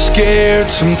 I was scared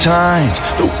sometimes.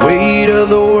 The weight of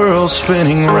the world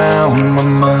spinning round my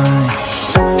mind.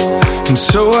 And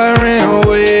so I ran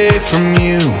away from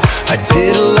you. I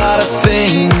did a lot of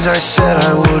things I said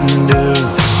I wouldn't do.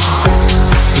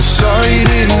 I'm sorry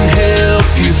didn't help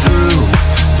you through.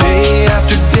 Day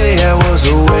after day I was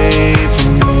away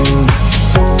from you.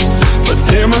 But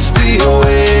there must be a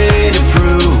way to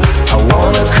prove I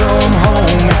wanna come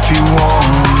home if you want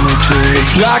me to.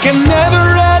 It's like I never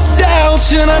had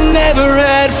doubts and I never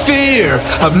had fear.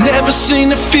 I've never seen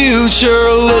the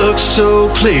future look so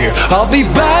clear. I'll be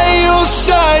by your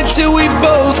side till we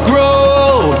both grow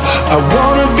old. I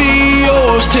wanna be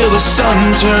yours till the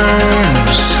sun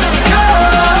turns.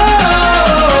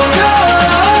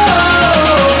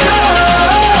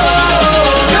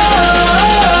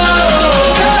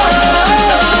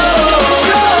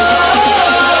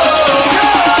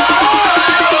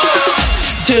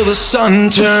 Till the sun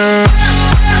turns.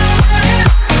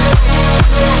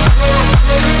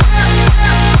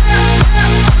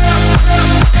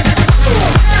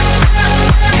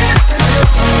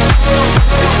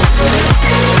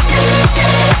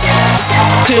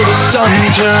 Till the sun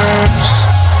turns.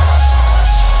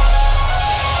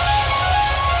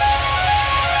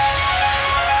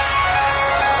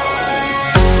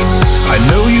 I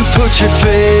know you put your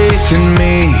faith in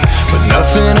me, but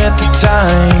nothing at the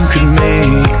time could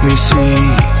make me see.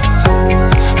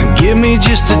 And give me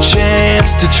just a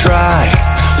chance to try.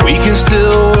 We can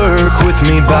still work with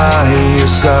me by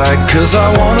your side. 'Cause I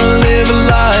wanna live a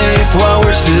life while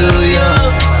we're still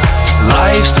young.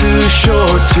 Life's too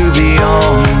short to be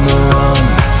on the run.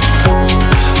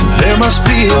 There must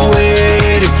be a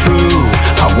way to prove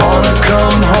I wanna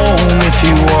come home if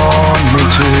you want me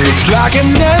to. It's like I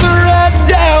never had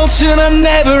doubts and I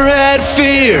never had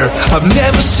fear. I've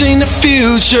never seen the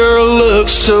future look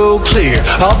so clear.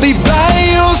 I'll be by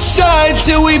your side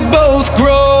till we both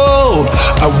grow old.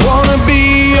 I wanna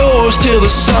be yours till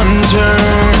the sun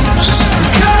turns.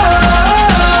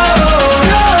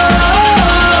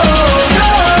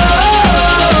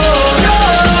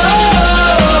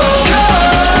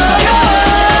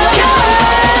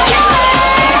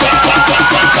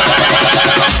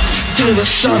 Till the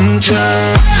sun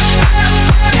turns.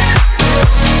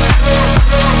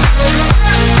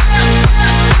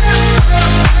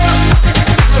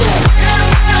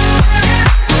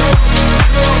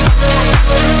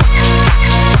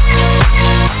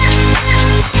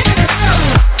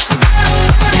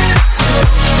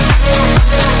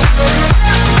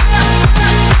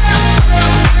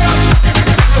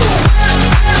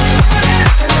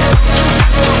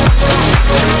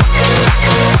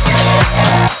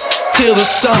 Till the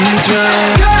sun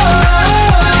turns.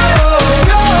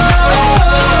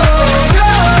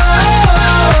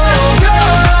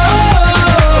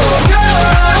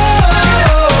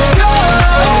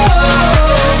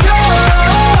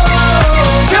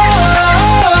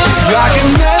 It's like I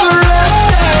never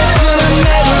had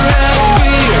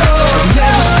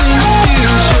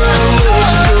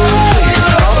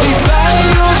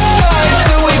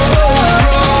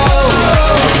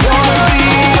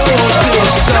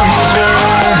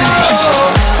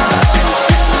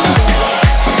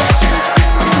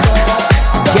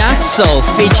Soul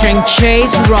featuring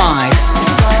Chase Rice,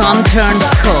 Sun Turns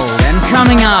Cold, and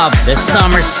coming up, the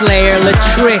Summer Slayer Le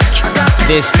Trick,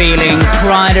 This Feeling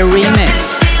Crider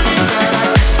remix.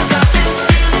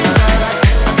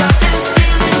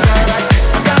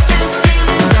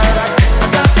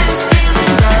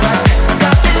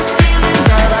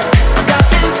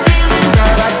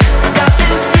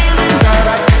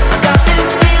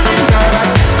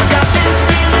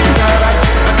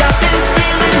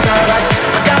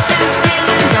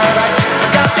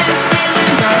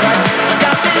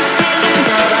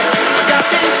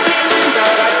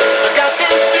 Got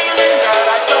this feeling that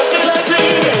I don't feel like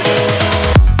leaving.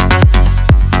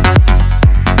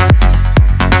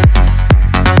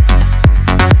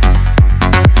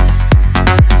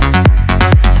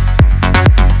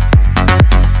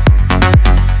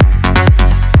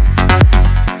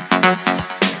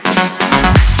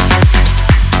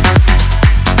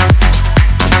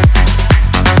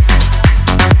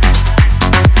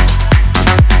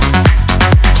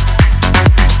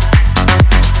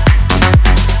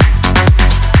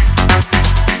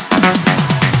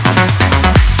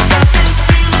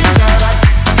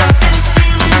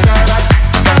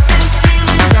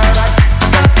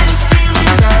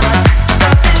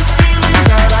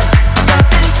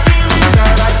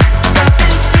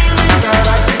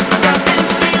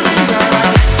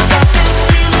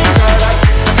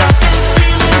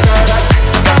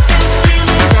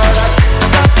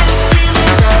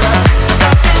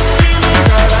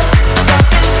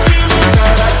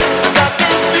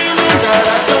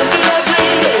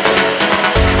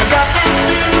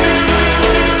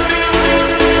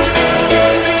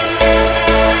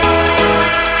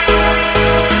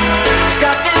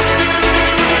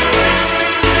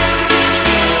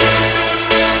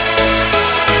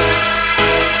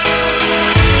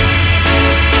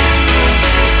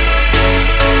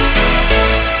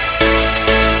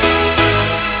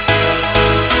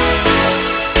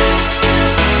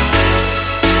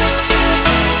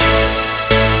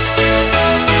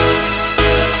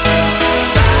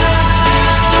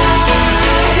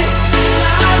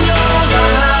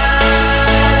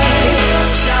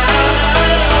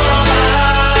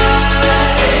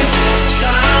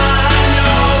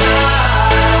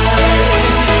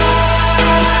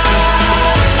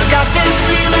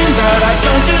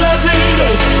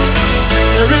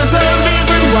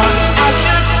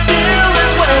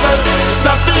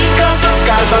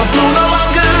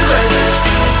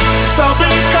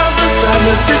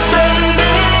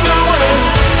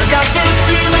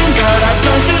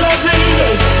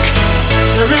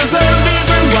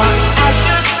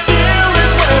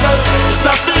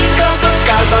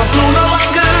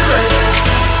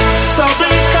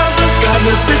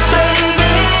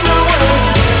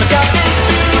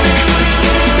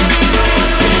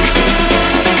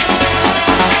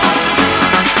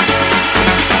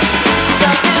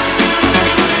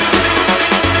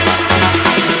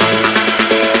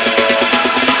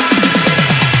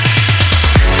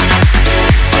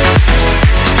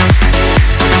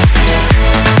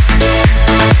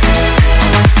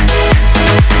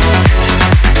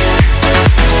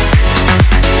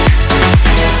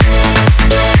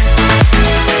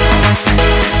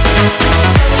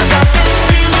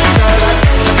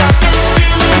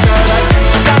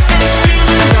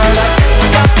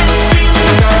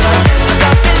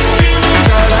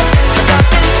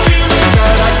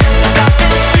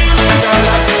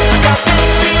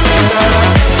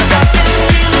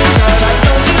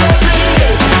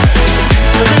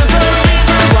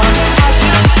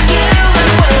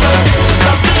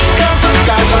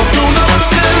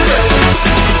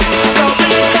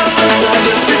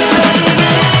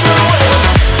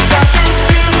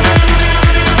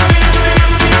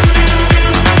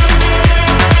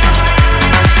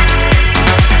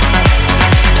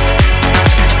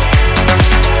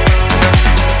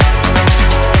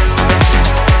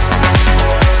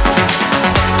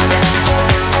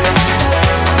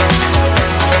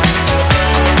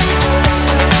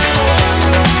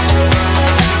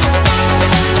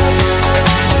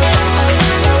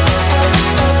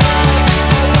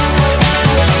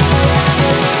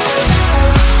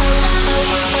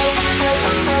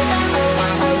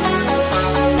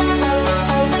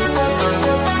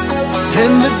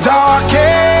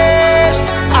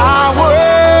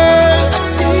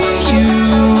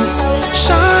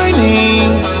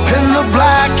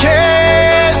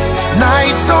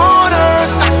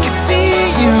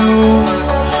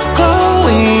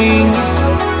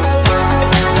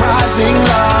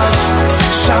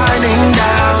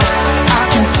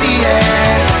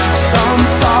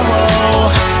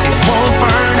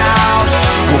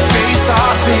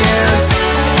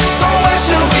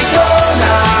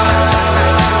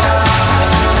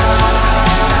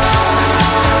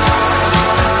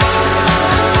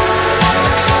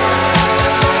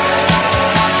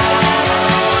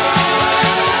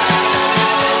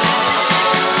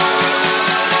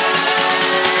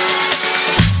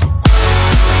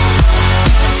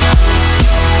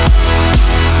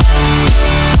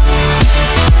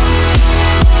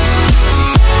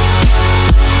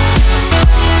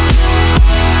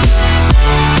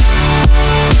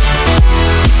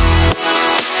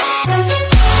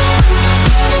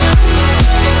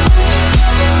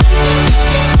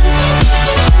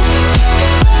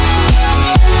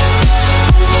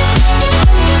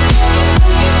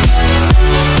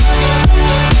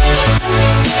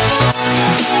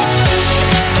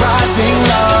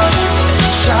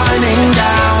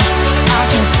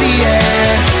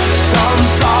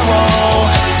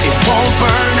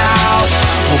 burn out.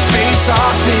 We'll face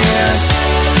our fears.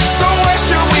 So where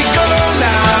should we go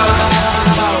now?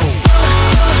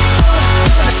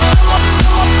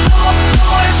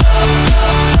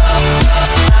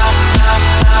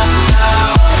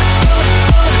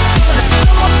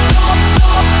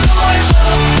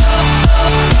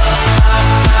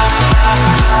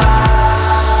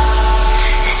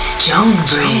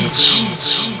 StoneBridge.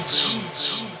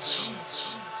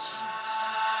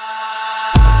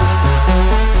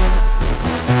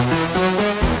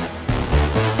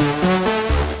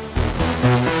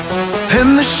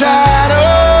 In the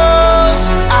shadows,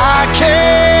 I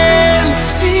can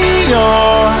see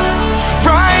your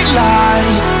bright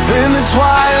light. In the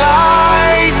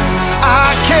twilight,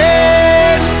 I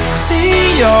can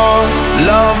see your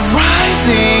love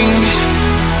rising.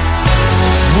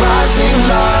 Rising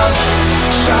love,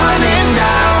 shining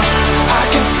down. I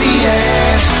can see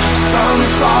it. Some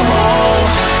sorrow,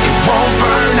 it won't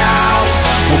burn out.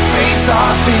 We'll face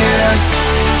our fears.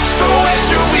 So where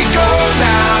should we go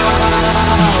now?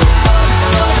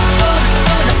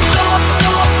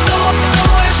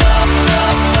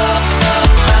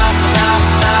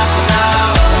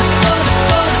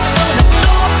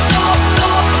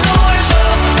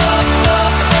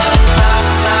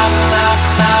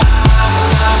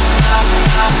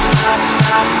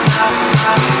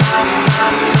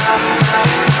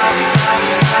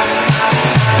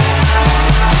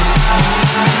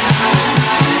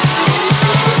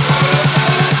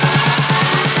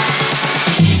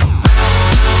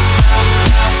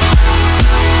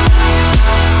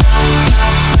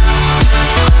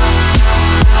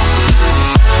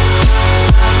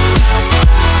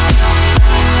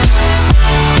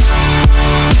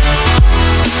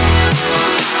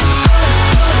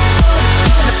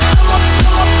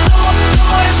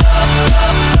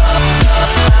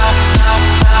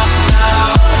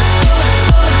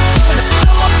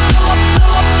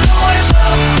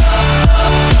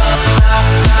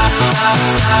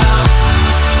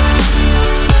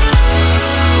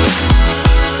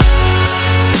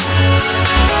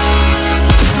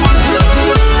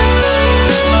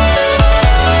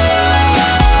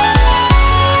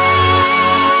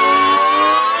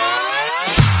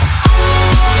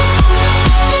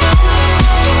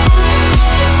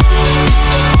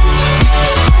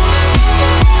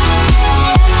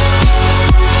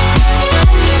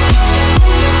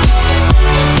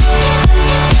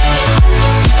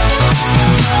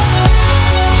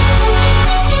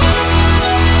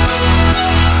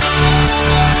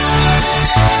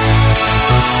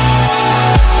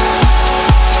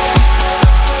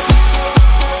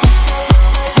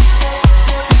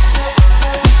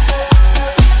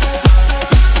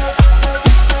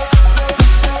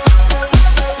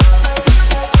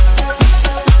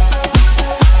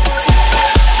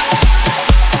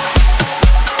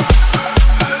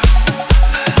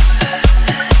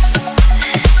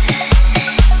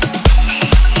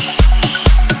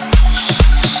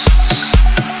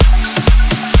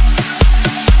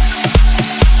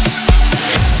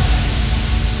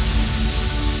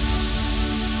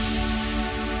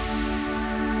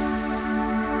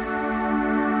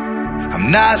 I'm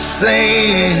not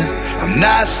saying I'm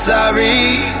not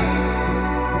sorry,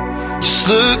 just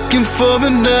looking for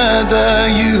another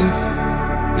you.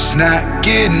 It's not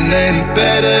getting any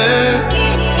better,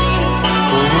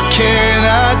 but what can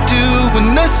I do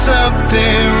when there's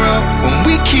something wrong? When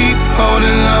we keep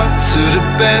holding on to the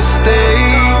best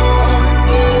days.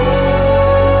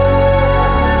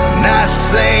 I'm not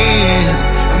saying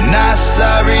I'm not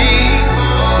sorry,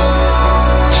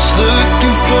 just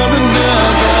looking for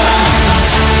another.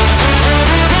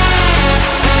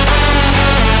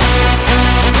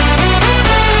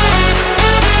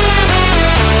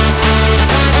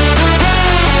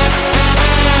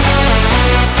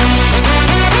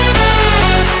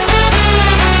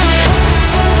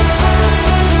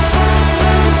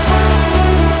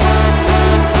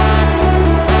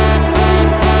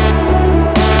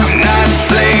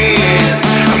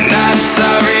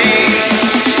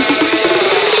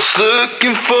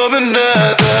 Looking for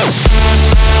another.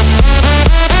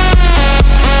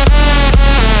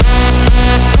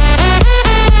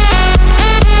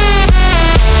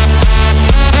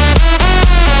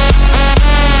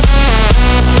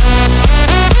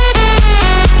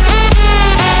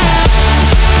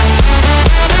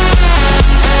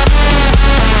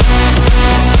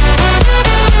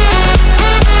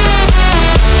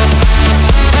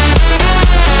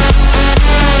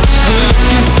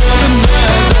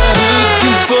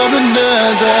 Looking for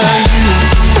another.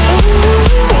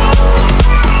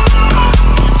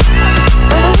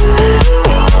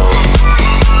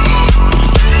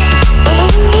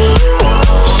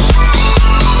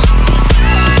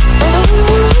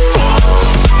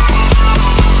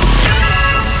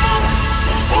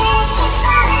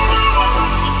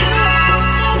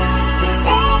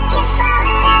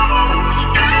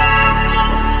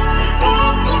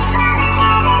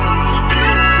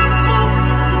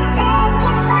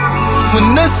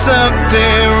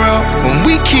 something wrong when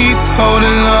we keep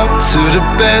holding on to the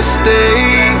best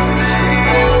days.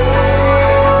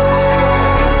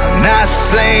 I'm not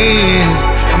saying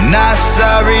I'm not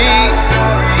sorry,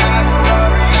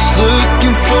 just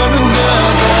looking for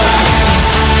another.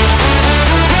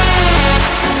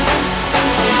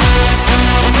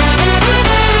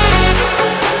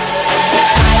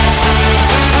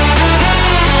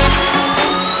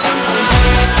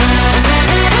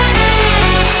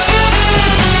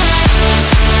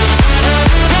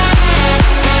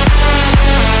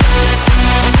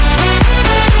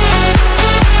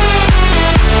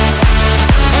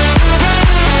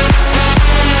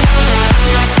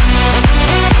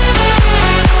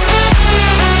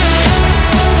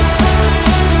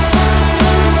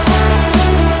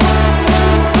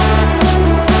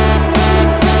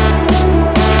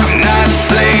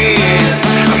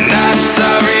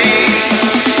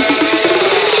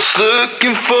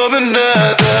 For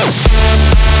another.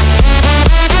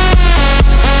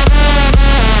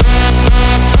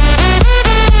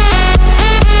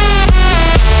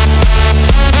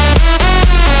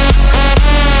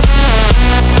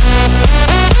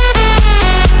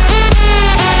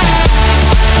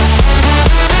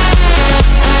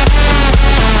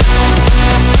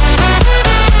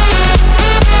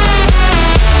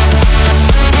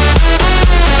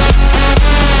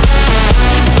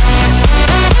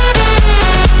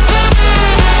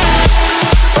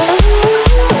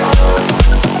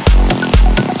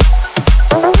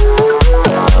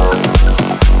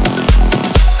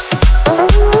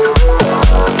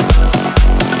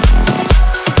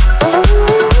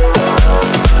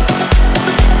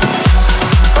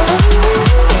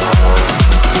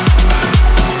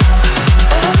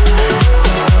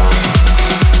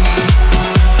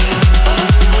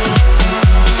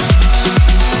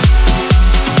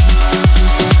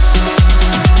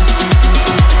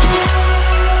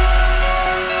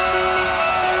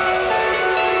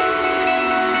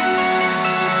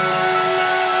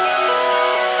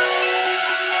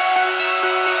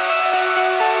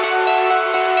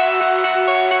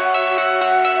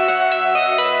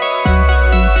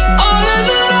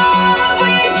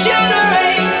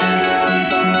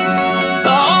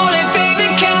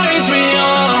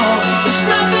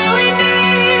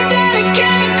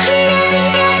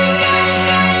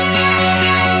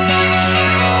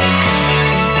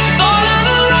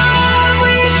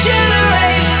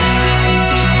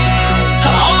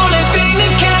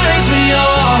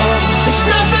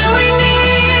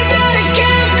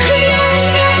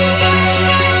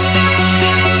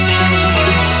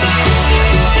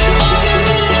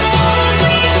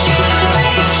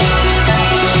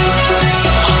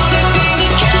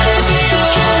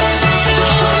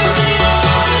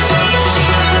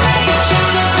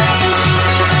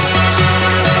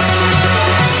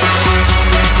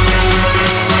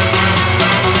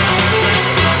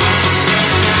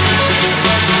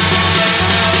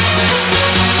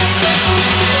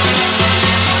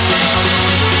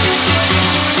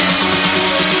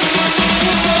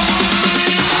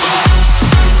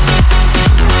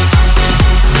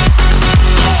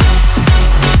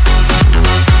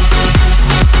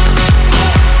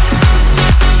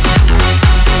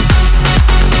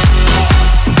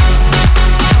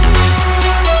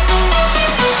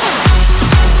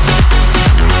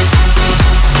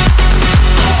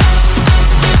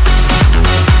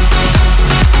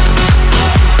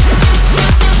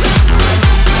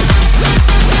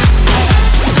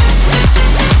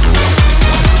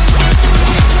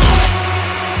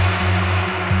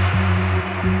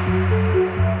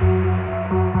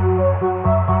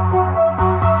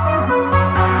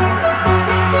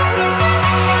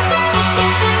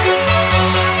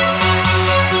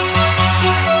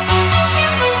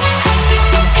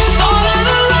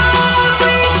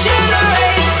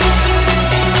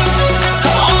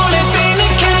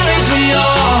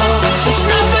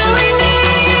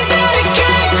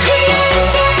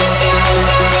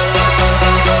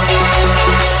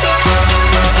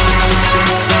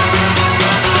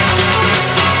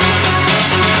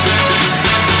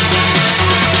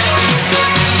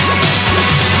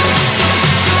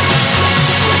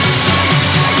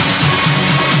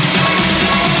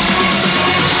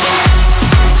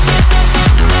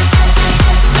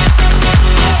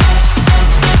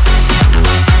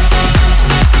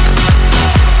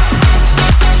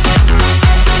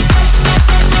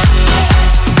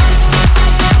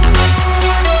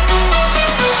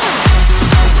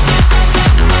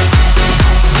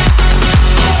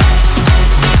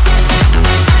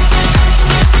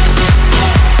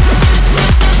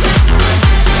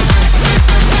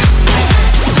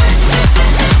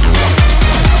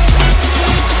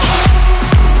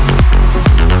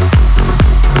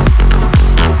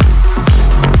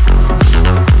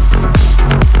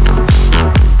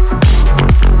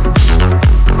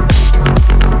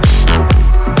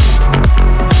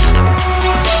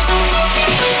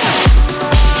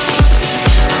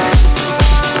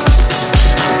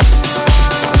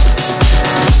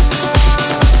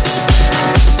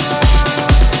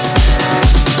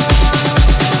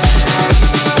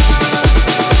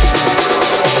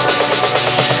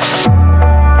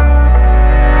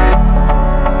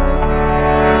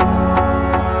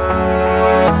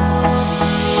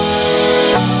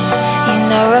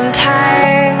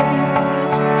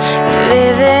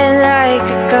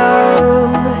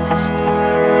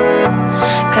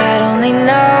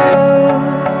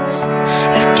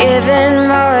 given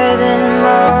more than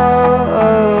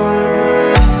most.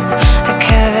 I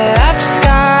cover up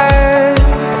scars,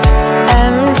 the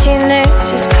emptiness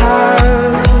is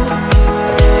caused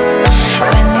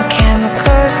when the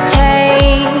chemicals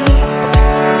take.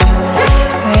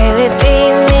 Will it be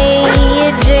me,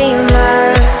 a dreamer?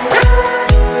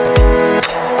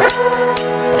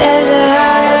 There's a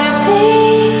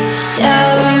heartbeat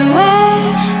somewhere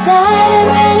that I'm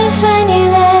gonna find you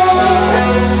there.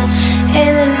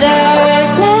 In the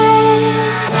darkness,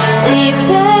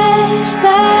 sleepless,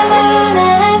 love on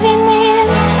every knee.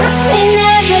 We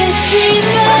never sleep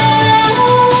alone,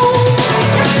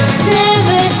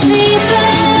 never sleep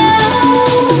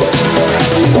alone,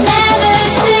 never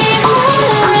sleep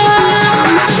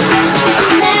alone,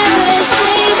 never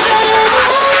sleep alone.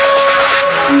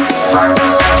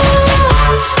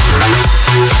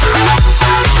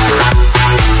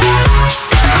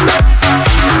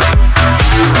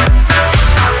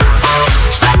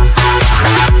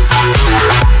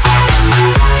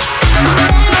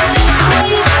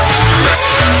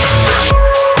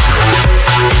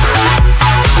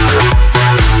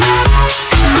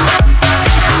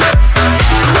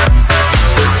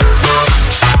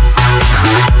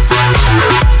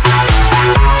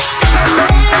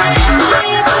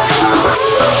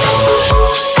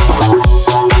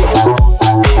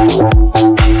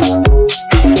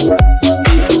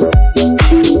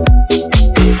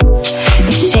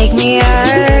 Take me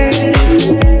out,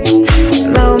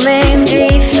 moment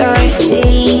before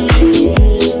sleep.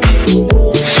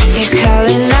 You're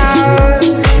calling out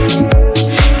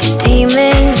the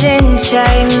demons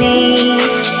inside me.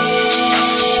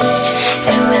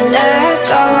 And when they're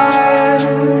gone,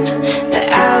 the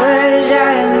hours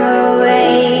I'm away.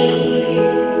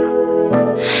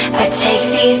 I take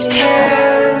these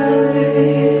pills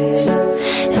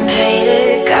and pray to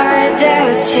God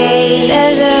they'll take.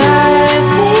 There's a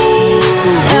heartbeat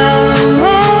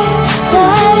somewhere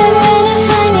that I'm gonna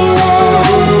find you there.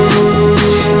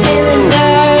 In the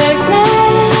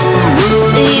darkness,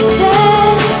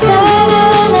 sleepless, love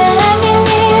on every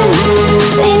knee.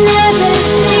 We never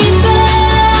sleep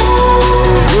alone,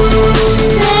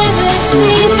 never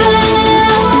sleep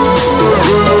alone,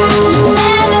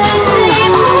 never sleep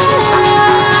alone,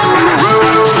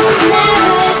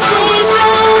 never sleep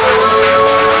alone.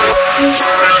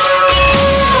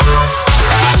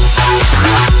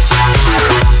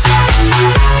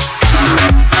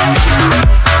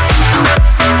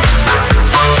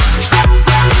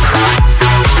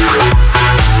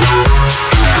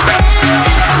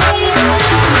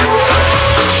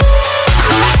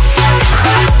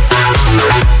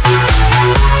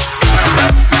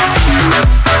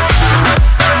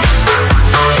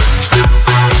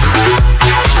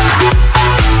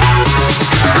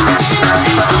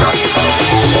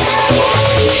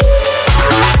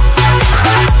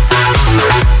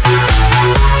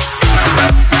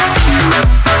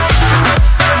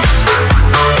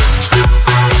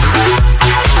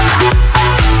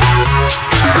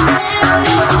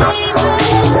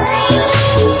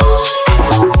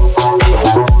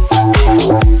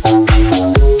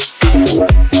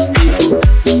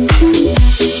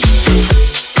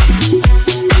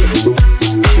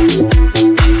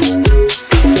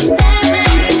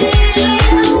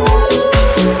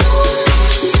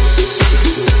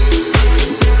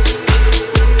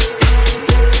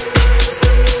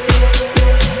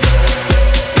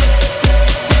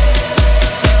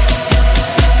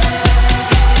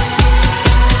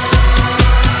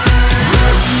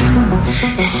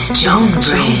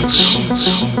 StoneBridge.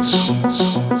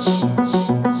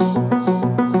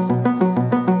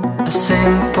 A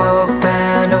simple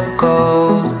band of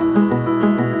gold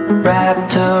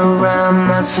wrapped around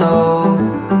my soul.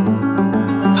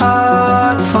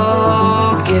 Hard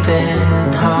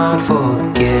forgiven, hard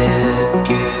forget.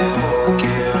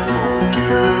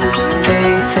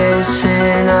 Faith is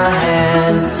in our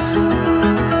hands,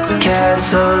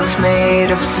 castles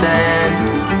made of sand.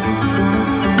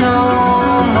 No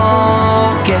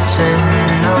more guessing,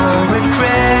 no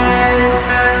regrets.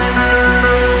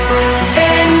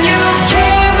 And you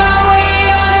came my way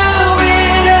on a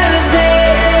winter's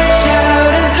day.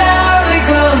 Shouted loudly,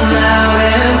 come out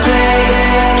and play.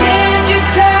 Can't you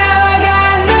tell I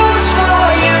got news for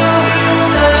you?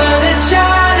 Sun is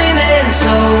shining and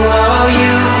so are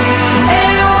you.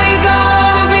 And we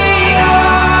gonna be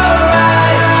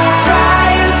alright. Dry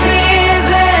your tears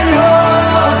and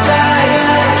hold tight.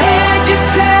 Can't you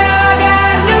tell I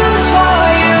got news for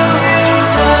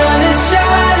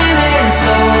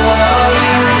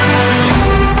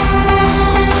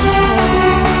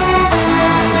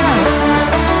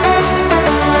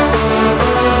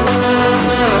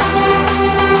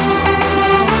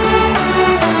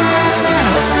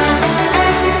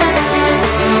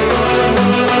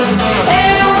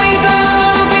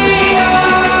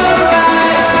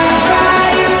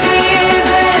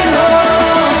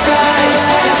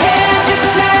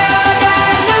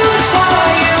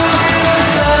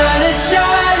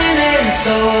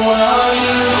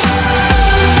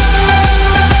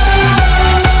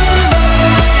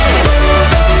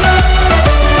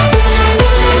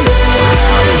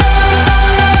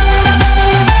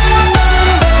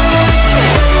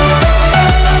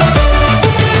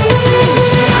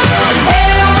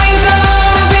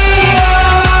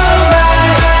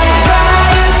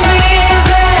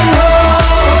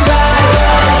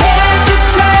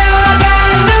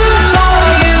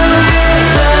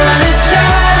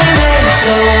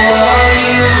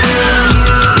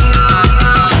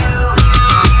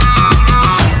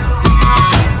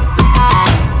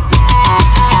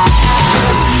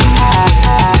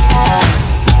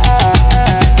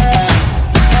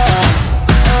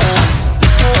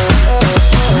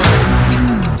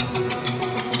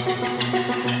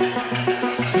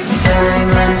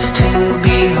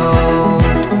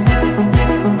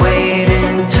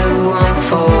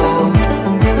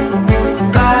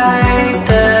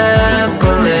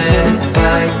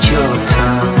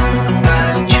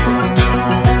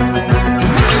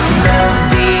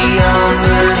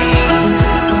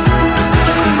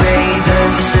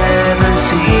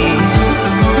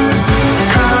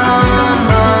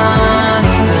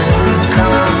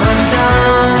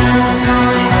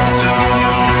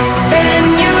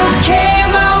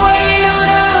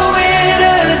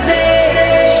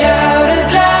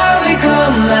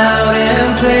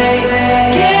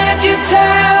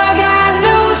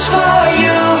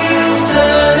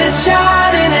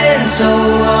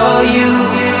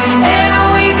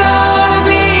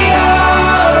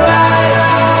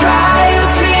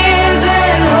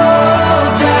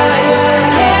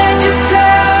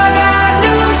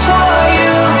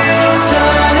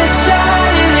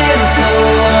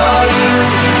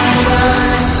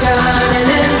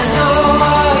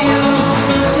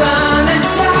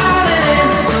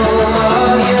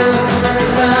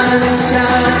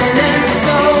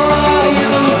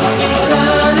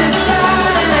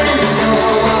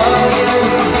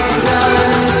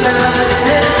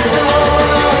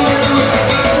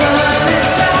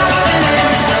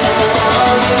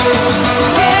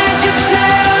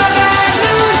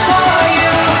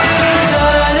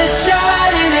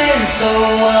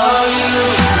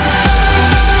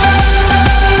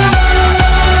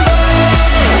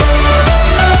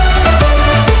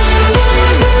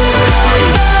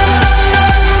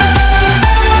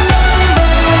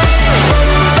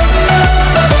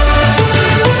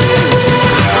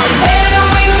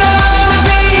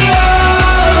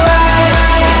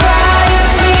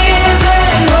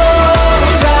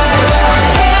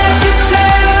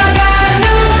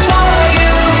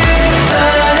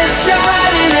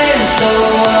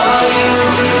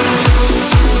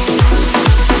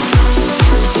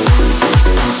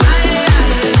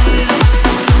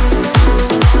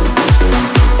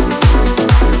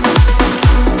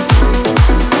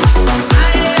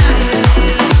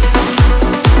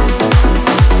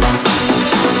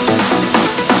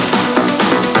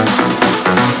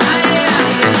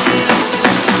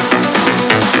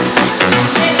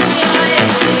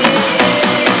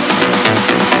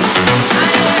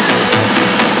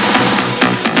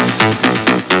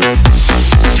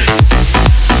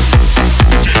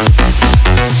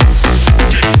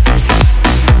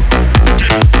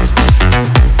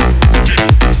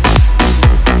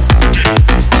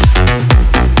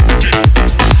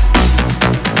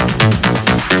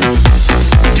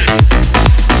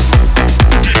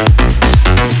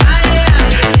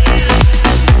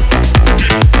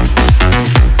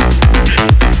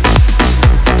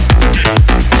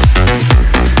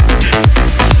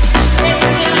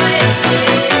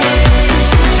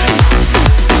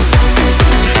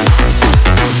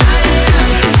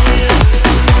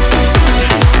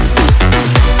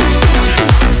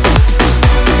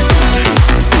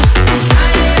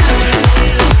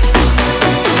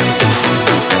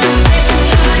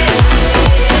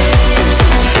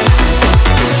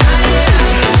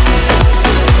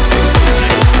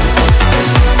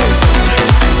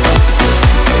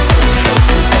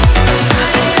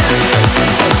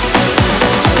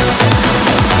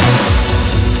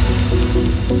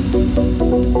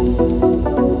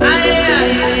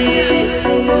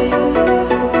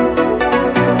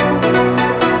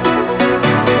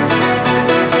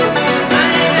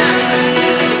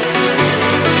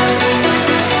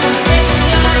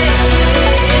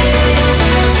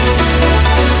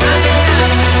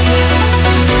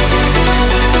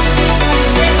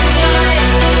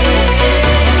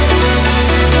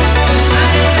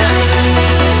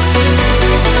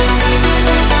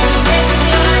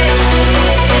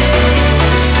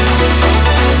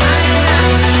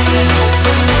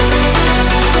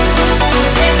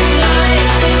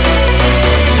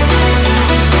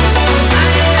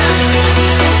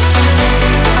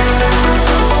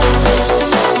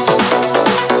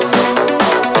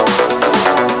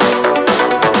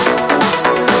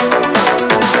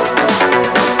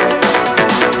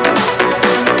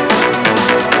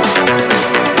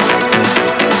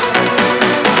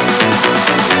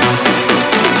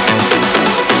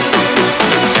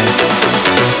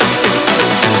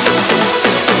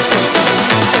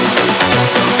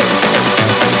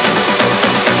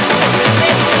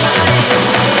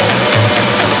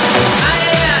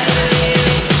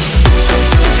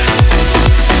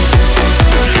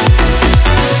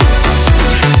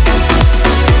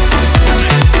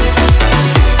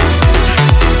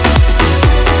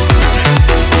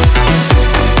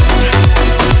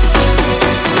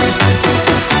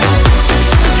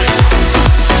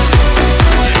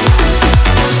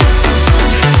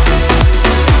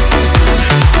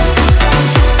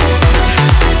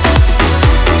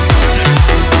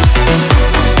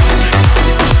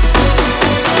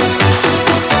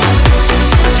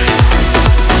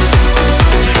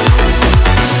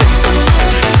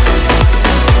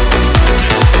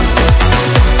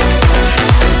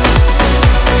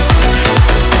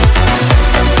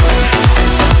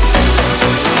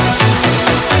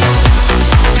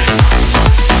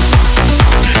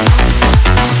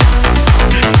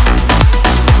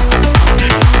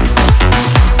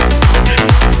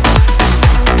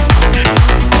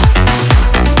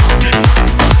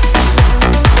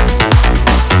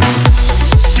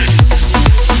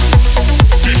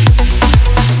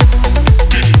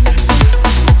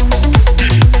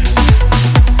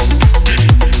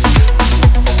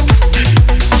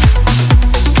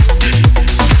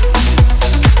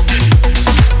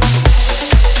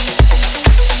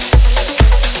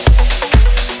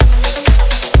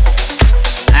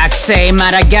say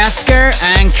Madagascar.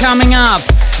 And coming up,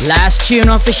 last tune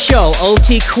of the show,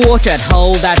 OT Quartet,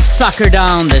 Hold That Sucker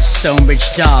Down, the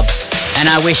StoneBridge dub. And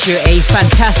I wish you a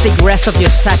fantastic rest of your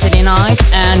Saturday night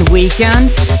and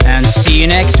weekend, and see you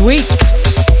next week.